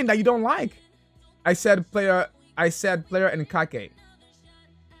signed that you don't like? I said player and Kake.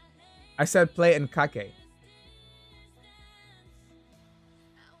 I said play and Kake.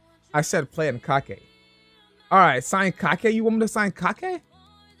 I said play and Kake. Alright, sign Kake? You want me to sign Kake?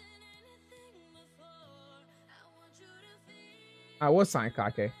 I will sign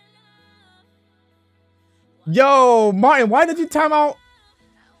Kake. Yo, Martin, why did you time out?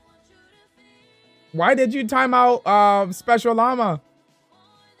 Why did you time out Special Llama?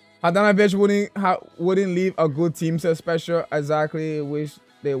 Hadanovic wouldn't leave a good team, says Special. Exactly. Wish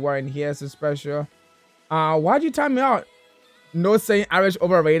they weren't here, says Special. Why'd you time me out? No saying Irish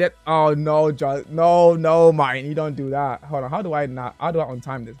overrated. Oh no, John. No, Martin. You don't do that. Hold on. How do I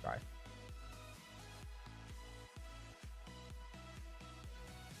untime this guy?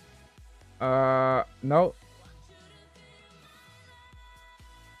 No.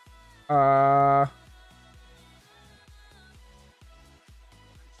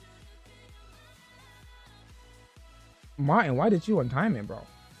 Martin, why did you untime it, bro?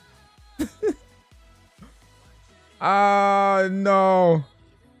 No.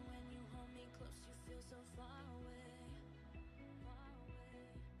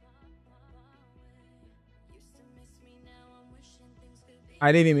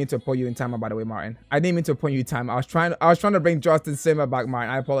 I didn't even mean to put you in timeout, by the way, Martin. I didn't mean to put you in timeout. I was trying to bring Justin Simmer back,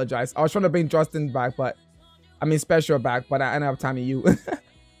 Martin. I apologize. I was trying to bring Justin back, but I mean Special back, but I ended up timing you.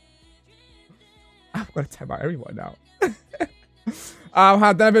 I'm gonna time out everyone now.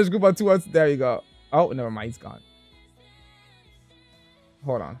 Hadanovic group of 2 there you go. Oh, never mind, he's gone.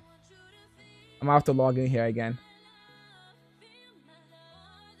 Hold on. I'm gonna have to log in here again.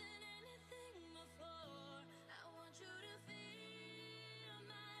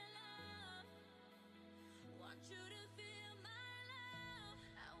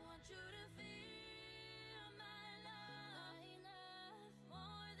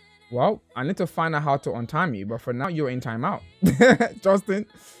 Well, I need to find out how to untime you, but for now, you're in timeout. Justin.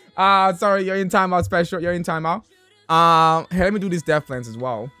 Sorry, you're in timeout, Special. You're in timeout. Here, let me do these death plans as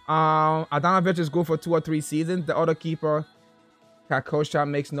well. Adanovic is good for 2 or 3 seasons. The other keeper, Kakosha,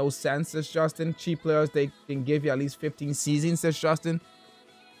 makes no sense, says Justin. Cheap players, they can give you at least 15 seasons, says Justin.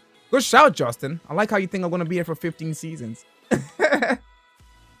 Good shout, Justin. I like how you think I'm gonna be here for 15 seasons.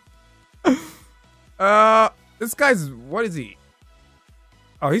 This guy's, what is he?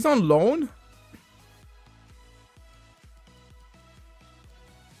 Oh, he's on loan?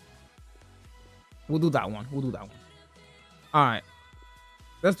 We'll do that one. We'll do that one. All right.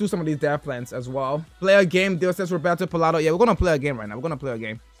 Let's do some of these death plans as well. Play a game. Deal says Roberto Pallado. Yeah, we're going to play a game right now. We're going to play a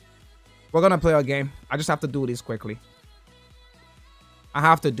game. We're going to play a game. I just have to do this quickly. I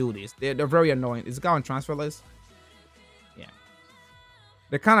have to do this. They're very annoying. Is the guy on transfer list? Yeah.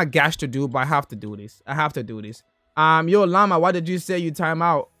 They're kind of gash to do, but I have to do this. I have to do this. Yo, Llama, why did you say you time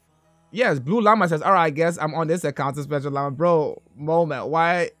out? Yes, Blue Llama says, all right, I guess I'm on this account, Special Llama. Bro, moment.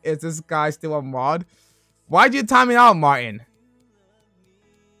 Why is this guy still a mod? Why'd you time it out, Martin?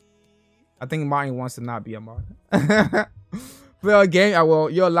 I think Martin wants to not be a mod. Play a game. I will.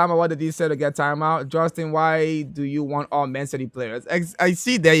 Yo, Llama, what did you say to get timeout? Justin, why do you want all Man City players? I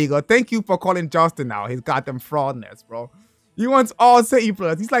see. There you go. Thank you for calling Justin now. He's got them fraudness, bro. He wants all City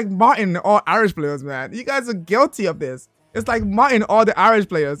players. He's like Martin, all Irish players, man. You guys are guilty of this. It's like Martin, all the Irish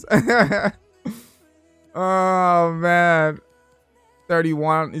players. Oh, man.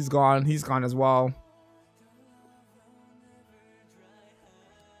 31. He's gone. He's gone as well.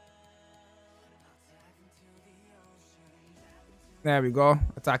 There we go.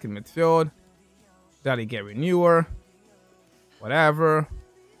 Attacking midfield. Daddy get renewer. Whatever.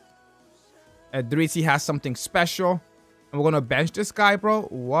 Edrisi has something special. And we're going to bench this guy, bro.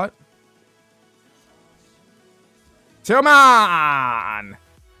 What? Tillman!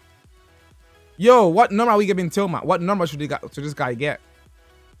 Yo, what number are we giving Tillman? What number should this guy get?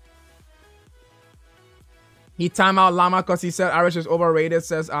 He time out Llama because he said Irish is overrated.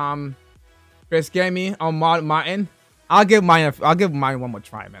 Says Chris Gamey on Martin. I'll give mine one more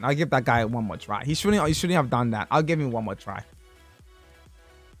try, man. I'll give that guy one more try. He shouldn't have done that. I'll give him one more try.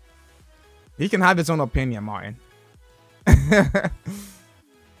 He can have his own opinion, Martin.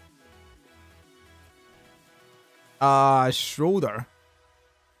 Schroeder.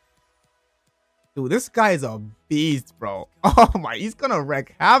 Dude, this guy is a beast, bro. Oh my, he's gonna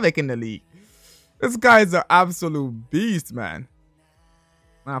wreak havoc in the league. This guy is an absolute beast, man.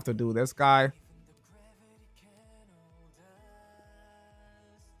 I have to do this guy.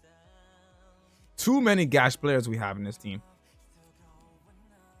 Too many gash players we have in this team.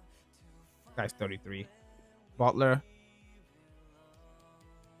 Guy's 33. Butler.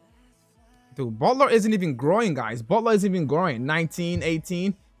 Dude, Butler isn't even growing, guys. Butler isn't even growing. 19,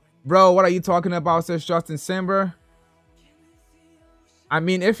 18. Bro, what are you talking about, says Justin Simber? I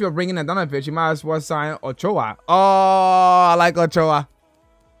mean, if you're bringing Adanovic, you might as well sign Ochoa. Oh, I like Ochoa.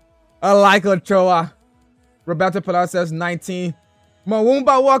 I like Ochoa. Roberto Pilar says 19.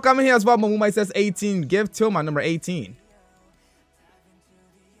 Mawumba, welcome here as well. Mawumba says 18. Give Tillman number 18.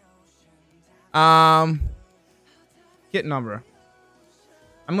 Kit number.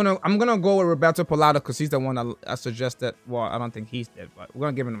 I'm gonna go with Roberto Polado because he's the one that I suggested. Well, I don't think he's dead, but we're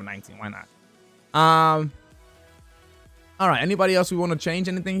gonna give him number 19. Why not? All right. Anybody else we want to change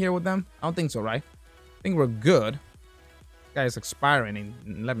anything here with them? I don't think so, right? I think we're good. This guy is expiring in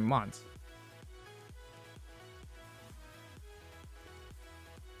 11 months.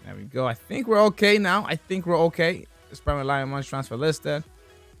 There we go. I think we're okay now. I think we're okay. Experiment line months transfer listed.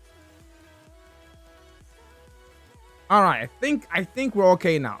 All right. I think we're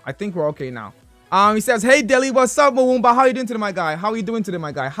okay now. I think we're okay now. He says, "Hey Deli, what's up, Mawumba? How you doing today, my guy? How you doing today,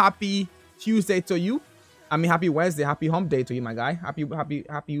 my guy? Happy Tuesday to you. I mean, happy Wednesday, happy hump day to you, my guy.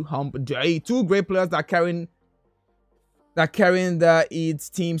 Happy hump day. Two great players that carrying the Eads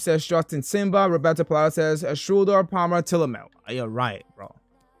team, says Justin Simba. Roberto Palmer says Schroeder, Palmer, Tillemel. You're right, bro.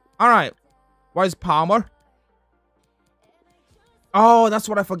 All right. What is Palmer? Oh, that's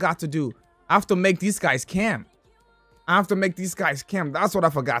what I forgot to do. I have to make these guys camp. That's what I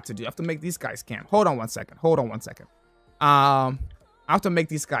forgot to do. I have to make these guys camp. Hold on one second. I have to make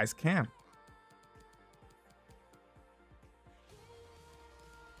these guys camp.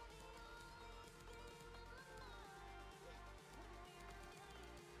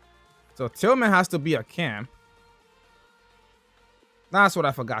 So Tillman has to be a cam. That's what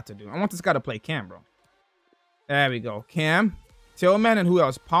I forgot to do. I want this guy to play cam, bro. There we go. Cam, Tillman, and who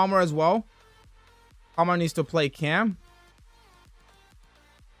else? Palmer as well. Palmer needs to play cam.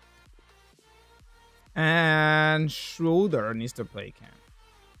 And Schroeder needs to play cam.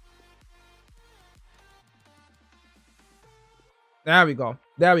 There we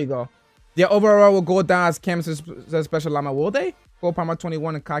go. The overall will go down as Cam says special llama. Will they? Cole Palmer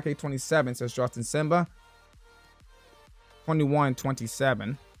 21 and Kake 27, says Justin Simba. 21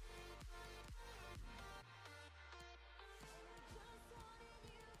 27.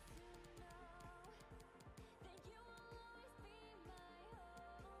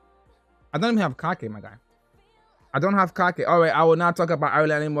 I don't even have Kake, my guy. I don't have Kake. All right, I will not talk about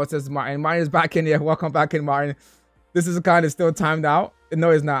Ireland anymore, says Martin. Martin is back in here. Welcome back in, Martin. This is kind of still timed out. No,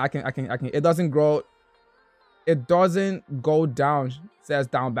 it's not. I can. It doesn't grow. It doesn't go down, says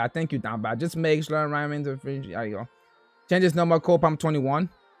Down Bad. Thank you, Down Bad. Just make sure rhyming to fringe. There you go. Change his number, Copam 21,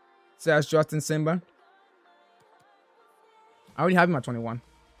 says Justin Simba. I already have him at 21.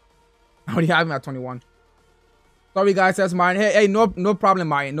 I already have him at 21. Sorry, guys, says Martin. Hey, no problem,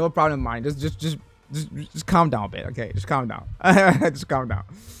 Martin. No problem, Martin. Just calm down a bit, okay? Just calm down. Just calm down.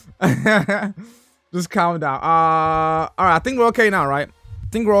 Just calm down. All right, I think we're okay now, right? I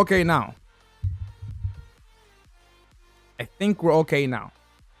think we're okay now. I think we're okay now.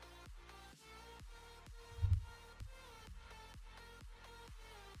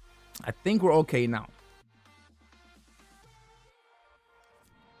 I think we're okay now.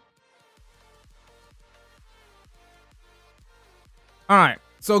 All right,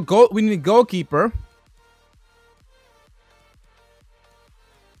 so we need a goalkeeper.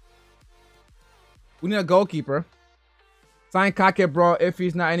 We need a goalkeeper. Sign Kake, bro. If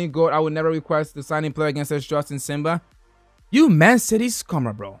he's not any good, I would never request the signing player against us, Justin Simba. You Man City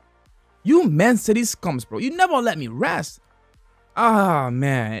scummer, bro. You Man City scums, bro. You never let me rest. Ah,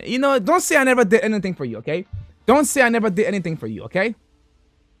 man. You know, don't say I never did anything for you, okay? Don't say I never did anything for you, okay?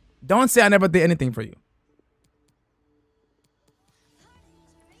 Don't say I never did anything for you.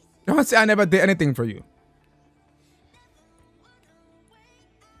 Don't say I never did anything for you.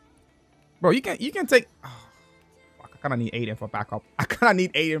 Bro, you can take... Oh, fuck, I kind of need Aiden for backup. I kind of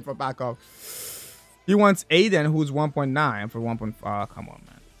need Aiden for backup. He wants Aiden, who's 1.9 for 1.5. Oh, come on,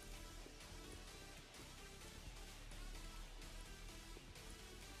 man.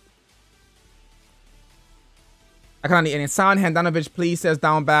 I kind of need Aiden. Sound Handanovic, please, says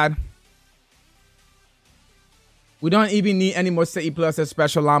Down Bad. We don't even need any more City players as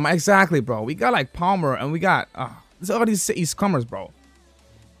special llama. Exactly, bro. We got like Palmer and we got there's all these City scummers, bro.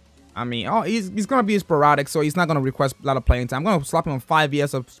 I mean, he's gonna be sporadic, so he's not gonna request a lot of playing time. I'm gonna slap him on 5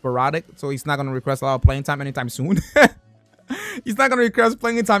 years of sporadic, so he's not gonna request a lot of playing time anytime soon. He's not gonna request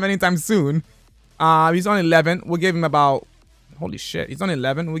playing time anytime soon. He's on 11. We'll give him about, holy shit, he's on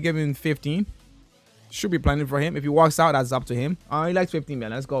 11. We'll give him 15. Should be plenty for him. If he walks out, that's up to him. He likes 15, man.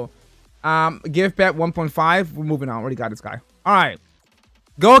 Let's go. Give bet 1.5. We're moving on. Already got this guy. All right.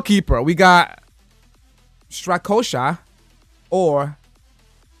 Goalkeeper. We got Strakosha or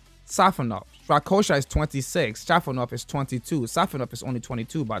Safonov. Strakosha is 26. Safonov is 22. Safonov is only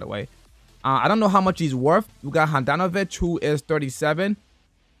 22, by the way. I don't know how much he's worth. We got Handanovic, who is 37.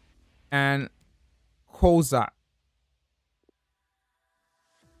 And Koza.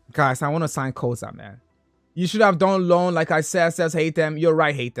 Guys, I want to sign Koza, man. You should have done loan, like I said, says hate them. You're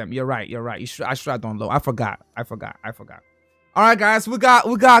right, hate them. You're right, you're right. I should have done loan. I forgot. All right, guys, we got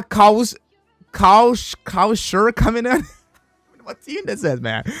Kausher coming in. What team this is,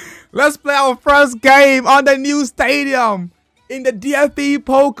 man? Let's play our first game on the new stadium in the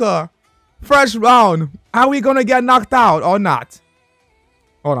DFB-Pokals. First round. Are we gonna get knocked out or not?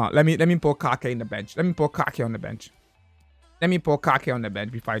 Hold on. Let me put Kake in the bench. Let me put Kake on the bench. Let me put Kake on the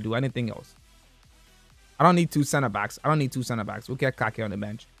bench before I do anything else. I don't need two center backs. I don't need two center backs. We'll get Kake on the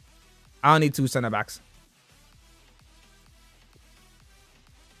bench. I don't need two center backs.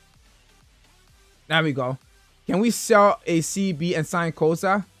 There we go. Can we sell a CB and sign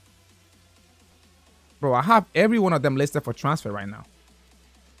Kosa? Bro, I have every one of them listed for transfer right now.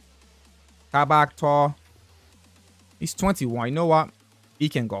 Kabak, Tor. He's 21. You know what? He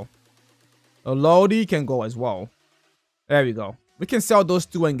can go. Lodi can go as well. There we go. We can sell those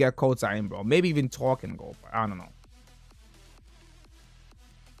two and get Kota in, bro. Maybe even Tor can go, but I don't know.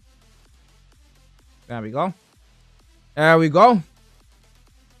 There we go. There we go.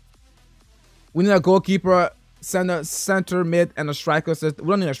 We need a goalkeeper, center mid, and a striker. We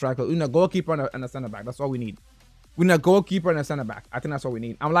don't need a striker. We need a goalkeeper and a center back. That's all we need. We need a goalkeeper and a center back. I think that's all we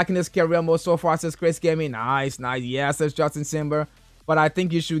need. I'm liking this career mode so far, says Chris Gaming. Nice, nice. Yeah, says Justin Simber. But I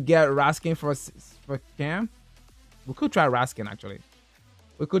think you should get Raskin for Cam. We could try Raskin, actually.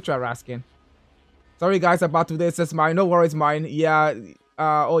 We could try Raskin. Sorry, guys, about today, says Martin. No worries, Martin. Yeah.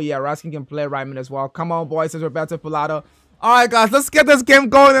 Oh, yeah, Raskin can play Ryman as well. Come on, boys, says Roberto Pilato. All right, guys, let's get this game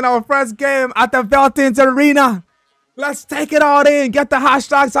going in our first game at the Veltins-Arena. Let's take it all in. Get the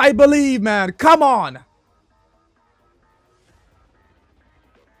hashtags, I believe, man. Come on.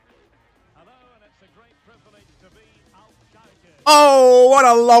 Oh, what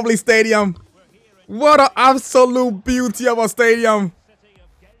a lovely stadium. What an absolute beauty of a stadium.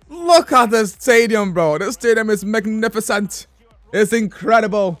 Look at this stadium, bro. This stadium is magnificent. It's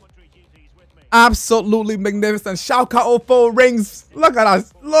incredible. Absolutely magnificent. Schalke 04 rings. Look at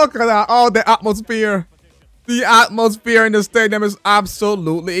us. Look at that. Oh, the atmosphere. The atmosphere in the stadium is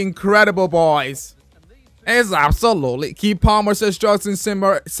absolutely incredible, boys. It's absolutely. Key Palmer says Justin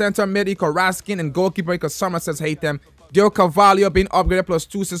Simmer. Center mid Iko Raskin. And goalkeeper Iko Summer says hate them. Dio Carvalho being upgraded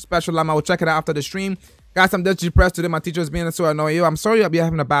 +2 says special llama. We'll check it out after the stream. Guys, I'm just depressed today. My teacher is being so annoying. I'm sorry you're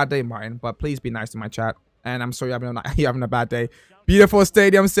having a bad day, Martin. But please be nice to my chat. And I'm sorry you're having a bad day. Beautiful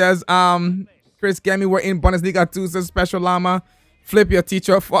Stadium says, Chris Gammy, we're in Bundesliga 2 says special llama. Flip your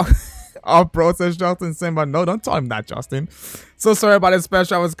teacher. Fuck. Off bro says Justin Simba. No, don't tell him that, Justin. So sorry about it,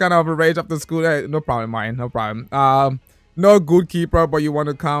 special. I was kind of rage after school. Hey, no problem, Martin. No problem. No good keeper, but you want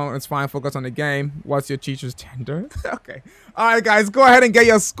to count. It's fine. Focus on the game. What's your teacher's gender? Okay. All right, guys. Go ahead and get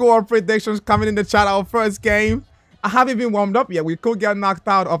your score predictions coming in the chat. Our first game. I haven't been warmed up yet. We could get knocked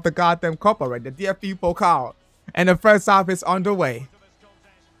out of the goddamn cup already. The DFB-Pokals. And the first half is underway.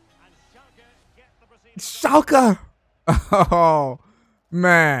 Schalke. Oh,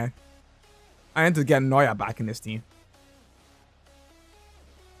 man. I need to get Neuer back in this team.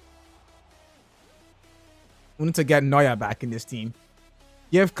 We need to get Neuer back in this team.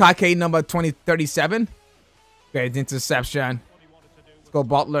 Give Kake number 2037. Great interception. Let's go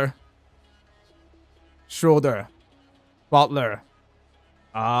Butler. Schroeder. Butler.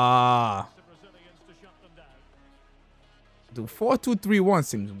 Dude, 4-2-3-1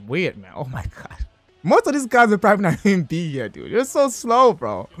 seems weird, man. Oh my god. Most of these guys are probably not even be here, dude. You're so slow,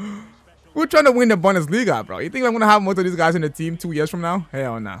 bro. We're trying to win the Bundesliga, bro. You think I'm gonna have most of these guys in the team 2 years from now?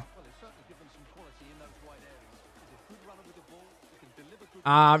 Hell no.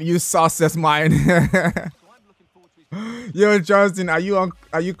 You sausage mine. Yo, Justin, are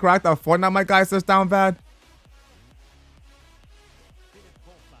you cracked at Fortnite? My guy says down bad.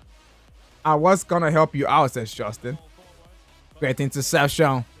 I was gonna help you out, says Justin. Great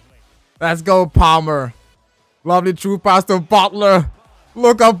interception. Let's go, Palmer. Lovely true pass to Butler.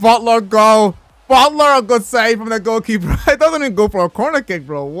 Look at Butler go. Butler, a good save from the goalkeeper. It doesn't even go for a corner kick,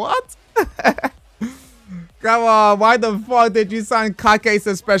 bro. What? Come on, why the fuck did you sign Kake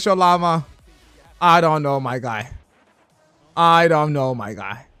as special llama? I don't know, my guy. I don't know, my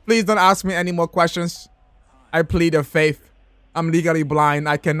guy. Please don't ask me any more questions. I plead the faith. I'm legally blind.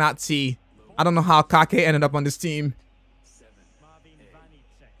 I cannot see. I don't know how Kake ended up on this team.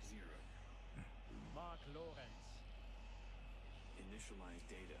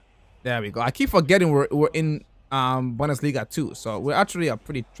 There we go. I keep forgetting we're in Bundesliga 2. So we're actually a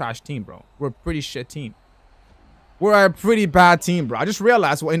pretty trash team, bro. We're a pretty shit team. We're a pretty bad team, bro. I just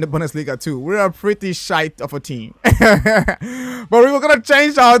realized we're in the Bundesliga 2. We're a pretty shite of a team. But we were going to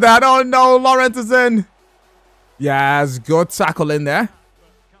change all that. Oh, no. Lawrence is in. Yes, good tackle in there.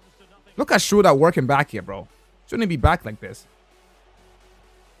 Look at Schroeder working back here, bro. Shouldn't he be back like this?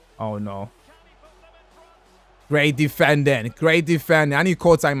 Oh, no. Great defending. Great defending. I need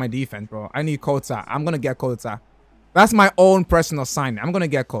Kota in my defense, bro. I need Kota. I'm going to get Kota. That's my own personal sign. I'm going to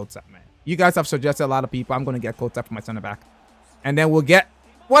get Kota, man. You guys have suggested a lot of people. I'm going to get Kota for my center back. And then we'll get...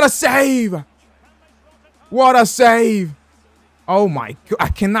 What a save! What a save! Oh, my God. I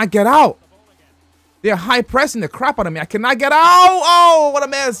cannot get out. They're high pressing the crap out of me. I cannot get out. Oh, what a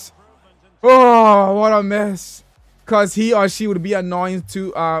miss. Oh, what a miss. Because he or she would be annoying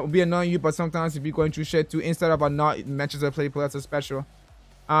to you, but sometimes if you're going through shit too, instead of a not Manchester play players are special.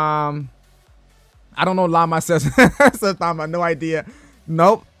 I don't know. Llama says says Llama, no idea.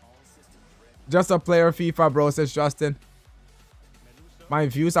 Nope. Just a player FIFA, bro, says Justin. My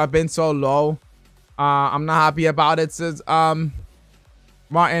views have been so low. I'm not happy about it, says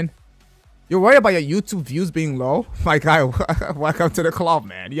Martin. You're worried about your YouTube views being low? My guy, welcome to the club,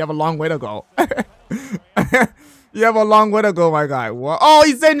 man. You have a long way to go. You have a long way to go, my guy. What? Oh,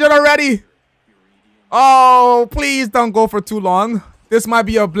 he's injured already. Oh, please don't go for too long. This might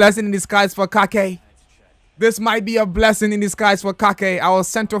be a blessing in disguise for Kake. This might be a blessing in disguise for Kake. Our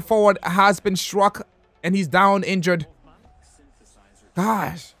center forward has been struck and he's down injured.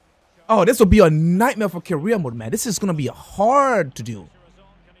 Gosh. Oh, this will be a nightmare for career mode, man. This is going to be hard to do.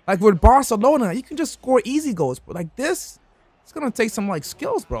 Like with Barcelona, you can just score easy goals. But like this, it's going to take some like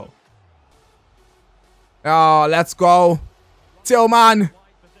skills, bro. Oh, let's go. Tillman.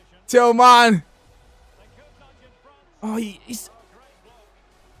 Tillman. Oh, he's...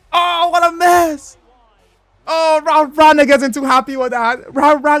 Oh, what a mess. Oh, Ragnick isn't too happy with that.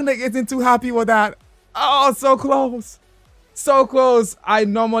 Ragnick isn't too happy with that. Oh, so close. So close. I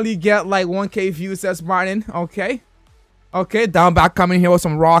normally get like 1K views, says Martin. Okay. Okay, down back coming here with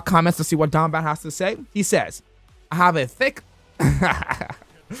some raw comments to see what down back has to say. He says, I have a thick...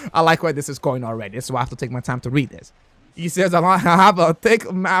 I like where this is going already. This is why I have to take my time to read this. He says, I have a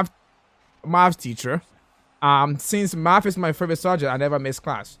thick math teacher. Since math is my favorite subject, I never miss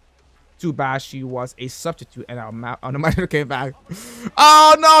class. Too bad she was a substitute and our math automatically came back.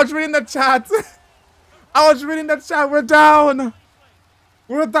 Oh no, I was reading the chat. I was reading the chat. We're down.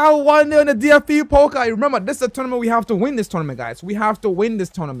 We're down 1-0 in the DFB-Pokals. Remember, this is a tournament. We have to win this tournament, guys. We have to win this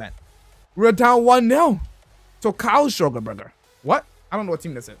tournament. We're down 1-0 to Karlsruhe. What? I don't know what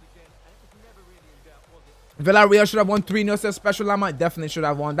team this is. Villarreal should have won 3-0, says Special Llama. Definitely should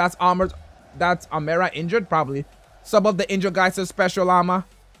have won. That's Armored. That's Amera injured, probably. Sub of the injured guy, says Special Llama.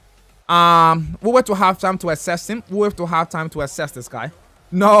 We went to halftime to assess him. We went to halftime to assess this guy.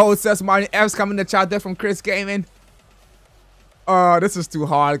 No, says Martin F's coming in the chat there from Chris Gaming. This is too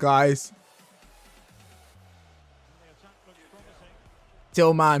hard, guys.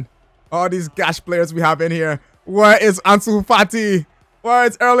 Tillman. All these gash players we have in here. Where is Ansu Fati? Where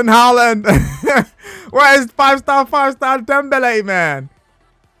is Erling Haaland? Where is 5-star Dembele, man?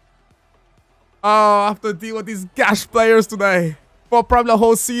 Oh, I have to deal with these gash players today for probably the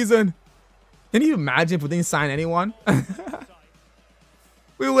whole season. Can you imagine if we didn't sign anyone?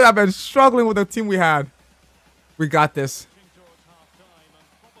 We would have been struggling with the team we had. We got this.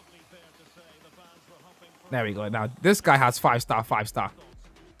 There we go. Now, this guy has 5-star.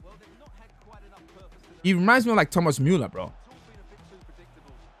 He reminds me of like Thomas Mueller, bro.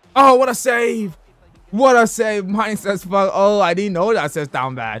 Oh, what a save. What a save. Mine says, fuck. Oh, I didn't know that, says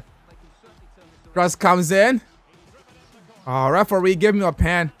down bad. Cross comes in. Oh, referee, give me a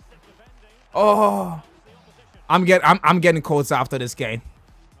pen. Oh, I'm getting Kosa after this game.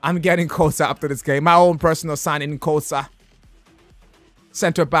 I'm getting Kosa after this game. My own personal signing in Kosa.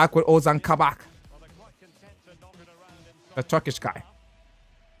 Center back with Ozan Kabak. The Turkish guy.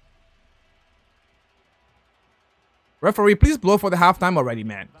 Referee, please blow for the halftime already,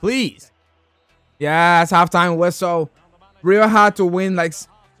 man. Please. Yes, halftime whistle. Rio had to win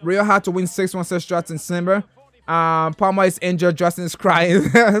 6-1, says Justin Simber. Palmer is injured. Justin is crying.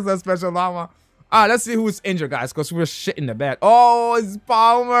 That's a special llama. Let's see who's injured, guys, because we're shit in the bed. Oh, it's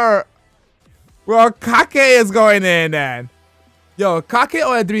Palmer. Well, Kake is going in then. Yo, Kake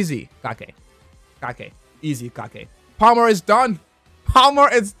or Edrizi? Kake. Kake. Easy, Kake. Palmer is done.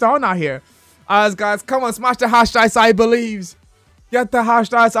 Palmer is done out here. Guys, come on, smash the hashtags I believes. Get the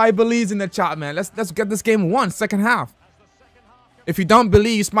hashtags I believes in the chat, man. Let's get this game won, second half. If you don't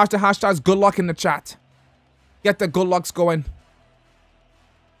believe, smash the hashtags good luck in the chat. Get the good lucks going.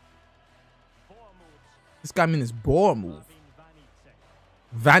 This guy means bore move.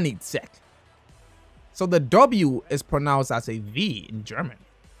 Vanitsek. So the W is pronounced as a V in German.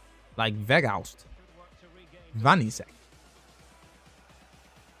 Like Weghorst. Vanitsek.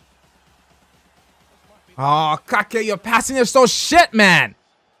 Oh, Kake, your passing is so shit, man.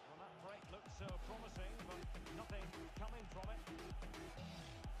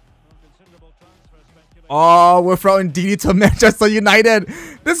 Oh, we're throwing DD to Manchester United.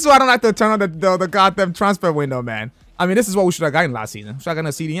 This is why I don't like to turn on the goddamn transfer window, man. I mean, this is what we should have gotten last season. We should have gotten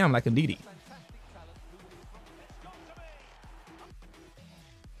a CDM like a DD.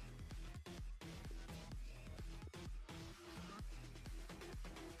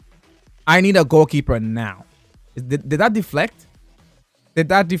 I need a goalkeeper now. Did that deflect? Did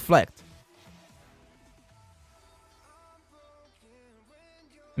that deflect?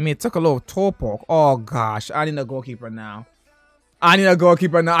 I mean, it took a little toe poke. Oh, gosh. I need a goalkeeper now. I need a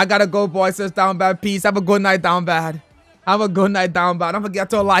goalkeeper now. I gotta go, boys. Says down bad. Peace. Have a good night, down bad. Have a good night, down bad. Don't forget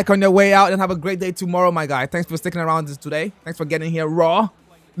to like on your way out and have a great day tomorrow, my guy. Thanks for sticking around this today. Thanks for getting here raw.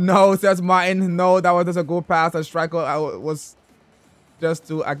 No, says Martin. No, that was just a good pass. A striker. I was just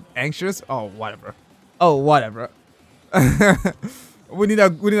too anxious. Oh, whatever. Oh, whatever. we need a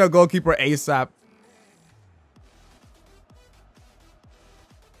goalkeeper ASAP.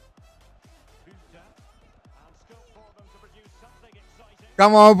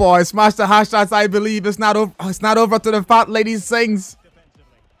 Come on, boys. Smash the hashtags. I believe it's not over. It's not over to the fat lady sings.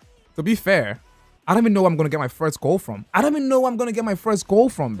 To be fair, I don't even know where I'm going to get my first goal from. I don't even know where I'm going to get my first goal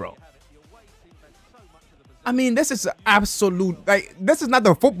from, bro. I mean, this is absolute, like, this is not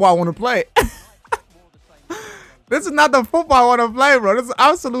the football I want to play. This is not the football I want to play, bro. This is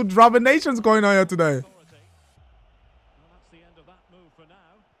absolute dominations going on here today.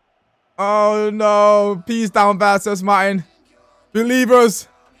 Oh, no. Peace down bad, says Martin. Believers.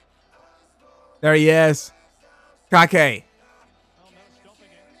 There he is. Kake.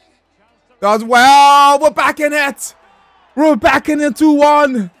 Does well. We're back in it. We're back in it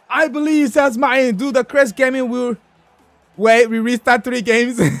 2-1. I believe, says Martin. Do the Chris Gaming. Wait, we restart 3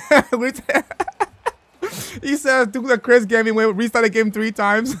 games. He said do the Chris Gaming way, restart the game 3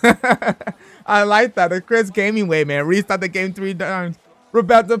 times. I like that. The Chris Gaming way, man. Restart the game 3 times.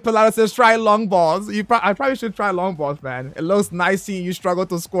 Roberto Pilata says try long balls. I probably should try long balls, man. It looks nice seeing you struggle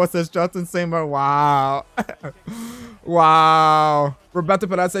to score, says Justin Simmer. Wow. Wow. Roberto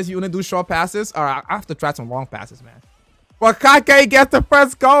Pilata says you want to do short passes. Alright, I have to try some long passes, man. Well, Kake gets the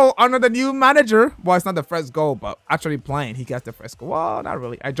first goal under the new manager. Well, it's not the first goal, but actually playing, he gets the first goal. Well, not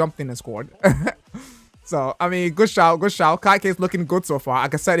really. I jumped in and scored. So, I mean, good shout, good shout. Kake is looking good so far.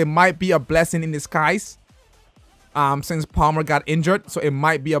 Like I said, it might be a blessing in disguise. Since Palmer got injured, so it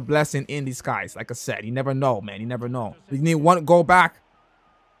might be a blessing in disguise. Like I said, you never know, man. You never know. You need one goal back.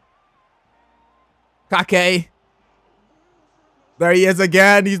 Kake. There he is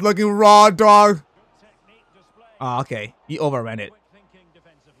again. He's looking raw, dog. Oh, okay. He overran it.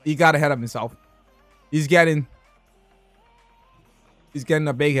 He got ahead of himself. He's getting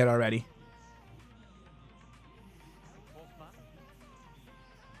a big hit already.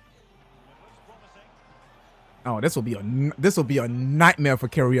 Oh, this will be a nightmare for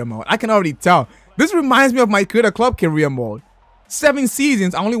career mode. I can already tell. This reminds me of my Career Club career mode. 7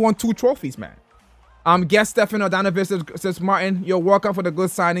 seasons, I only won 2 trophies, man. Guess Stefan Odanovic says Martin, you're welcome for the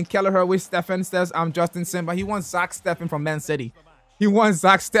good signing. Kelleher with Stefan says I'm Justin Simba. He wants Zach Steffen from Man City. He wants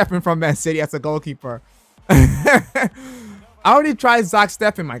Zach Steffen from Man City as a goalkeeper. I already tried Zach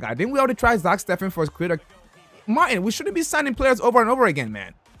Steffen, my guy. Didn't we already try Zach Steffen for his career? Martin, we shouldn't be signing players over and over again,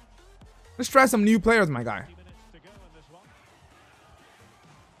 man. Let's try some new players, my guy.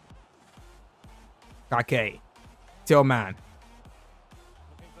 Kake. Tillman.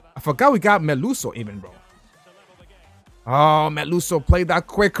 I forgot we got Meluso even, bro. Oh, Meluso. Play that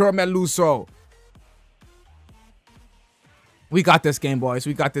quicker, Meluso. We got this game, boys.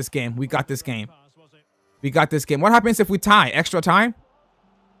 We got this game. We got this game. We got this game. What happens if we tie? Extra time?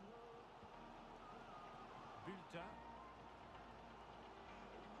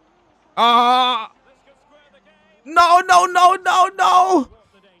 No, no, no, no, no.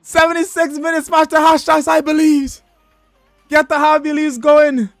 76 minutes, smash the hashtags, I believe. Get the I believes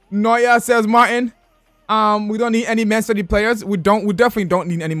going. Neuer says Martin. We don't need any Man City players. We definitely don't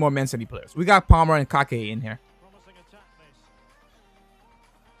need any more Man City players. We got Palmer and Kake in here.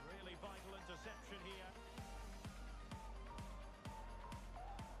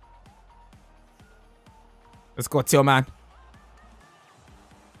 Let's go, Tillman.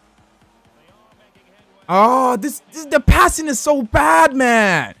 Oh, the passing is so bad,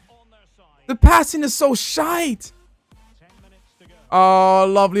 man. The passing is so shite. Oh,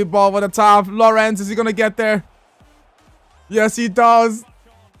 lovely ball over the top. Lawrence, is he gonna get there? Yes, he does.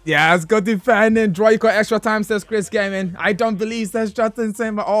 Yes, good defending. Draw equal extra time, says Chris Gaming. I don't believe, says Justin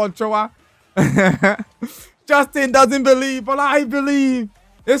Simba. Oh, Choa. Justin doesn't believe, but I believe.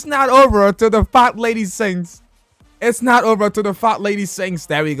 It's not over till the fat lady sings. It's not over till the fat lady sings.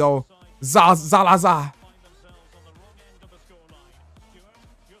 There we go. Zalazar.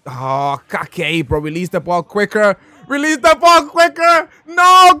 Oh, Kake, bro. Release the ball quicker. Release the ball quicker.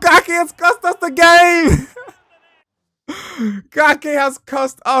 No, Kake has cost us the game. Kake has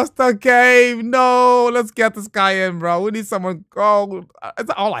cost us the game. No, let's get this guy in, bro. We need someone. Oh, is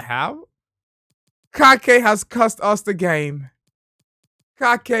that all I have? Kake has cost us the game.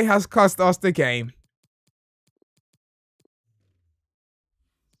 Kake has cost us the game.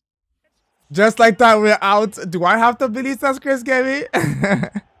 Just like that, we're out. Do I have to believe that's Chris Gaming?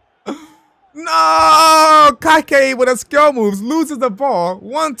 No! Kake with a skill moves, loses the ball,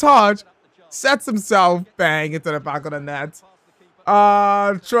 1 touch, sets himself, bang, into the back of the net.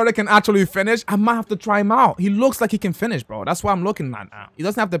 Schroeder can actually finish. I might have to try him out. He looks like he can finish, bro. That's what I'm looking at now. He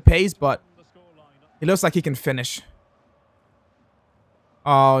doesn't have the pace, but he looks like he can finish.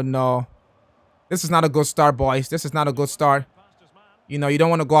 Oh, no. This is not a good start, boys. This is not a good start. You know, you don't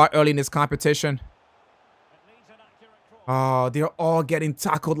want to go out early in this competition. Oh, they're all getting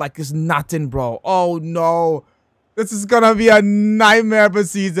tackled like it's nothing, bro. Oh, no. This is going to be a nightmare of a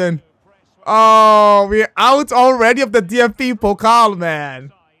season. Oh, we're out already of the DFB-Pokal,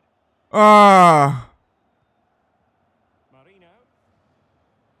 man.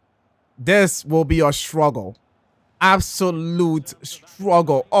 This will be a struggle. Absolute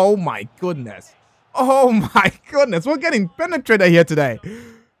struggle. Oh, my goodness. Oh, my goodness. We're getting penetrated here today.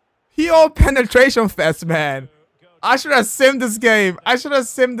 Pure penetration fest, man. I should have simmed this game. I should have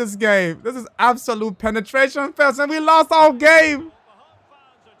simmed this game. This is absolute penetration fest, and we lost our game.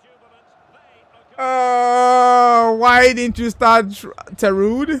 Why didn't you start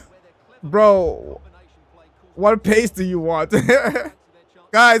Terud? Bro, what pace do you want?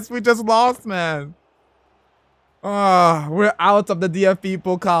 Guys, we just lost, man. We're out of the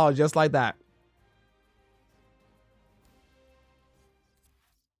DFB-Pokals just like that.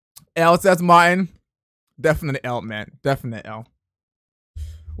 L says Martin. Definite L, man. Definite L.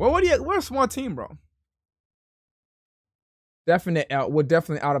 Well, we're a small team, bro. Definite L. We're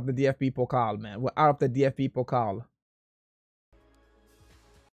definitely out of the DFB-Pokal, man. We're out of the DFB-Pokal.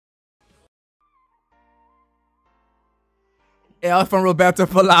 L from Roberto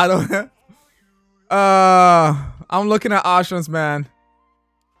Pallado. I'm looking at options, man.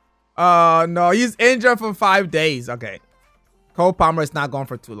 No, he's injured for 5 days. Okay. Cole Palmer is not gone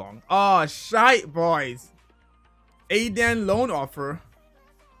for too long. Oh, shite, boys. Aiden loan offer.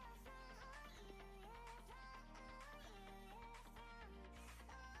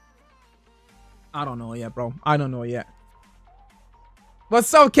 I don't know yet, bro. I don't know yet.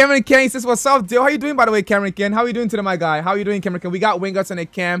 What's up, Cameron Kane? Says, what's up, dude? How you doing, by the way, Cameron Kane? How you doing today, my guy? How you doing, Cameron Kane? We got wingers in the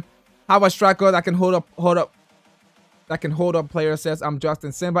cam. How about striker that can hold up players? Says, I'm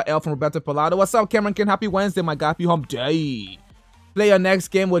Justin Simba, L from Roberto Pallado. What's up, Cameron Kane? Happy Wednesday, my guy. Happy hump day. Play your next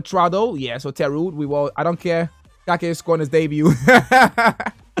game with Trado. Yeah, so Terud, we will. I don't care. Kake is scoring his debut.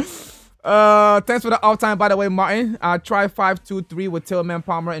 Thanks for the off time, by the way, Martin. Try 5-2-3 with Tillman,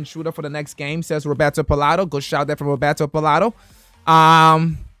 Palmer, and Schroeder for the next game, says Roberto Pallado. Good shout there from Roberto Pallado.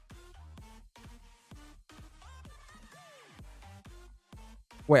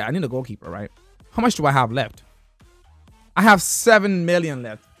 Wait, I need a goalkeeper, right? How much do I have left? I have 7 million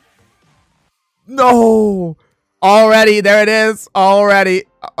left. No! Already, there it is. Already.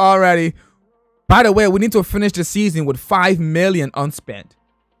 By the way, we need to finish the season with 5 million unspent.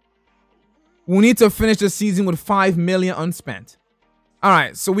 We need to finish the season with 5 million unspent. All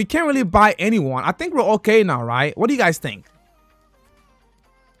right, so we can't really buy anyone. I think we're okay now, right? What do you guys think?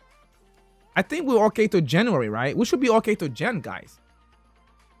 I think we're okay to January, right? We should be okay to Jan, guys.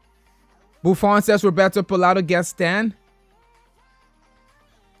 Buffon says Roberto Pallado gets Stan.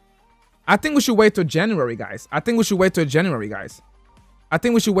 I think we should wait till January, guys. I think we should wait till January, guys. I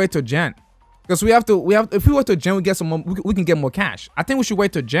think we should wait till Jan. Because if we wait till Jan, we get some more, we can get more cash. I think we should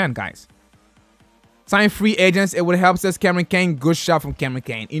wait till Jan, guys. Sign free agents, it would help, says Cameron Kane. Good shot from Cameron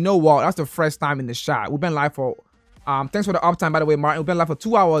Kane. You know what? That's the first time in the shot. We've been live for thanks for the uptime, by the way, Martin. We've been live for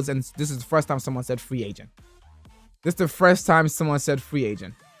 2 hours, and this is the first time someone said free agent. This is the first time someone said free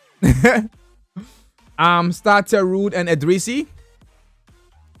agent. Starter Rude and Idrisi.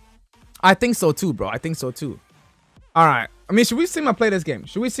 I think so too, bro. I think so too. All right. I mean, should we see him play this game?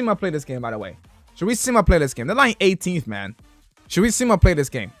 Should we see him play this game, by the way? Should we see him play this game? They're like 18th, man. Should we see him play this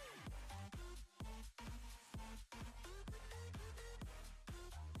game?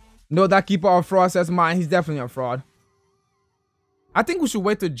 No, that keeper of fraud, says mine. He's definitely a fraud. I think we should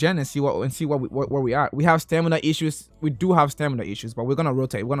wait till Jen and see where we are. We have stamina issues. We do have stamina issues, but we're gonna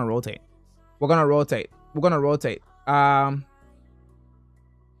rotate. We're gonna rotate. We're gonna rotate. We're gonna rotate.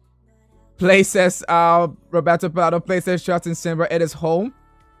 Play says Roberto Pallado. Play says shots in Simba. It is home.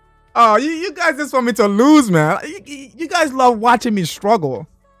 Oh, you guys just want me to lose, man. You guys love watching me struggle.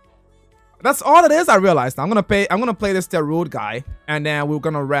 That's all it is. I realized. I'm gonna play this Terud guy, and then we're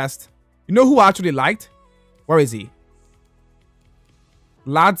gonna rest. You know who I actually liked? Where is he?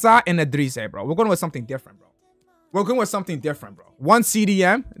 Ladza and Idrise, bro. We're going with something different, bro. We're going with something different, bro. One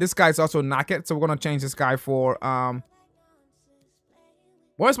CDM. This guy's also knock it, so we're gonna change this guy for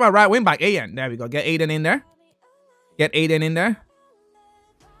where's my right wing back? Aiden. There we go. Get Aiden in there. Get Aiden in there.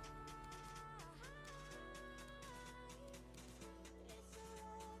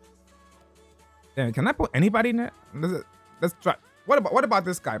 Damn, can I put anybody in there? Let's try. What about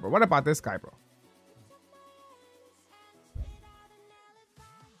this guy, bro? What about this guy, bro?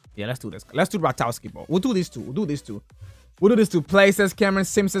 Yeah, let's do this. Let's do Ratowski, bro. We'll do these two. We'll do these two. We'll do this two. Play says Cameron.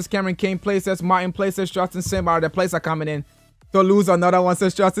 Sim says Cameron Kane. Play says Martin. Play says Justin Simba. The plays are coming in. To lose, another one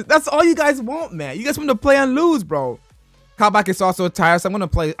says Justin. That's all you guys want, man. You guys want to play and lose, bro. Callback is also tired, so I'm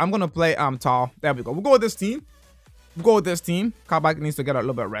gonna play tall. There we go. We'll go with this team. We'll go with this team. Callback needs to get a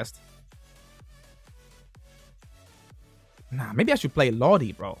little bit of rest. Nah, maybe I should play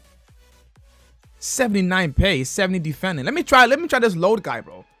Lodi, bro. 79 pace, 70 defending. Let me try this load guy,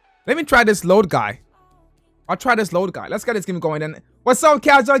 bro. Let me try this load guy. I'll try this load guy. Let's get this game going then. What's up,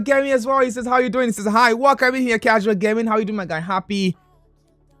 Casual Gaming as well? He says, how you doing? He says, hi, welcome in here, Casual Gaming. How you doing, my guy? Happy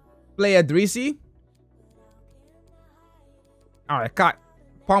player Idrisi. Alright,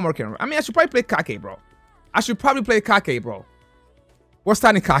 Palmer can. I mean, I should probably play Kake, bro. I should probably play Kake, bro. We're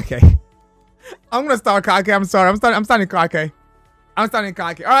starting Kake. I'm gonna start Kake. I'm sorry. I'm starting Kake. I'm starting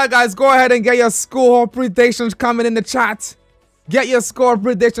Kake. Alright, guys, go ahead and get your score predictions coming in the chat. Get your score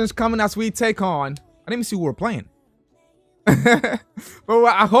predictions coming as we take on. I didn't even see who we're playing. But we're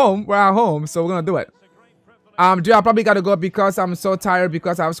at home. We're at home, so we're gonna do it. Dude, I probably gotta go because I'm so tired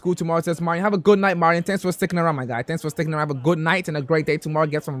because I have school tomorrow. Says Martin. Have a good night, Martin. Thanks for sticking around, my guy. Thanks for sticking around. Have a good night and a great day tomorrow.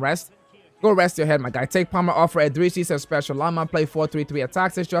 Get some rest. Go rest your head, my guy. Take Palmer off for Edrisi. Says Special Lama. Play 4-3-3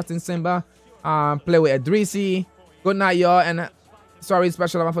 attacks. Says Justin Simba. Play with Edrisi. Good night, y'all. And sorry,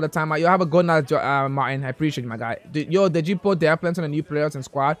 Special Lama, for the timeout. Y'all have a good night, Martin. I appreciate you, my guy. Did you put their plans on the new players in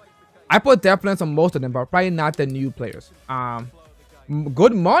squad? I put their plans on most of them, but probably not the new players.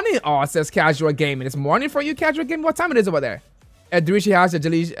 Good morning. Oh, it says casual gaming. It's morning for you, casual gaming. What time it is over there? Edrisi has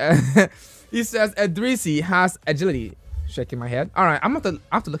agility. He says Edrisi has agility. Shaking my head. All right, I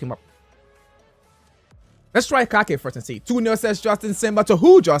have to look him up. Let's try Kake first and see. 2-0 says Justin Simba. To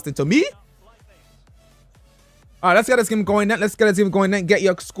who, Justin? To me? All right, let's get this game going then. Let's get this game going then. Get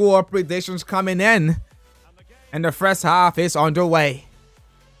your score predictions coming in. And the first half is underway.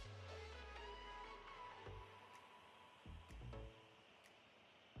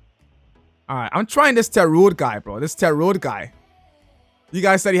 Alright, I'm trying this Terrood guy, bro. This Terrood guy. You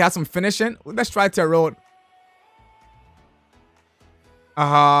guys said he has some finishing. Let's try Terrood.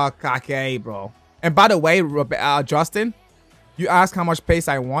 Kake, bro. And by the way, Justin, you asked how much pace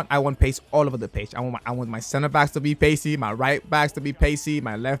I want. I want pace all over the pitch. I want my center backs to be pacey, my right backs to be pacey,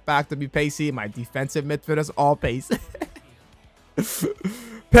 my left back to be pacey, my defensive midfielders all pace.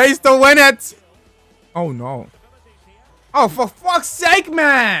 Pace to win it. Oh no. Oh, for fuck's sake,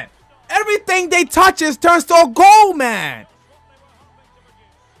 man. Everything they touches turns to a goal, man.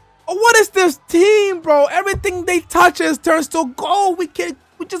 Oh, what is this team, bro? Everything they touches turns to a goal. We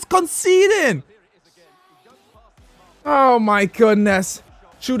just conceding. Oh my goodness.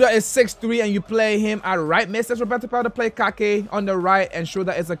 Shooter is 6'3" and you play him at right mid, says Roberto Plata. Play Kake on the right and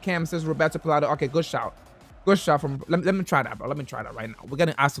Shooter is a cam, says Roberto Plata. Okay, good shout. Good shot from. Let me try that, bro. Let me try that right now. We're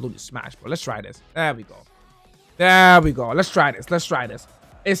getting absolutely smashed, bro. Let's try this. There we go. There we go. Let's try this. Let's try this.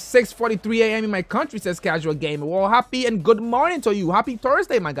 It's 6:43 a.m. in my country, says Casual Gamer. Well, happy and good morning to you. Happy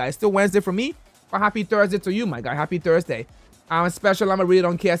Thursday, my guy. It's still Wednesday for me, but happy Thursday to you, my guy. Happy Thursday. Special. I'm gonna read it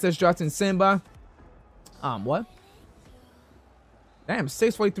on KSS Justin Simba. What? Damn,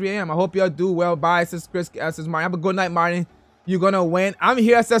 6:43 a.m. I hope y'all do well. Bye, says Chris. Says Martin. Have a good night, Martin. You're gonna win. I'm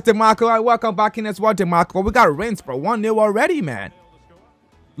here, says DeMarco. I welcome back in as well, DeMarco. We got Rinse, bro. 1-0 already, man.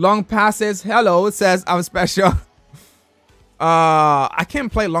 Long passes. Hello, says I'm special. I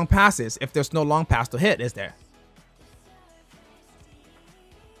can't play long passes if there's no long pass to hit, is there?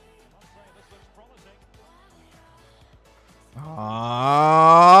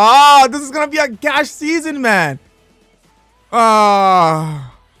 Oh, this is gonna be a gash season, man. Oh,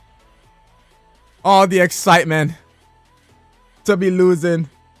 the excitement to be losing,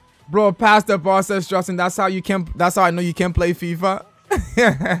 bro. Pass the ball, says Justin. That's how you can. That's how I know you can play FIFA.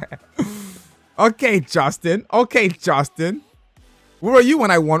 Okay, Justin. Okay, Justin. Where were you when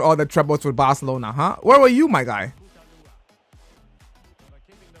I won all the trebles with Barcelona, huh? Where were you, my guy?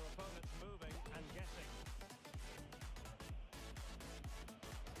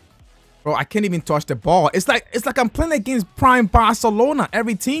 Bro, I can't even touch the ball. It's like I'm playing against prime Barcelona,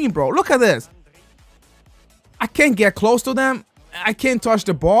 every team, bro. Look at this. I can't get close to them. I can't touch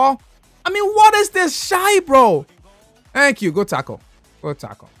the ball. I mean, what is this shy, bro? Thank you. Good tackle. Good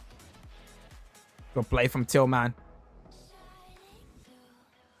tackle. Good play from Tillman.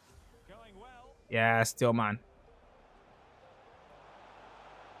 Yeah, Tillman.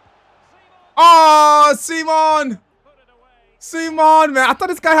 Oh, Simon! Simon, man. I thought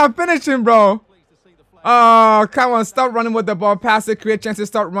this guy had finishing, bro. Oh, come on. Stop running with the ball. Pass it. Create chances.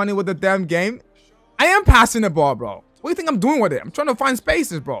 Start running with the damn game. I am passing the ball, bro. What do you think I'm doing with it? I'm trying to find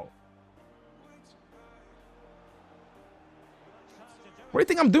spaces, bro. What do you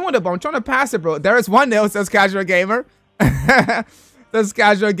think I'm doing with it, bro? I'm trying to pass it, bro. There is 1-0, says Casual Gamer. Says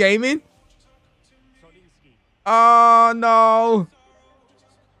Casual Gaming. Oh, no.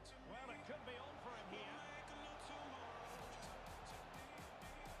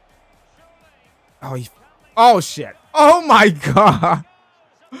 Oh, shit. Oh, my God.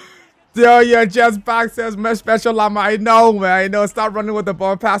 Yo, you're just back, says Mesh Special Llama. I know, man. I know. Stop running with the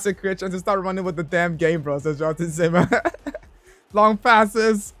ball. Pass it, create chances. Start running with the damn game, bro, says Jonathan Simmer. Long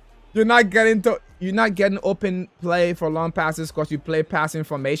passes. You're not getting open play for long passes because you play passing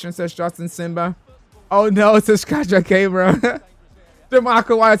formation, says Justin Simba. Oh no, it's a scratcher gamer.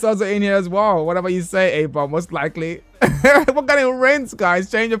 DeMarco White's also in here as well. Whatever you say, A-Bomb, most likely. We're getting rinsed,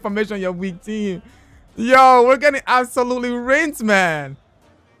 guys. Change your formation on your weak team. Yo, we're getting absolutely rinsed, man.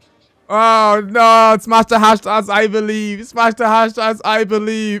 Oh no, smash the hashtags, I believe. Smash the hashtags, I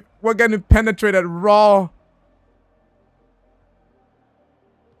believe. We're getting penetrated raw.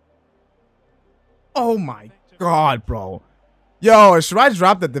 Oh my God, bro. Yo, should I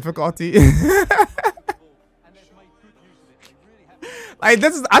drop the difficulty? Like,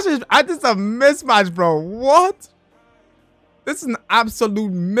 this is this is a mismatch, bro. What? This is an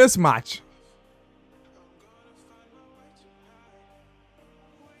absolute mismatch.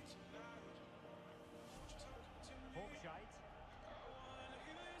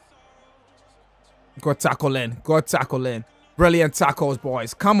 Good tackle in. Good tackle in. Brilliant tackles,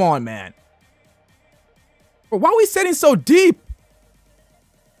 boys. Come on, man. But why are we sitting so deep?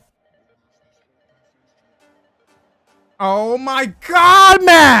 Oh my God,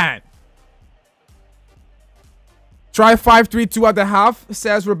 man! Try 5-3-2 at the half,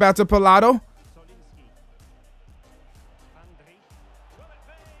 says Roberto Pallado.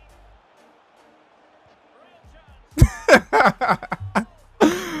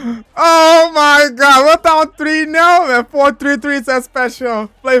 Oh my God, we're down 3-0, man. 4-3-3 says special.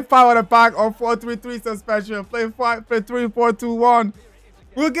 Play 5 on the back or 4-3-3 says special. Play 3-4-2-1.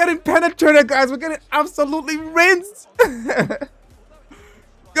 We're getting penetrated, guys. We're getting absolutely rinsed.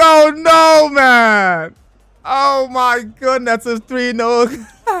 Oh no, man. Oh my goodness, it's 3-0.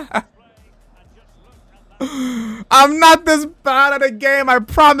 I'm not this bad at the game. I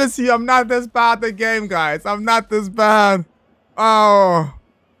promise you, I'm not this bad at the game, guys. I'm not this bad. Oh.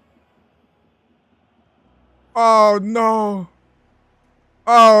 Oh no.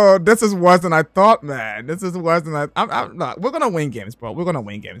 Oh, this is worse than I thought, man. This is worse than I'm not. We're gonna win games, bro. We're gonna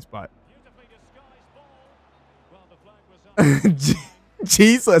win games, but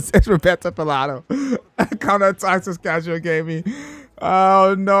Jesus, it's Roberto Pallado. Counter attacks is casual gaming.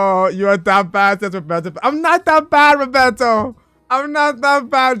 Oh no, you're that bad, says Roberto. I'm not that bad, Roberto. I'm not that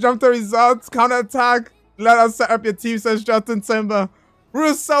bad. Jump to results, counter attack. Let us set up your team, says Justin Timber.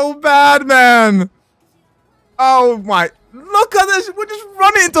 We're so bad, man. Oh my, look at this. We're just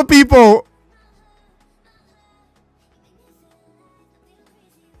running into people.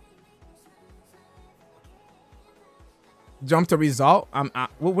 Jump to result.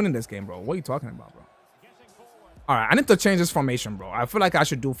 We're winning this game, bro. What are you talking about, bro? All right, I need to change this formation, bro. I feel like I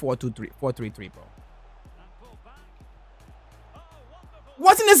should do 4-2-3, bro.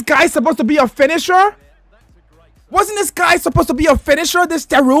 Wasn't this guy supposed to be a finisher? Wasn't this guy supposed to be a finisher, this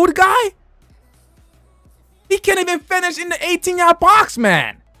Darude guy? He can't even finish in the 18-yard box,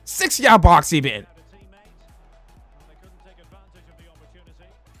 man. 6-yard box, even.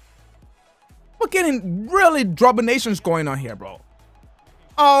 We're getting really dominations going on here, bro.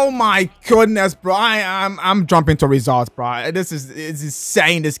 Oh my goodness, bro. I'm jumping to results, bro. This is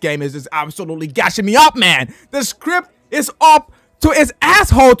insane. This game is just absolutely gashing me up, man. The script is up to its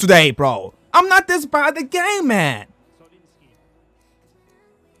asshole today, bro. I'm not this bad at the game, man.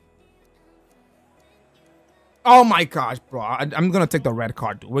 Oh my gosh, bro. I'm gonna take the red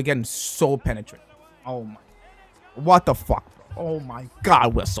card, dude. We're getting so penetrated. Oh my. What the fuck, bro? Oh my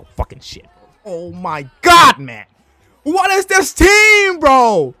God, we're so fucking shit, bro. Oh my God, man. What is this team,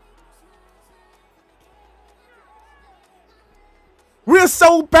 bro? We're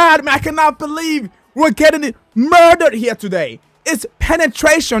so bad, man. I cannot believe we're getting it murdered here today. It's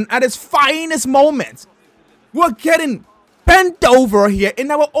penetration at its finest moments. We're getting bent over here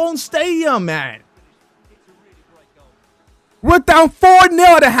in our own stadium, man. We're down 4-0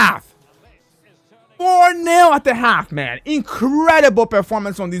 at the half. 4-0 at the half, man. Incredible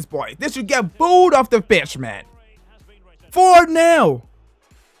performance on these boys. They should get booed off the pitch, man. 4-0.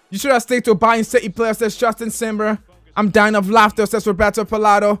 You should have stayed to buying City players, says Justin Simber. I'm dying of laughter, says Roberto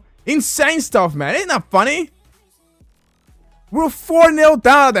Pallado. Insane stuff, man. Ain't that funny? We're 4-0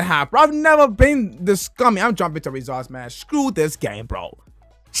 down at the half, bro. I've never been this scummy. I'm jumping to results, man. Screw this game, bro.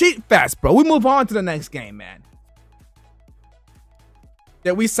 Cheat fest, bro. We move on to the next game, man.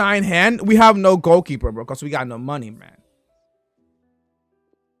 Did we sign hand? We have no goalkeeper, bro, because we got no money, man.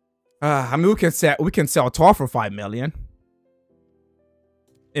 I mean, we can sell Tor for 5 million.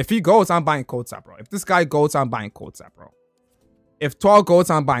 If he goes, I'm buying Kota, bro. If this guy goes, I'm buying Kota, bro. If Tor goes,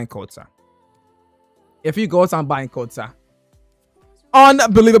 I'm buying Kota. If he goes, I'm buying Kota.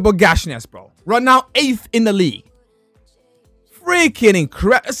 Unbelievable gashness, bro. Right now, 8th in the league. Freaking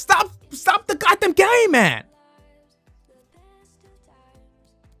incredible. Stop the goddamn game, man.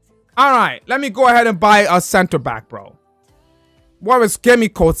 All right, let me go ahead and buy a center back, bro. Warriors, get me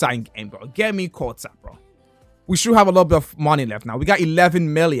Kota in game, bro. Get me Kota, bro. We should have a little bit of money left now. We got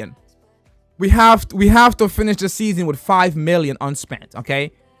 11 million. We have to finish the season with 5 million unspent,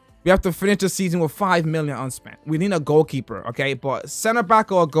 okay? We have to finish the season with 5 million unspent. We need a goalkeeper, okay? But center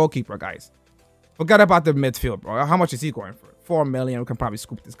back or a goalkeeper, guys. Forget about the midfield, bro. How much is he going for? 4 million. We can probably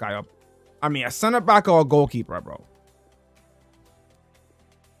scoop this guy up. I mean, a center back or a goalkeeper, bro.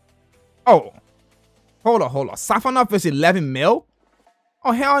 Oh, hold on. Safanov is 11 mil?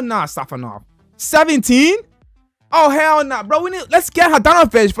 Oh, hell nah, Safanov. 17? Oh, hell nah, bro. Let's get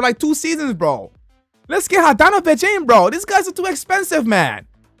Handanovic for like 2 seasons, bro. Let's get Handanovic in, bro. These guys are too expensive, man.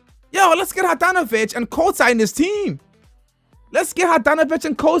 Yo, let's get Handanovic and co-sign this team. Let's get Handanovic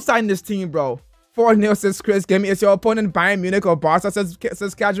and co-sign this team, bro. 4-0 says Chris. Give me, is your opponent Bayern Munich or Barca? Says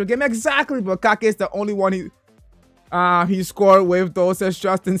Casual. Give me exactly, bro. Kake is the only one he scored with, though, says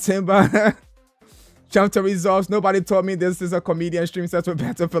Justin Simba. Jump to results. Nobody told me this is a comedian stream, says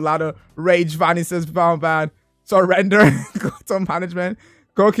Roberto Pilato. Rage Vanny says found bad. Surrender. Go to management.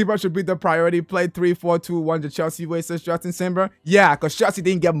 Goalkeeper should be the priority. Play 3-4-2-1 the Chelsea way, says Justin Simber. Yeah, because Chelsea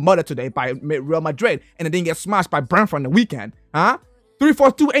didn't get murdered today by Real Madrid, and it didn't get smashed by Brentford on the weekend. Huh?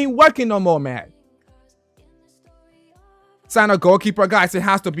 3-4-2 ain't working no more, man. Sign a goalkeeper, guys. It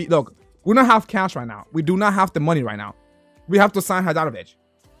has to be. Look, we don't have cash right now. We do not have the money right now. We have to sign Handanovic.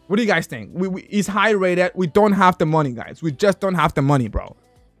 What do you guys think? He's high rated. We don't have the money, guys. We just don't have the money, bro.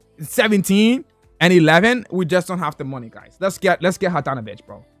 17 and 11. We just don't have the money, guys. Let's get Handanovic,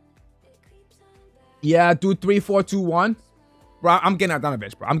 bro. Yeah, do 3-4-2-1. Bro, I'm getting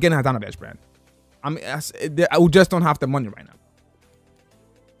Handanovic, bro. I'm getting Handanovic, bro. We just don't have the money right now.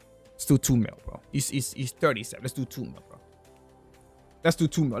 Let's do 2 mil, bro. He's 37. Let's do 2 mil, bro. Let's do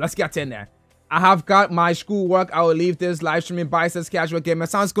 2 mil. Let's get 10 there. I have got my schoolwork. I will leave this live streaming by, says Casual Gamer.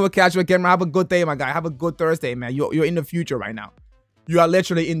 Sounds good, Casual Gamer. Have a good day, my guy. Have a good Thursday, man. You're in the future right now. You are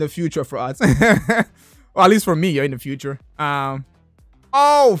literally in the future for us. Well, at least for me, you're in the future.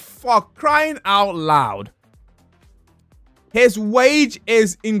 Oh, fuck. Crying out loud. His wage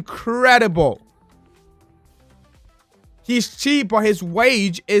is incredible. He's cheap, but his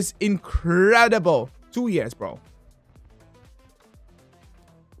wage is incredible. 2 years, bro.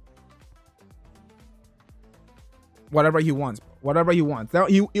 Whatever he wants, bro. Whatever he wants.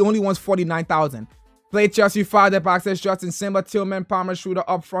 He only wants 49,000. Play Chelsea 5 the back, says Justin Simba. Tillman, Palmer, Shooter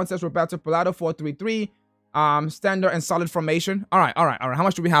up front, says Roberto Pilato. 4-3-3. Standard and solid formation. All right. How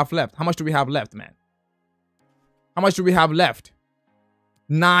much do we have left? How much do we have left, man? How much do we have left?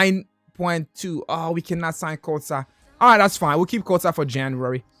 9.2. Oh, we cannot sign Kotsa. All right, that's fine. We'll keep Kotsa for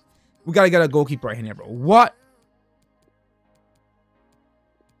January. We got to get a goalkeeper right here, bro. What?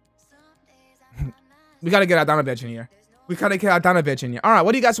 We got to get Handanovic in here. We got to get Handanovic in here. All right,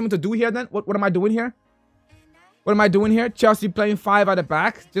 what do you guys want me to do here then? What am I doing here? What am I doing here? Chelsea playing 5 at the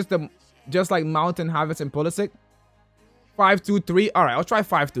back. Just like Mountain, Havertz, and Pulisic. 5-2-3. All right, I'll try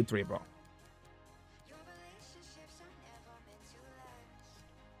 5-2-3, bro.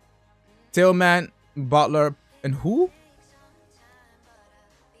 Tillman, Butler, and who?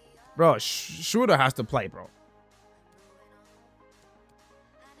 Bro, Schroeder has to play, bro.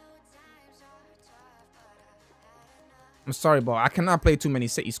 I'm sorry, bro. I cannot play too many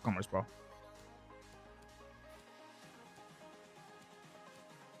City scrummers, bro.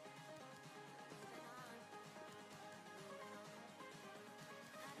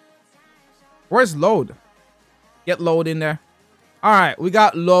 Where's Load? Get Load in there. All right, we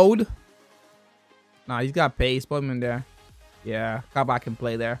got Load. Nah, he's got pace. Put him in there. Yeah, Kabak can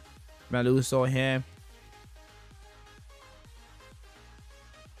play there. Meluso, him.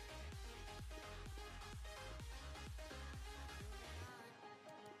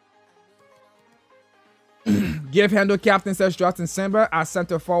 Give handle captain, says Justin Simber as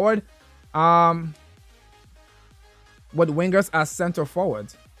center forward. With wingers as center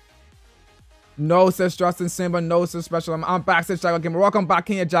forward. No, says Justin Simber. No, says Special. I'm back, says Jaguar Gamer. Welcome back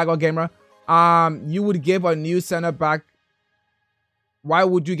in here, Jaguar Gamer. You would give a new center back. Why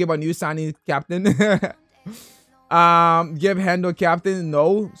would you give a new signing captain? Give handle captain.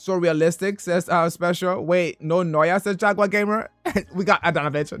 No, so realistic, says Special. Wait, no Neuer, says Jaguar Gamer. We got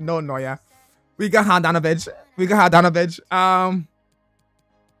Handanovic. No Neuer. We got Handanovic. We got Handanovic. I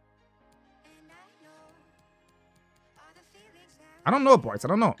don't know, boys. I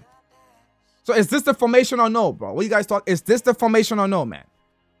don't know. So is this the formation or no, bro? What you guys thought? Is this the formation or no, man?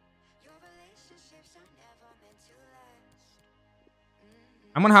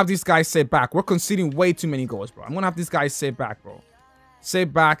 I'm gonna have these guys sit back. We're conceding way too many goals, bro. I'm gonna have these guys sit back, bro.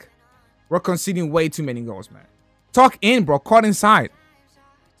 Sit back. We're conceding way too many goals, man. Tuck in, bro. Caught inside.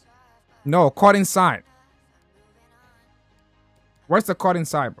 No, caught inside. Where's the caught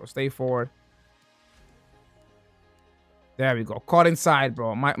inside, bro? Stay forward. There we go. Caught inside,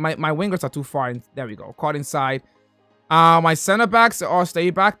 bro. My wingers are too far. There we go. Caught inside. My center backs all stay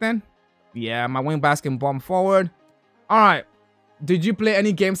back then. Yeah, my wing backs can bomb forward. All right. Did you play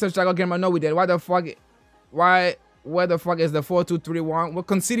any games such Jaguar Gamer? No, we did. Why the fuck? Where the fuck is the 4-2-3-1? We're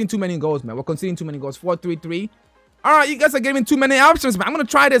conceding too many goals, man. We're conceding too many goals. 4-3-3. All right, you guys are giving too many options, man. I'm gonna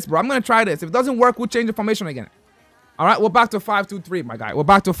try this, bro. I'm gonna try this. If it doesn't work, we'll change the formation again. All right, we're back to 5-2-3, my guy. We're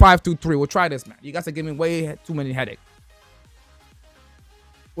back to 5-2-3. We'll try this, man. You guys are giving me way too many headaches.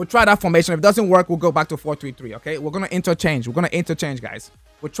 We'll try that formation. If it doesn't work, we'll go back to 4-3-3, okay? We're going to interchange. We're going to interchange, guys.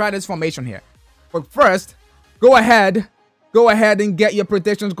 We'll try this formation here. But first, go ahead and get your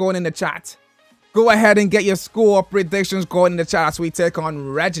predictions going in the chat. Go ahead and get your score predictions going in the chat as we take on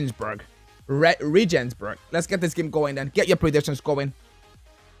Regensburg. Regensburg. Let's get this game going then. Get your predictions going.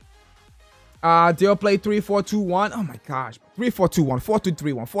 They'll play 3-4-2-1. Oh my gosh. 3-4-2-1,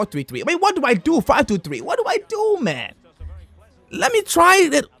 4-2-3-1, 4-3-3. I mean, what do I do? 5-2-3. What do I do, man? Let me try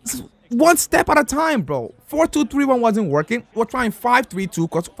it one step at a time, bro. 4-2-3-1 wasn't working. We're trying 5-3-2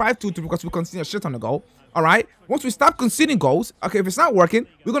 because 5-2-3 because we conceded a shit on the goal. All right. Once we stop conceding goals, okay, if it's not working,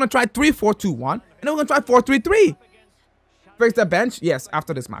 we're going to try 3-4-2-1 and then we're going to try 4-3-3. Fix the bench? Yes,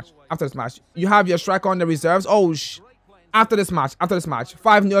 after this match. After this match. You have your striker on the reserves. Oh, after this match.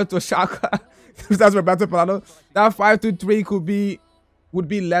 5-0 to Schalke. That's Roberto Pallado. That 5-2-3 would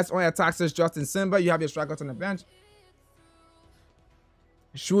be less on attack, says Justin Simba. You have your strikers on the bench.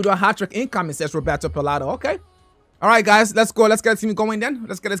 Shooter hat-trick incoming, says Roberto Pallado. Okay. All right, guys. Let's go. Let's get this team going then.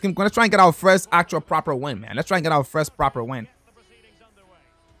 Let's get this game going. Let's try and get our first actual proper win, man. Let's try and get our first proper win.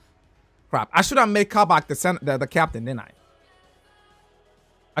 Crap. I should have made Kabak the captain, didn't I?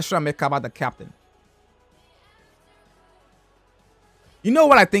 I should have made Kabak the captain. You know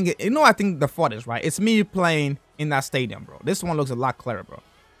what I think? You know what I think the fault is, right? It's me playing in that stadium, bro. This one looks a lot clearer, bro.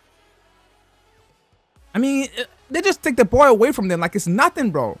 I mean, they just take the ball away from them like it's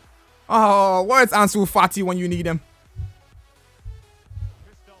nothing, bro. Oh, where's Ansu Fati when you need him?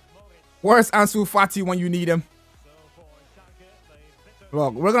 Where's Ansu Fati when you need him?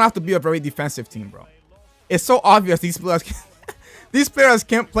 Look, we're gonna have to be a very defensive team, bro. It's so obvious these players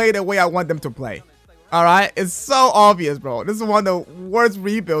can't play the way I want them to play. All right, it's so obvious, bro. This is one of the worst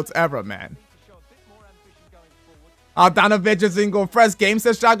rebuilds ever, man. Aldanovic is in goal. First game,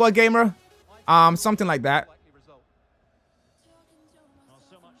 says Jaguar Gamer. Something like that.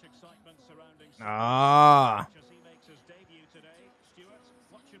 Ah.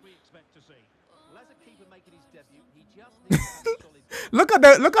 look at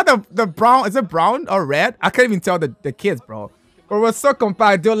the brown. Is it brown or red? I can't even tell the kids, bro. But we're so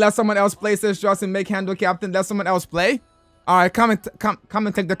compact. Do let someone else play, says Justin. Make handle captain. Let someone else play. All right, come and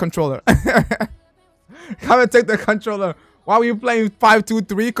take the controller. Come and take the controller. Why are you playing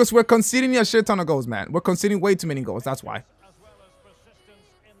 5-2-3? Because we're conceding a shit ton of goals, man. We're conceding way too many goals. That's why.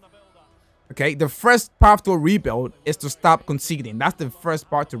 Okay, the first part to rebuild is to stop conceding. That's the first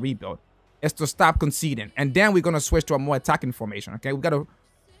part to rebuild. Is to stop conceding, and then we're gonna switch to a more attacking formation. Okay, we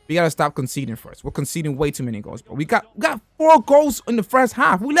gotta stop conceding first. We're conceding way too many goals, bro. We got 4 goals in the first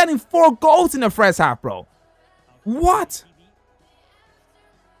half. We're letting 4 goals in the first half, bro. What?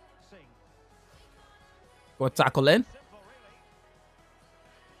 Go tackle in.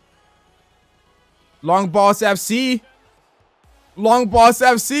 Long balls FC. Long balls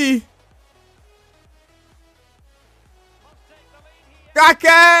FC. Kake!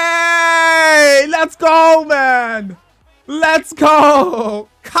 Let's go, man. Let's go.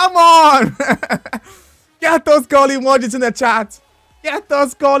 Come on. Get those goal emojis in the chat. Get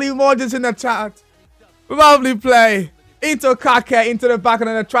those goal emojis in the chat. Lovely play. Into Kake, into the back, and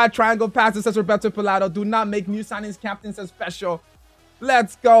then a triangle passes, says Roberto Pallado. Do not make new signings, captain, says Special.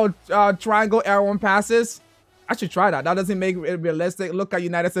 Let's go. Triangle R1 passes. I should try that. That doesn't make it realistic. Look at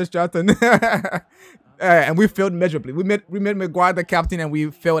United, says Justin. And we failed miserably. We made Maguire the captain, and we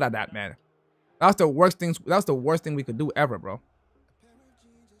failed at that, man. That's the worst thing. That's the worst thing we could do ever, bro.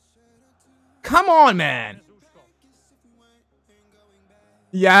 Come on, man.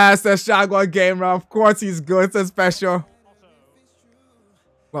 Yes, the Jaguar Gamer. Of course he's good. It's a special.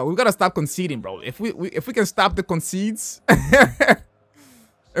 Well, we gotta stop conceding, bro. If we can stop the concedes,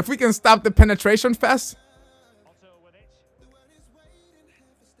 if we can stop the penetration fest.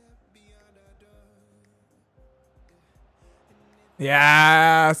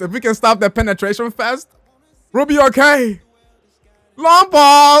 Yes, if we can stop the penetration fest, we'll be okay. Long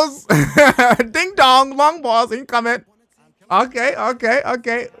balls. Ding dong, long balls incoming. Okay.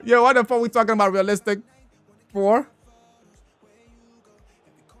 Yo, what the fuck we talking about realistic for?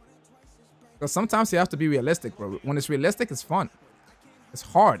 Because sometimes you have to be realistic, bro. When it's realistic, it's fun. It's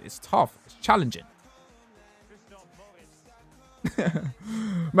hard, it's tough, it's challenging.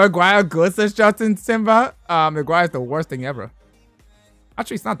 Maguire good, says Justin Simba. Maguire is the worst thing ever.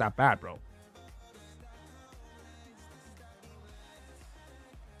 Actually, it's not that bad, bro.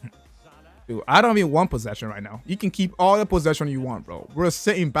 Dude, I don't even want possession right now. You can keep all the possession you want, bro. We're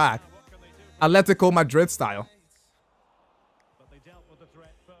sitting back. Atletico Madrid style.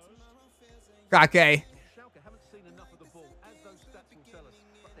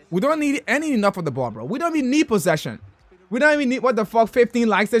 We don't need any enough of the ball, bro. We don't even need possession. We don't even need, what the fuck, 15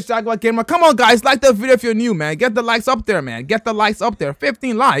 likes this Jaguar Gamer. Come on, guys. Like the video if you're new, man. Get the likes up there, man. Get the likes up there.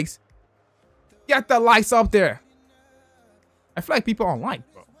 15 likes. Get the likes up there. I feel like people aren't like,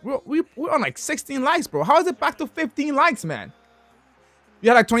 bro. We're on like 16 likes, bro. How is it back to 15 likes, man? You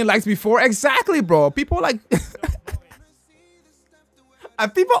had like 20 likes before? Exactly, bro. People like... Are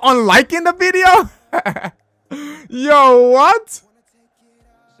people unliking the video? Yo, what?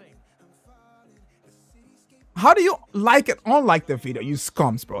 How do you like and unlike the video, you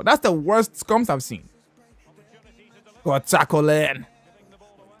scums, bro? That's the worst scums I've seen. Go tackle in.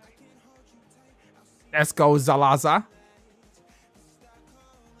 Let's go, Zalaza.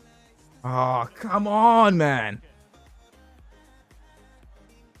 Oh, come on, man.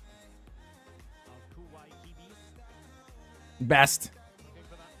 Best.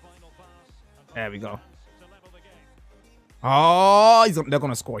 There we go. Oh, they're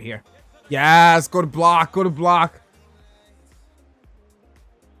going to score here. Yes, go to block, go to block.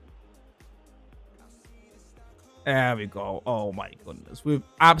 There we go. Oh my goodness. We've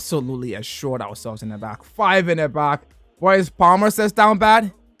absolutely assured ourselves in the back. 5 in the back. Where is Palmer says down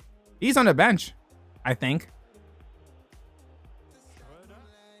bad? He's on the bench, I think.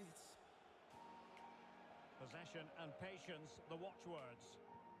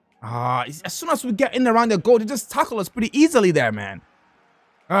 As soon as we get in around the goal, they just tackle us pretty easily there, man.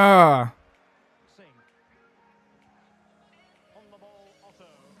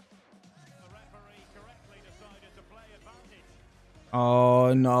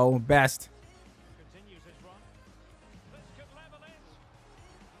 Oh no, best.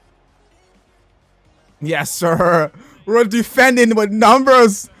 Yes, sir. We're defending with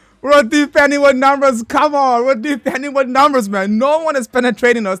numbers. We're defending with numbers. Come on. We're defending with numbers, man. No one is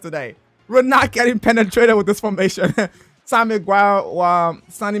penetrating us today. We're not getting penetrated with this formation. Sonny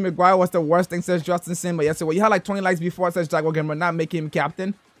Maguire was the worst thing, says Justin Simba. Yes, well, you had like 20 likes before, says Jaguar Gamer, not making him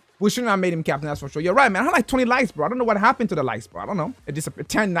captain. We shouldn't have made him captain, that's for sure. You're right, man. I had like 20 likes, bro. I don't know what happened to the likes, bro. I don't know. It disappeared.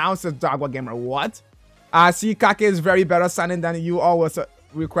 10 now, says Jaguar Gamer. What? See, Kake is very better signing than you always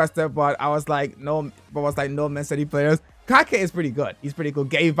requested, but I was like, no, no Man City players. Kake is pretty good. He's pretty good.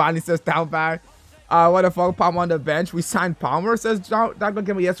 Gay Valley says down back. What the fuck? Palmer on the bench. We signed Palmer, says Jaguar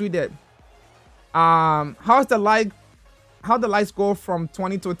Gamer. Yes, we did. How the likes go from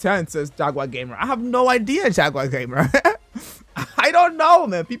 20 to 10, says Jaguar Gamer. I have no idea, Jaguar Gamer. I don't know,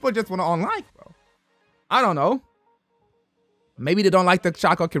 man. People just want to unlike, bro. I don't know. Maybe they don't like the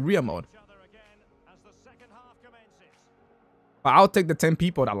SCHALKE Career Mode. But I'll take the 10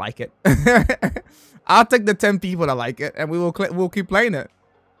 people that like it. I'll take the 10 people that like it, and we'll keep playing it.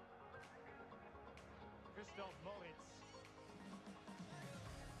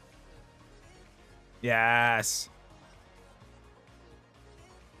 Yes.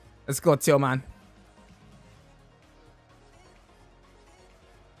 Let's go, Tillman.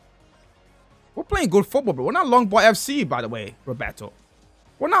 We're playing good football, bro. We're not long ball FC, by the way, Roberto.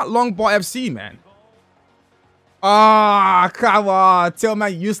 We're not long ball FC, man. Ah, come on.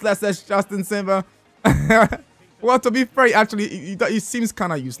 Tillman useless as Justin Simba. Well, to be fair, actually, he seems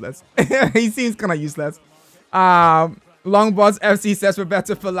kind of useless. He seems kind of useless. Long balls FC says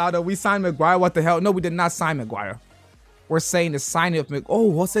Roberto Filado. We signed Maguire. What the hell? No, we did not sign Maguire. We're saying the signing of Maguire.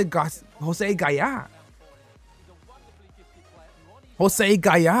 Oh, Jose Gaya. Jose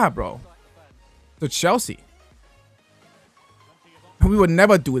Gaya, bro. To Chelsea. We would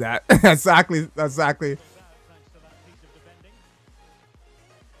never do that. Exactly.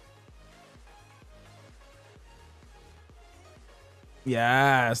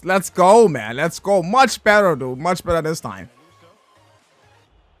 Yes, let's go, man. Let's go. Much better, dude. Much better this time.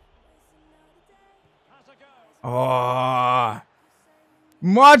 Oh,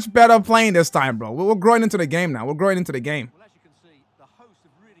 much better playing this time, bro. We're growing into the game now. We're growing into the game. Well, as you can see, the hosts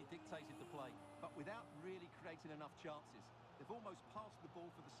have really dictated the play, but without really creating enough chances. They've almost passed the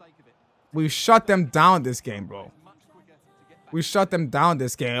ball for the sake of it. We shut them down this game, bro. We shut them down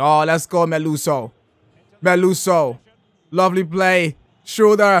this game. Oh, let's go, Meluso. Meluso. Lovely play.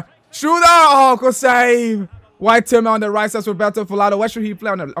 Shooter. Oh, good save. White Tillman on the right, says Roberto Fulado. Where should he play?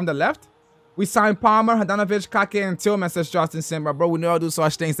 On the left? We signed Palmer, Hadanovic, Kake, and Tillman, says Justin Simba. Bro, we never do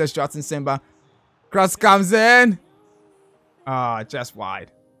such things, says Justin Simba. Cross comes in. Just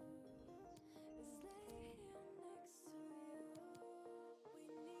wide.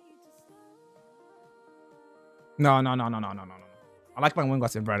 No. I like my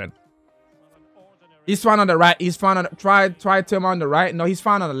wingers inverted. He's fine on the right. He's fine on the, try Tillman on the right. No, he's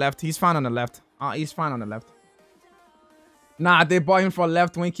fine on the left. He's fine on the left. He's fine on the left. Nah, they bought him for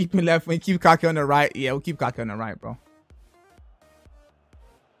left wing. Keep him left wing. Keep Kake on the right. Yeah, we'll keep Kake on the right, bro.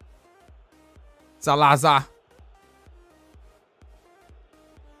 Salazar.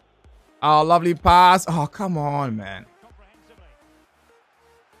 Oh, lovely pass. Oh, come on, man.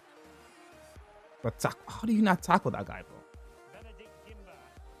 But how do you not tackle that guy, bro?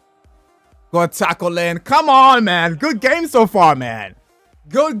 Good tackle in. Come on, man. Good game so far, man.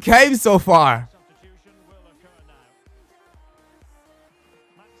 Good game so far.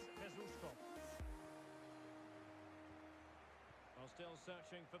 Still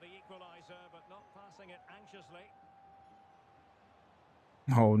searching for the equalizer, but not passing it anxiously.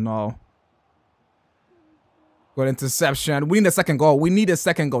 Oh, no. Good interception. We need a second goal. We need a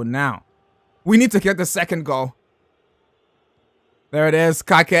second goal now. We need to get the second goal. There it is.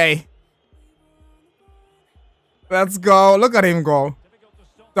 Kake. Let's go. Look at him go.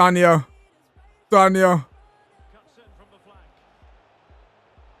 Daniel. Daniel.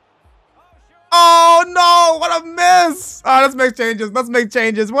 Oh, no. What a miss. All right, let's make changes. Let's make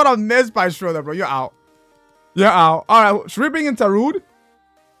changes. What a miss by Schroeder, bro. You're out. You're out. All right. Should we bring in Tarud?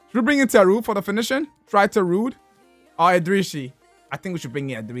 Should we bring in Tarud for the finishing? Try Tarud. Or Idrisi. I think we should bring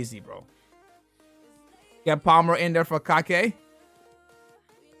in Idrisi, bro. Get Palmer in there for Kake.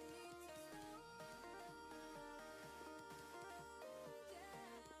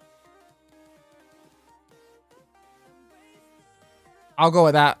 I'll go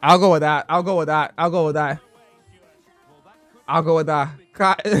with that. I'll go with that. I'll go with that. I'll go with that. I'll go with that.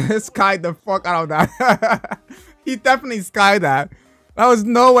 Sky the fuck out of that. He definitely skied that. That was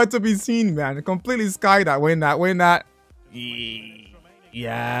nowhere to be seen, man. Completely skied that. Win that. Win that.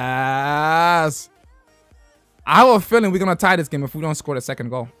 Yes. I have a feeling we're going to tie this game if we don't score the second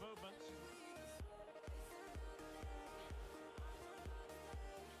goal.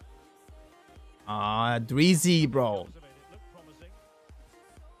 Dreezy, bro.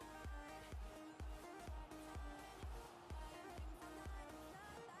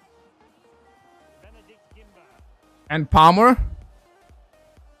 And Palmer.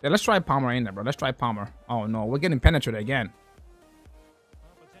 Yeah, let's try Palmer in there, bro. Let's try Palmer. Oh, no. We're getting penetrated again.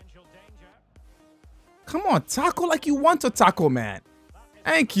 Come on. Tackle like you want to tackle, man.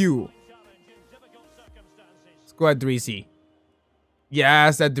 Thank you. Let's go at Dreezy.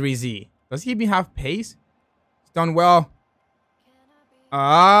 Yes, at Dreezy. Does he even have pace? He's done well.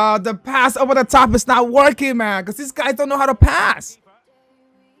 Ah, the pass over the top is not working, man. Because these guys don't know how to pass.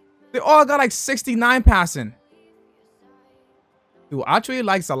 They all got like 69 passing. Dude, I actually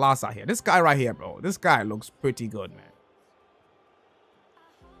like Salazar here. This guy right here, bro. This guy looks pretty good, man.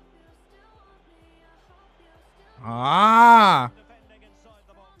 Ah.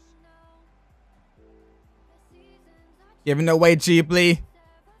 Giving away cheaply.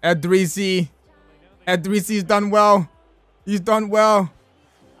 Idrisi. Idrisi's done well. He's done well.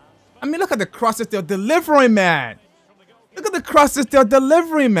 I mean, look at the crosses they're delivering, man. Look at the crosses they're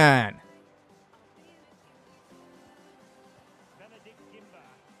delivering, man.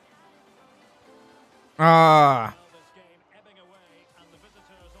 Ah.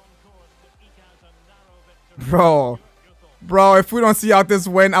 Bro, if we don't see out this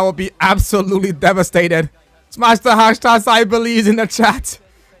win, I will be absolutely devastated. Smash the hashtag I believe in the chat.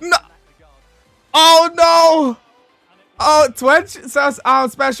 No. Oh, no. Oh, Twitch says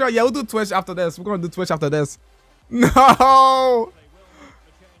special. Yeah, we'll do Twitch after this. We're going to do Twitch after this. No.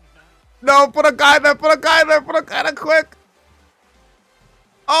 No, put a guy there. Put a guy there. Put a guy there quick.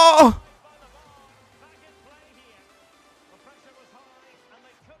 Oh.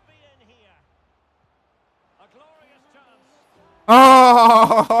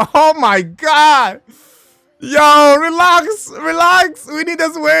 Oh my God. Yo, relax. Relax. We need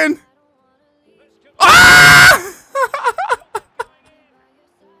this win. Ah!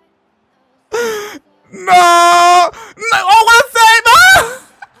 No. No. Oh, what a save.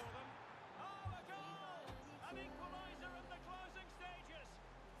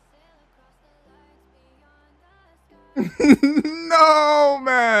 No,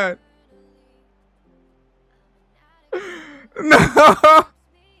 man. No.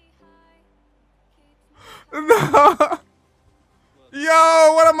 No.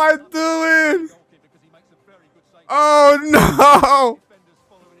 Yo, what am I doing? Oh, no.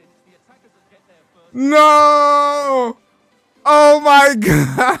 No. Oh, my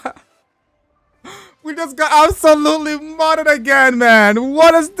God. We just got absolutely modded again, man.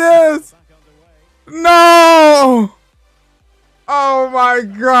 What is this? No. Oh, my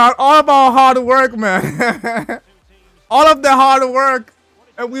God. All about hard work, man. All of the hard work.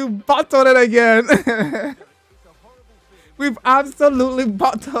 And we bottled it again. We've absolutely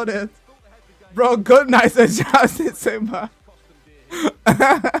bottled it. Bro, good night and justice, Simba.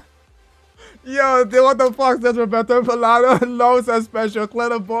 Yo, what the fuck? That's Roberto Pelado. Low says special. Clear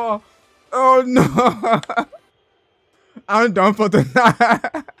the ball. Oh no. I'm done for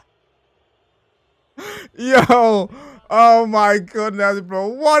tonight. Yo. Oh my goodness, bro.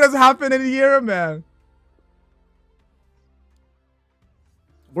 What is happening here, man?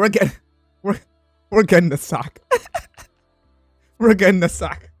 We're getting the sack. We're getting the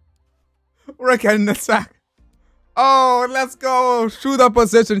sack. We're getting the sack. Oh, let's go. Shoot a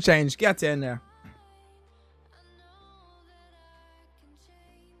position change. Get in there.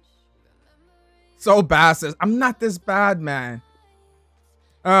 So bad, sis. I'm not this bad, man.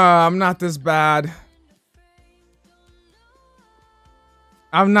 I'm not this bad.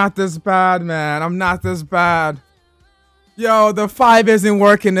 I'm not this bad, man. I'm not this bad. Yo, the 5 isn't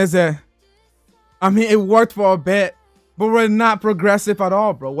working, is it? I mean, it worked for a bit, but we're not progressive at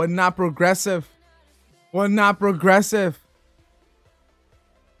all, bro. We're not progressive. We're not progressive.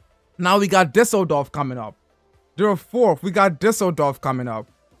 Now we got Düsseldorf coming up. They're 4th. We got Düsseldorf coming up.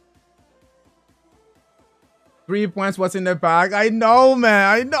 3 points, what's in the bag? I know, man.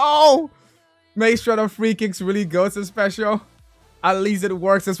 I know. Make sure the free kicks really goes to special. At least it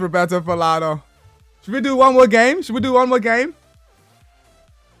works as Roberto Pallado. Should we do one more game? Should we do one more game?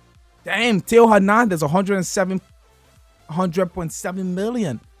 Damn, Theo Hernandez, 100.7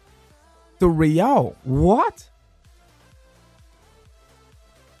 million. The Real. What?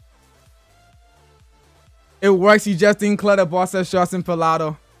 It works. You just didn't clear the ball, says Justin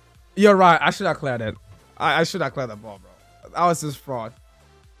Pallado. You're right. I should have cleared it. I should have cleared the ball, bro. That was just fraud.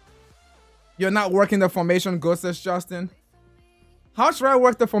 You're not working the formation, good, says Justin. How should I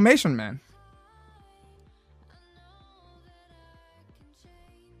work the formation, man?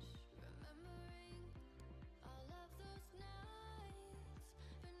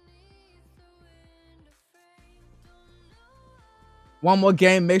 One more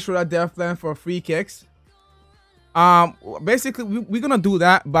game. Make sure that they're playing for free kicks. Basically, we're gonna do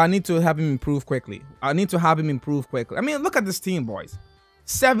that, but I need to have him improve quickly. I mean, look at this team, boys.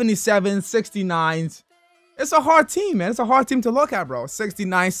 77, 69s. It's a hard team, man. It's a hard team to look at, bro.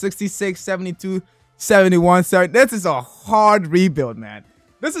 69, 66, 72, 71, 70. This is a hard rebuild, man.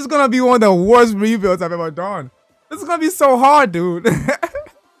 This is gonna be one of the worst rebuilds I've ever done. This is gonna be so hard, dude.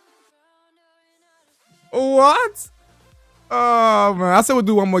 What? Oh, man. I said we'll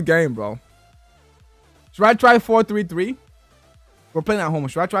do one more game, bro. Should I try 4-3-3? We're playing at home.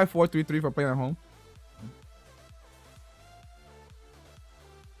 Should I try 4-3-3 for playing at home?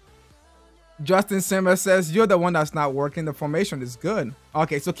 Justin Simmer says, you're the one that's not working. The formation is good.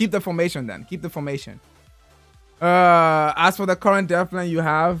 Okay, so keep the formation then. Keep the formation. As for the current death plan you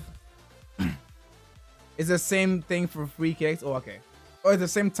have, it's the same thing for free kicks. Oh, okay. Oh, it's the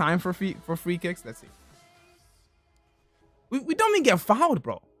same time for free kicks. Let's see. We don't even get fouled,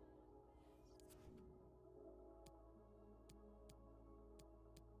 bro.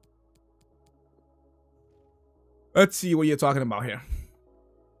 Let's see what you're talking about here.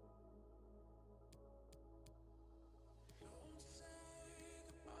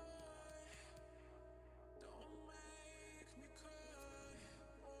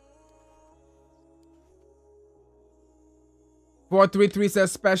 "4-3-3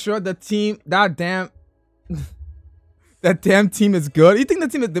 says special. The team, that damn team is good. You think the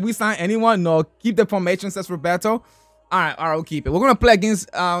team is, did we sign anyone? No. Keep the formation, says Roberto. All right, we'll keep it. We're gonna play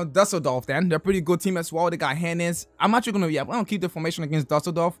against Düsseldorf then. They're a pretty good team as well. They got Hennes. I'm actually gonna we're gonna keep the formation against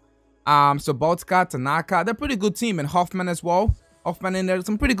Düsseldorf. Sobotka, Tanaka. They're a pretty good team, and Hoffman as well. Hoffman in there.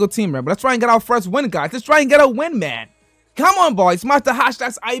 Some pretty good team, man. But let's try and get our first win, guys. Let's try and get a win, man. Come on, boys. Smash the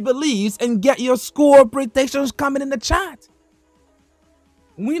hashtags I believes and get your score predictions coming in the chat.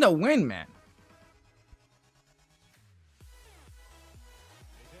 We need a win, man.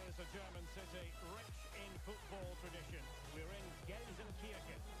 It is a German city rich in football tradition. We're in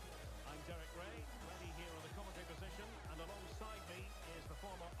Gelsenkirchen. I'm Derek Ray, ready here on the commentary position, and alongside me is the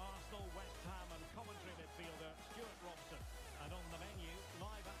former Arsenal, West Ham and Coventry midfielder Stuart Robson. And on the menu,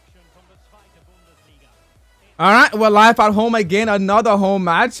 live action from the Zweite Bundesliga. All right, we're live at home again. Another home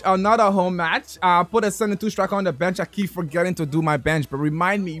match. Put a 72 striker on the bench. I keep forgetting to do my bench, but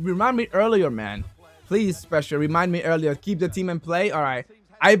remind me earlier, man. Please, special, remind me earlier. Keep the team in play. All right.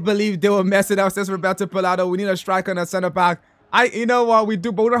 I believe they will mess it up, says Roberto Pallado. We need a striker and a center back. You know what we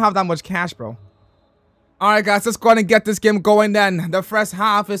do, but we don't have that much cash, bro. All right, guys, let's go ahead and get this game going then. The first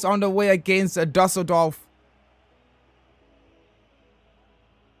half is on the way against Düsseldorf.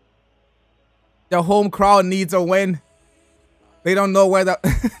 The home crowd needs a win. They don't know where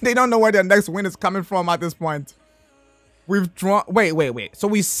they don't know where their next win is coming from at this point. We've drawn. Wait. So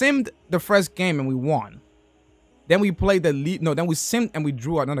we simmed the first game and we won. Then we played the lead. No, then we simmed and we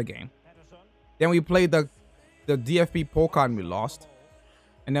drew another game. Then we played the DFB-Pokal and we lost.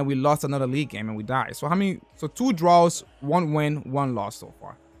 And then we lost another league game and we died. So how many? So 2 draws, 1 win, 1 loss so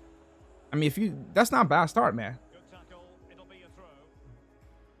far. I mean, that's not a bad start, man.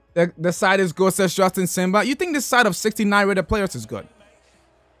 The side is good, says Justin Simba. You think this side of 69 rated players is good?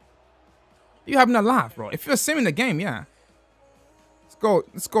 You having a laugh, bro. If you're simming the game, yeah.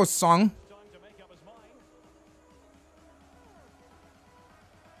 Let's go, Song.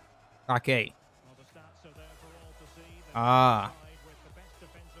 Okay. Ah.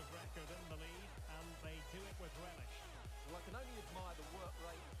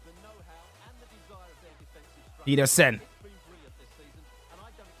 Peterson.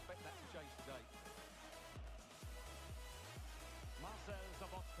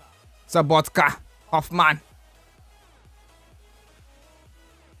 Sabotka. Hoffman.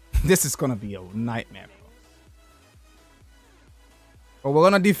 This is gonna be a nightmare, bro. But we're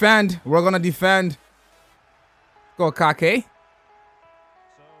gonna defend. We're gonna defend. Go Kake.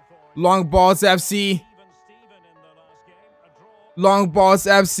 Long balls FC. Long balls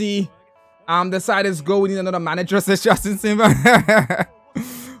FC. The side is good. We need another manager, says Justin Simba.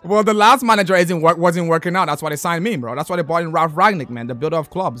 Well, the last manager wasn't working out. That's why they signed me, bro. That's why they brought in Ralf Rangnick, man, the builder of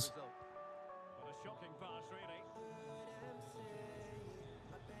clubs.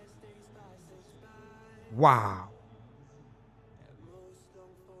 Wow.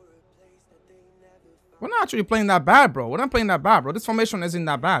 We're not actually playing that bad, bro. We're not playing that bad, bro. This formation isn't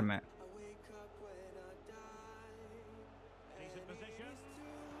that bad, man.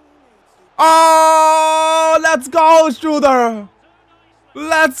 Oh, let's go, Schroeder.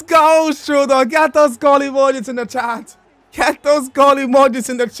 Let's go, Schroeder. Get those goal emojis in the chat. Get those goal emojis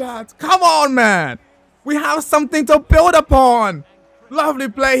in the chat. Come on, man. We have something to build upon. Lovely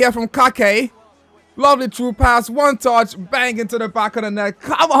play here from Kake. Lovely true pass. 1 touch. Bang into the back of the net.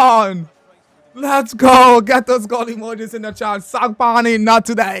 Come on. Let's go. Get those goal emojis in the chat. Sagbani, not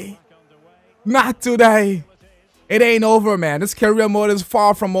today. Not today. It ain't over, man. This career mode is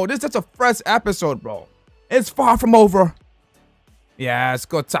far from over. This is just a fresh episode, bro. It's far from over. Yeah, it's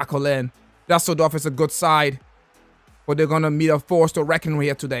good tackle in. Düsseldorf is a good side. But they're going to meet a force to reckon with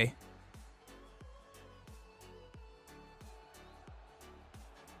here today.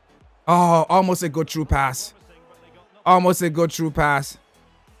 Oh, almost a good true pass. Almost a good true pass.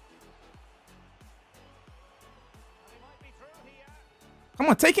 Come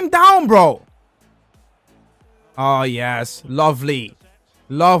on, take him down, bro. Oh, yes. Lovely.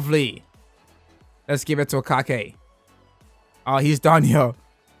 Lovely. Let's give it to Kake. Oh, he's done here.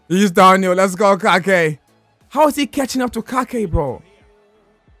 He's done here. Let's go, Kake. How is he catching up to Kake, bro?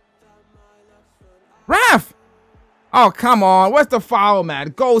 Ref! Oh, come on. Where's the foul, man?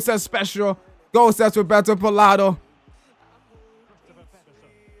 Goal says special. Goal says Roberto Pallado.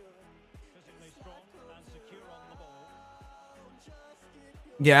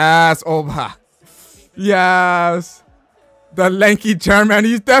 Yes, Oba. Yes. The lanky German.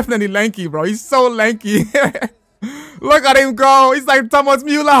 He's definitely lanky, bro. He's so lanky. Look at him go. He's like Thomas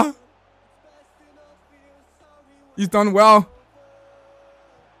Müller. He's done well.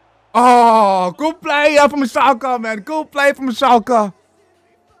 Oh, good play from Schalke, man. Good play from Schalke.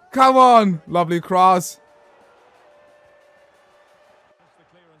 Come on. Lovely cross.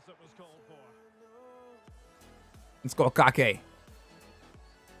 Let's go, Kake.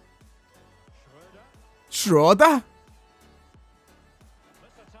 Schroeder?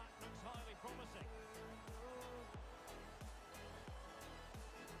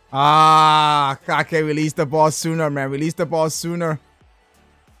 Ah, Kake released the ball sooner, man. Release the ball sooner.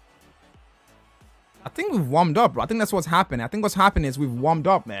 I think we've warmed up, bro. I think that's what's happening. I think what's happening is we've warmed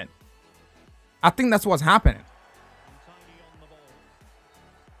up, man. I think that's what's happening.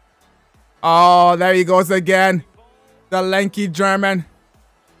 Oh, there he goes again. The lanky German.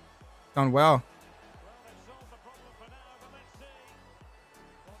 Done well.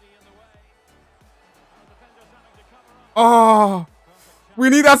 Oh, we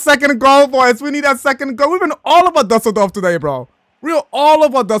need that second goal, boys. We need that second goal. We've been all over Düsseldorf today, bro. We're all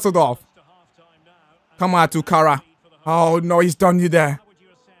over Düsseldorf. Come on, Tukara. Oh, no, he's done you there.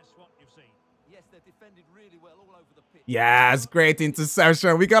 Yes, great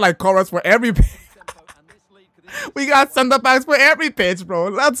interception. We got like chorus for every pitch. We got center backs for every pitch, bro.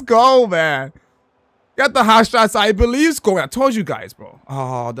 Let's go, man. Get the hashtags, I believe, scoring. I told you guys, bro.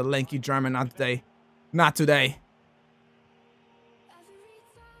 Oh, the lanky German, not today. Not today.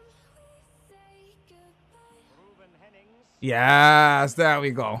 Yes, there we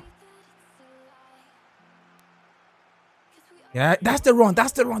go. Yeah, that's the run.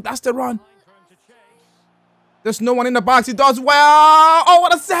 That's the run. That's the run. There's no one in the box. He does well. Oh,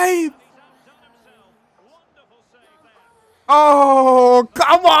 what a save. Oh,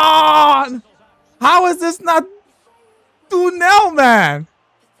 come on! How is this not 2-0, man?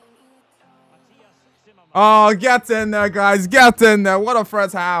 Oh, get in there, guys. Get in there. What a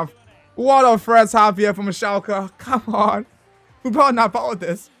first half. What a first half here from Schalke. Come on. We better not battle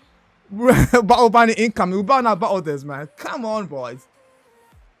this. Battle by the income. We better not battle this, man. Come on, boys.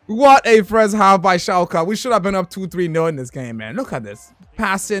 What a first half by Schalke. We should have been up 2-3-0 in this game, man. Look at this.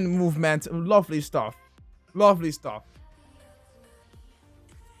 Passing, movement. Lovely stuff. Lovely stuff.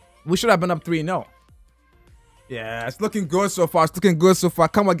 We should have been up 3-0. Yeah, it's looking good so far. It's looking good so far.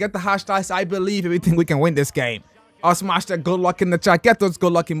 Come on, get the hashtags. I believe everything we can win this game. I'll smash that good luck in the chat. Get those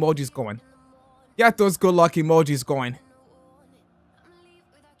good luck emojis going. Get those good luck emojis going.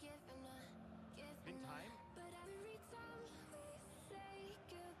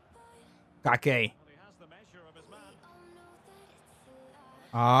 Kake.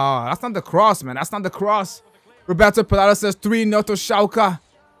 Oh, that's not the cross, man. That's not the cross. Roberto Pelada says 3-0 to Schalke.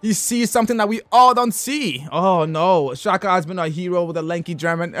 He sees something that we all don't see. Oh, no. Schalke has been a hero with a lanky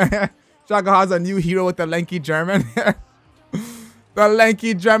German. Schalke has a new hero with the lanky German. The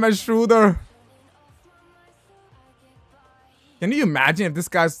lanky German Schroeder. Can you imagine if this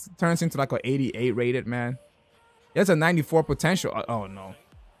guy turns into like an 88 rated, man? He has a 94 potential. Oh, no.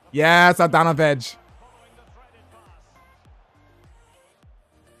 Yes, Adanovic.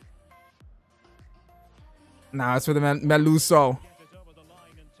 Nah, it's for the Meluso.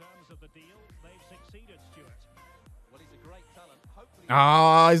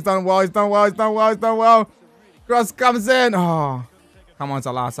 Oh, he's done well, he's done well, he's done well, he's done well. Cross comes in. Oh, come on,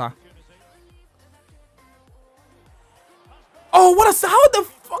 Salasa. Oh, what a... How the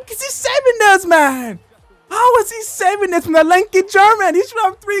fuck is he saving this, man? How is he saving this from the lanky German? He should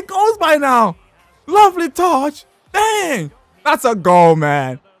have 3 goals by now. Lovely touch. Dang. That's a goal,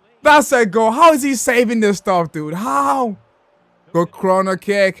 man. That's a goal. How is he saving this stuff, dude? How? Good corner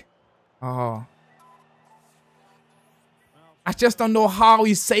kick. Oh. I just don't know how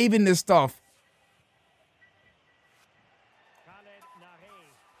he's saving this stuff.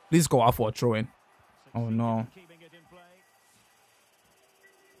 Please go out for a throw-in. Oh, no.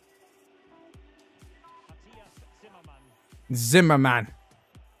 Zimmerman.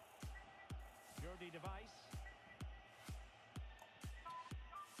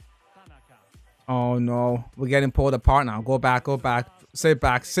 Oh, no. We're getting pulled apart now. Go back, go back. Sit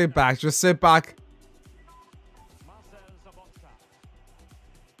back, sit back. Just sit back.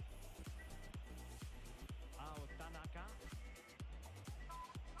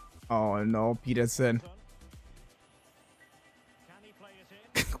 Oh no, Peterson.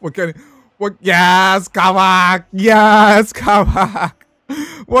 We're getting, yes, Kavak, yes, Kavak.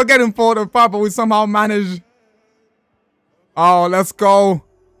 We're getting pulled apart, but we somehow managed. Oh, let's go.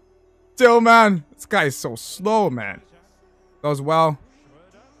 Tillman. This guy is so slow, man. Does well.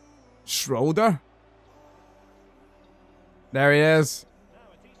 Schroeder. There he is.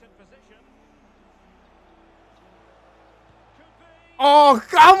 Oh,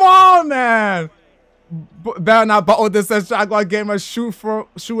 come on, man. Better not bottle this as Jaguar gamer. Shoot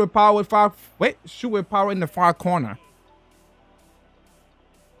with power with far. Wait, shoot with power in the far corner.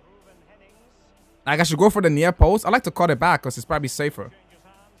 Like, I should go for the near post. I like to cut it back because it's probably safer.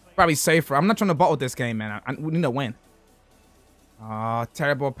 Probably safer. I'm not trying to bottle this game, man. We need to win. Oh,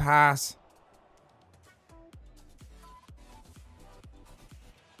 terrible pass.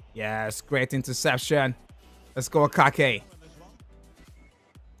 Yes, great interception. Let's go, Kake.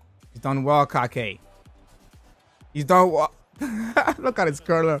 He's done well, Kake. He's done well. Look at his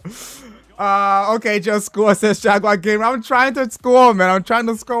curler. Okay, just score, says Jaguar Gamer. I'm trying to score, man. I'm trying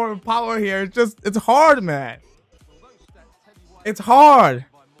to score with power here. It's hard, man. It's hard.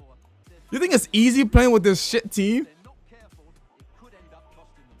 You think it's easy playing with this shit team?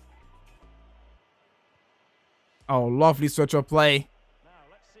 Oh, lovely switch of play.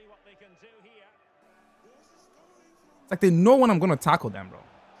 It's like they know when I'm going to tackle them, bro.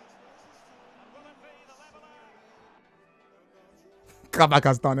 Kabak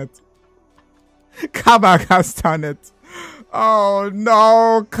has done it. Kabak has done it. Oh,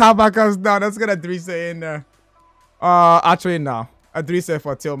 no. Kabak has done it. Let's get Adrise in there. Actually, no. Adrise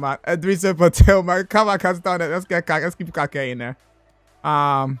for Tillman. Adrise for Tillman. Kabak has done it. Let's keep Kake in there.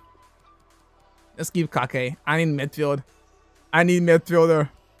 Let's keep Kake. I need midfield. I need midfielder.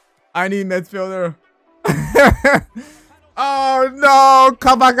 I need midfielder. Oh, no.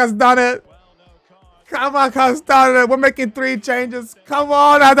 Kabak has done it. Kabak has done it. We're making 3 changes. Come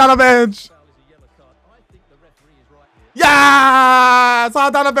on, Adanovic. Yes!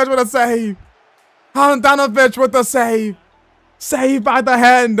 Adanovic with a save. Adanovic with a save. Save by the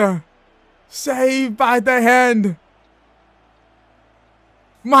hand. Save by the hand.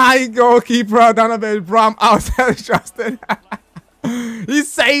 My goalkeeper, Adanovic, bro, I'm outside Justin. He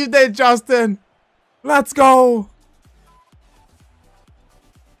saved it, Justin. Let's go.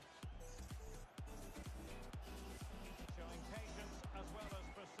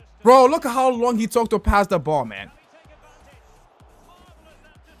 Bro, look at how long he took to pass the ball, man.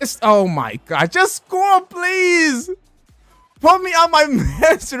 It's, oh my God. Just score, please. Put me out my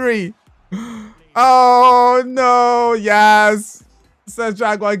misery. Oh, no. Yes. Says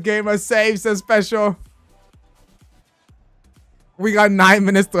Jaguar Gamer. Save, says Special. We got 9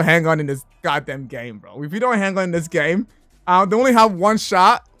 minutes to hang on in this goddamn game, bro. If you don't hang on in this game, they only have one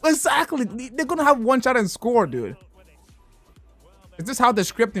shot. Exactly. They're going to have one shot and score, dude. Is this how the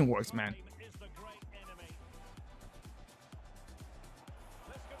scripting works, man?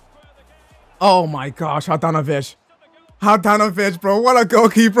 Oh my gosh, Hadanovic. Hadanovic, bro. What a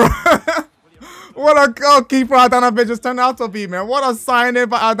goalkeeper. What a goalkeeper Hadanovic just turned out to be, man. What a sign-in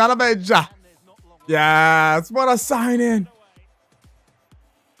by Hadanovic. Yes, what a sign-in.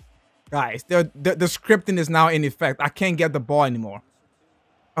 Guys, the scripting is now in effect. I can't get the ball anymore.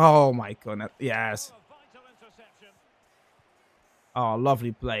 Oh my goodness. Yes. Oh,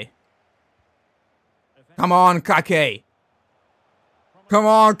 lovely play. Come on, Kake. Come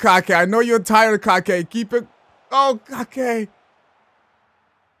on, Kake. I know you're tired, Kake. Keep it. Oh, Kake.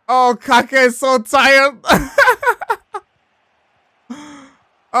 Oh, Kake is so tired.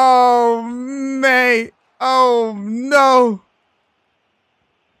 Oh, mate. Oh, no.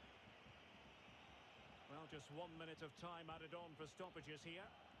 Well, just 1 minute of time added on for stoppages here.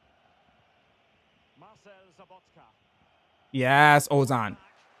 Marcel Zabotka. Yes, Ozan.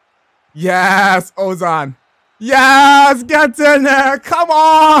 Yes, Ozan. Yes, get in there. Come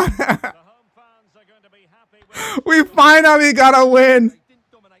on. The home fans are going to be happy with We finally got a win.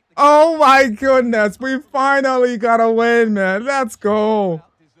 Oh my goodness. We finally got a win, man. Let's go.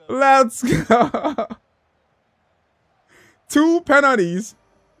 Let's go. 2 penalties.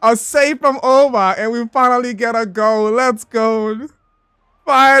 A save from over. And we finally get a goal. Let's go.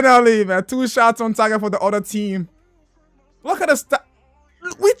 Finally, man. 2 shots on target for the other team. Look at the stats.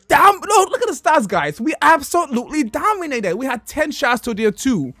 Look at the stats, guys. We absolutely dominated. We had 10 shots to their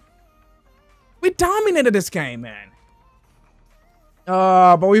 2. We dominated this game, man.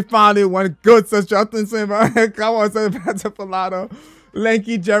 But we finally went good, says Justin Simmer. Come on, says Peter Pilato.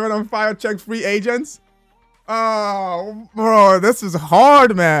 Lanky German on fire, check free agents. Oh, bro, this is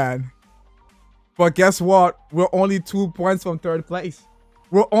hard, man. But guess what? We're only 2 points from 3rd place.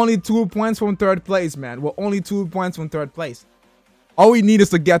 We're only 2 points from 3rd place, man. We're only 2 points from 3rd place. All we need is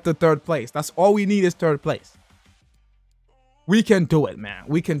to get to 3rd place. That's all we need is 3rd place. We can do it, man.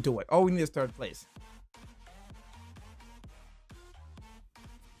 We can do it. All we need is 3rd place.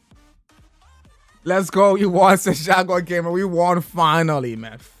 Let's go. You won, says Jaguar Gamer. We won finally,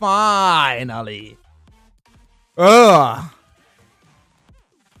 man. Finally. Ugh.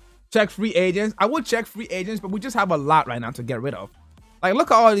 Check free agents. I would check free agents, but we just have a lot right now to get rid of. Like,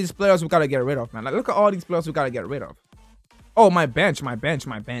 look at all these players we gotta get rid of, man. Like, look at all these players we gotta get rid of. Oh, my bench, my bench,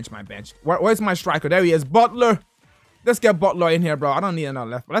 my bench, my bench. Where's my striker? There he is. Butler. Let's get Butler in here, bro. I don't need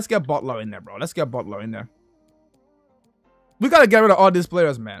another left. But let's get Butler in there, bro. Let's get Butler in there. We gotta get rid of all these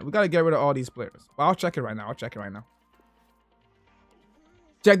players, man. We gotta get rid of all these players. Well, I'll check it right now. I'll check it right now.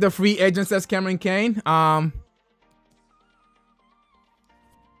 Check the free agent, says Cameron Kane.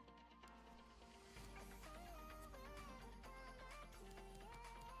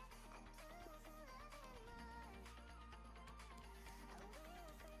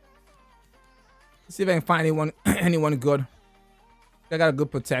 See if I can find anyone good. I got a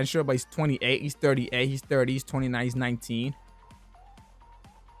good potential, but he's 28, he's 38, he's 30, he's 29, he's 19.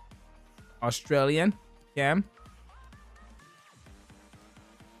 Australian, Cam.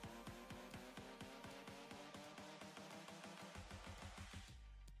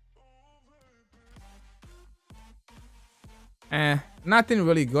 Nothing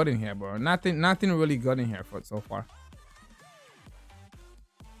really good in here, bro. Nothing really good in here for so far.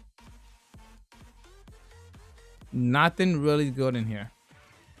 Nothing really good in here.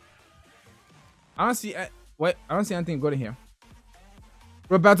 I don't see. Wait, I don't see anything good in here.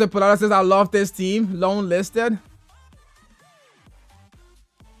 Roberto Pilata says, "I love this team." Lone listed.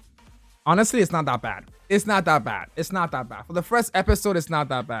 Honestly, it's not that bad. It's not that bad. It's not that bad. For the first episode, it's not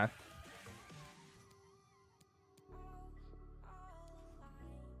that bad.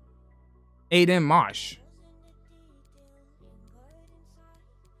 Aiden Marsh.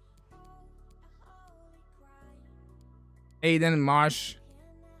 Aiden Marsh.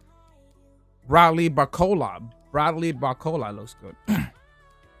 Bradley Barcola. Bradley Barcola looks good.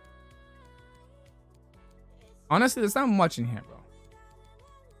 Honestly, there's not much in here, bro.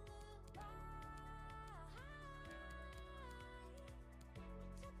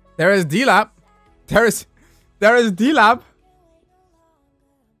 There is D-Lab. There is D-Lab.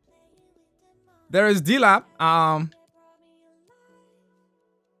 There is D-Lab.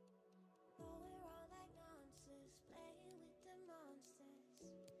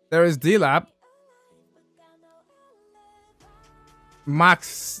 There is D-Lab.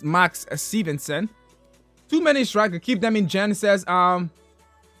 Max Stevenson. Too many striker. Keep them in Jan, says Cameron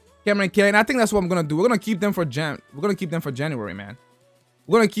Kane. I think that's what I'm gonna do. We're gonna keep them for We're gonna keep them for January, man.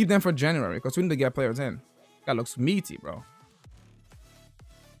 We're gonna keep them for January because we need to get players in. That looks meaty, bro.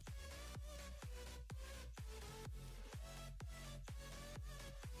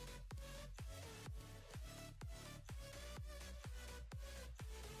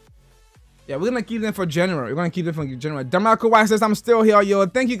 Yeah, we're gonna keep them for January. We're gonna keep them for January. Demarco White says, I'm still here, yo.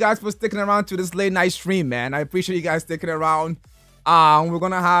 Thank you guys for sticking around to this late night stream, man. I appreciate you guys sticking around. We're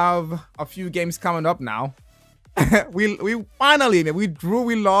gonna have a few games coming up now. we finally, man, we drew,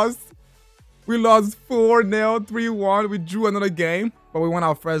 we lost. We lost 4-0, 3-1. We drew another game, but we won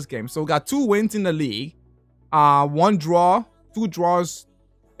our first game. So we got 2 wins in the league. 1 draw, 2 draws,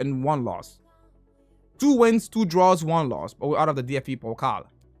 and 1 loss. 2 wins, 2 draws, 1 loss. But we're out of the DFB-Pokals.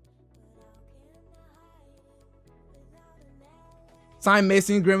 Sign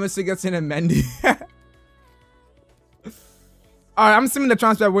Mason, Grimace, Sigurdsson, and Mendy. All right, I'm assuming the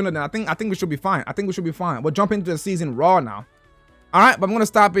transfer window then. I think we should be fine. I think we should be fine. We'll jump into the season raw now. All right, but I'm gonna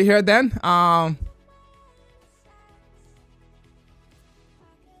stop it here then.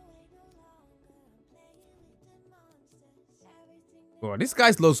 Bro, this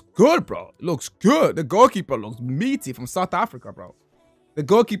guy looks good, bro. Looks good. The goalkeeper looks meaty from South Africa, bro. The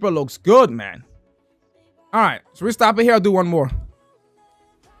goalkeeper looks good, man. All right, so we stop it here. I'll do one more.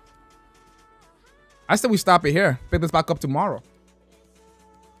 I said we stop it here. Pick this back up tomorrow.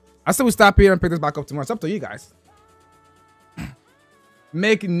 I said we stop here and pick this back up tomorrow. It's up to you guys.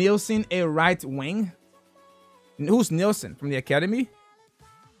 Make Nielsen a right wing. Who's Nielsen? From the academy?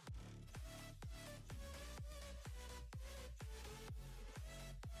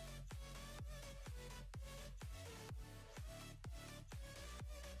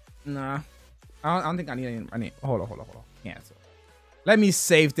 Nah. I don't think I need any. Hold on. Cancel. Let me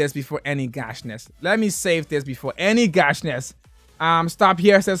save this before any gashness. Stop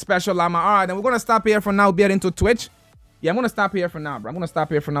here, says Special Llama. All right, then we're going to stop here for now. We'll be heading to Twitch. Yeah, I'm going to stop here for now, bro.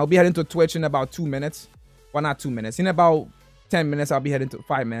 We'll be heading to Twitch in about 2 minutes. Well, not 2 minutes. In about 10 minutes, I'll be heading to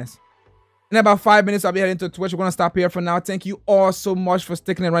 5 minutes. In about 5 minutes, I'll be heading to Twitch. We're going to stop here for now. Thank you all so much for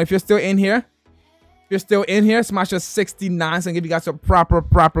sticking around. If you're still in here, smash a 69 and give you guys a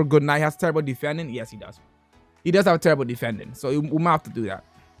proper good night. He has terrible defending. Yes, he does. He does have terrible defending. So we might have to do that.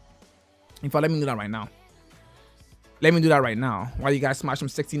 In fact, let me do that right now. While you guys smash some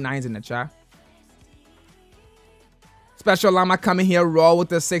 69s in the chat. Special Llama coming here raw with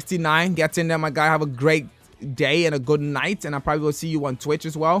the 69. Get in there, my guy. Have a great day and a good night. And I probably will see you on Twitch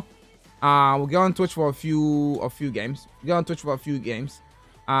as well. We'll go on Twitch for a few games.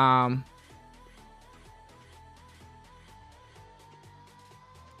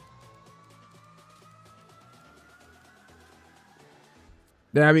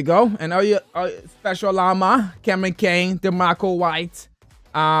 There we go. And all your Special Llama, Cameron Kane, DeMarco White.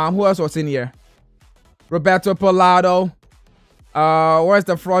 Who else was in here? Roberto Polado. Where's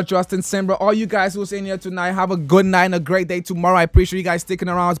the fraud? Justin Simber. All you guys who's in here tonight, have a good night and a great day tomorrow. I appreciate you guys sticking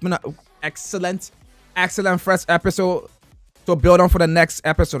around. It's been an excellent fresh episode to build on for the next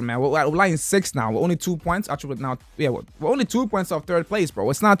episode, man. We're lying 6 now. We're only 2 points. Actually, now, yeah, we're only 2 points off 3rd place, bro.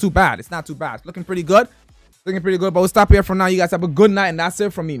 It's not too bad. It's looking pretty good. But we'll stop here for now. You guys have a good night, and that's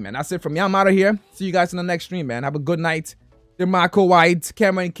it from me, man. I'm out of here. See you guys in the next stream, man. Have a good night. DeMarco White,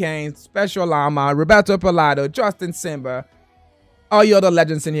 Cameron Kane, Special Llama, Roberto Polado, Justin Simber, all you other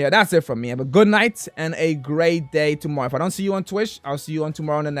legends in here. That's it from me. Have a good night and a great day tomorrow. If I don't see you on Twitch, I'll see you on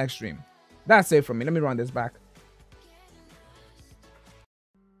tomorrow on the next stream. That's it from me. Let me run this back.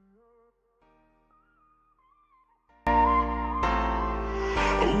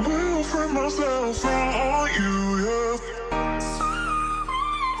 I will free myself from you, yeah.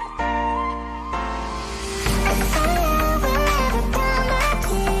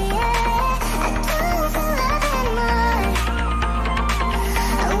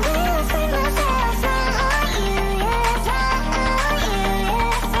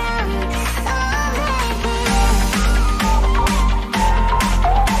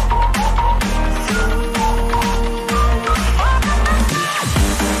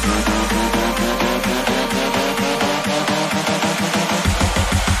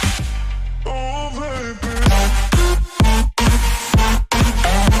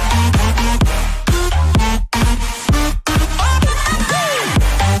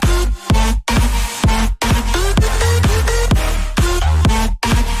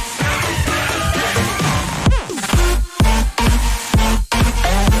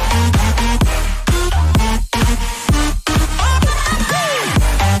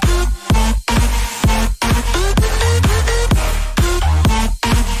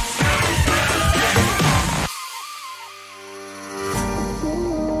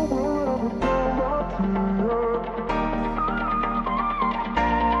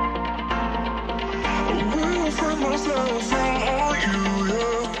 myself on you,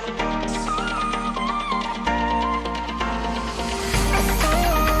 yeah.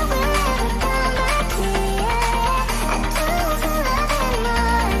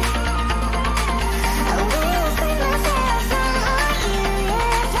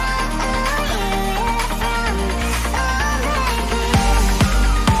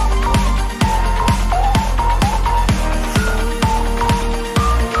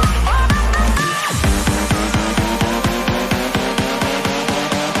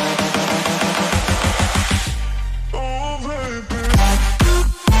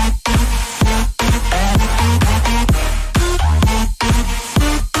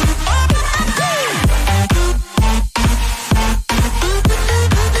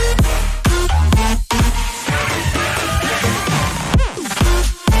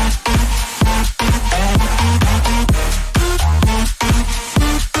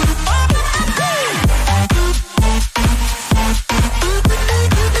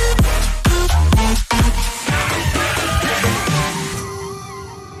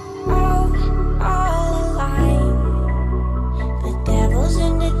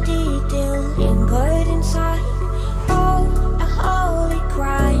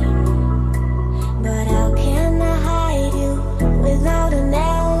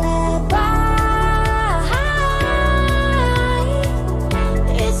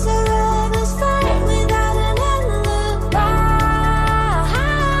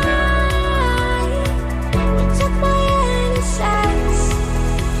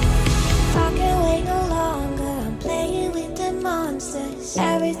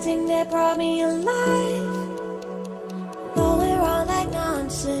 Everything that brought me alive, but we're all like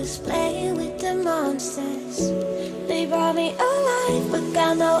monsters, playing with the monsters. They brought me alive, but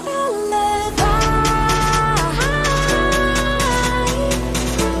got no alibi.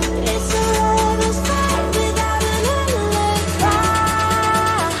 It's a lover's fight without an alibi.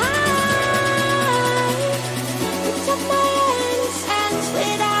 It's up my innocence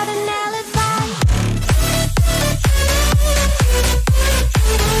without an alibi.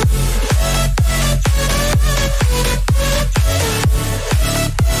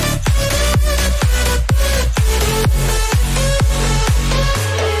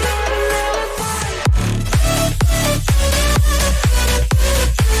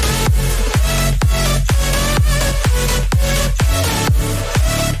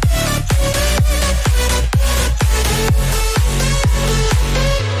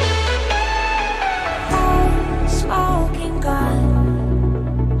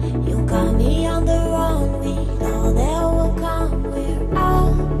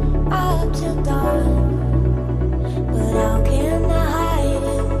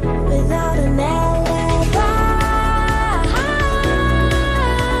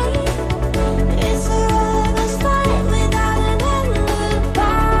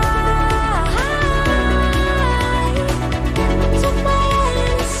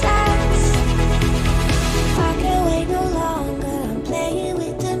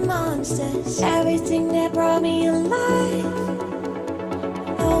 Everything that brought me alive.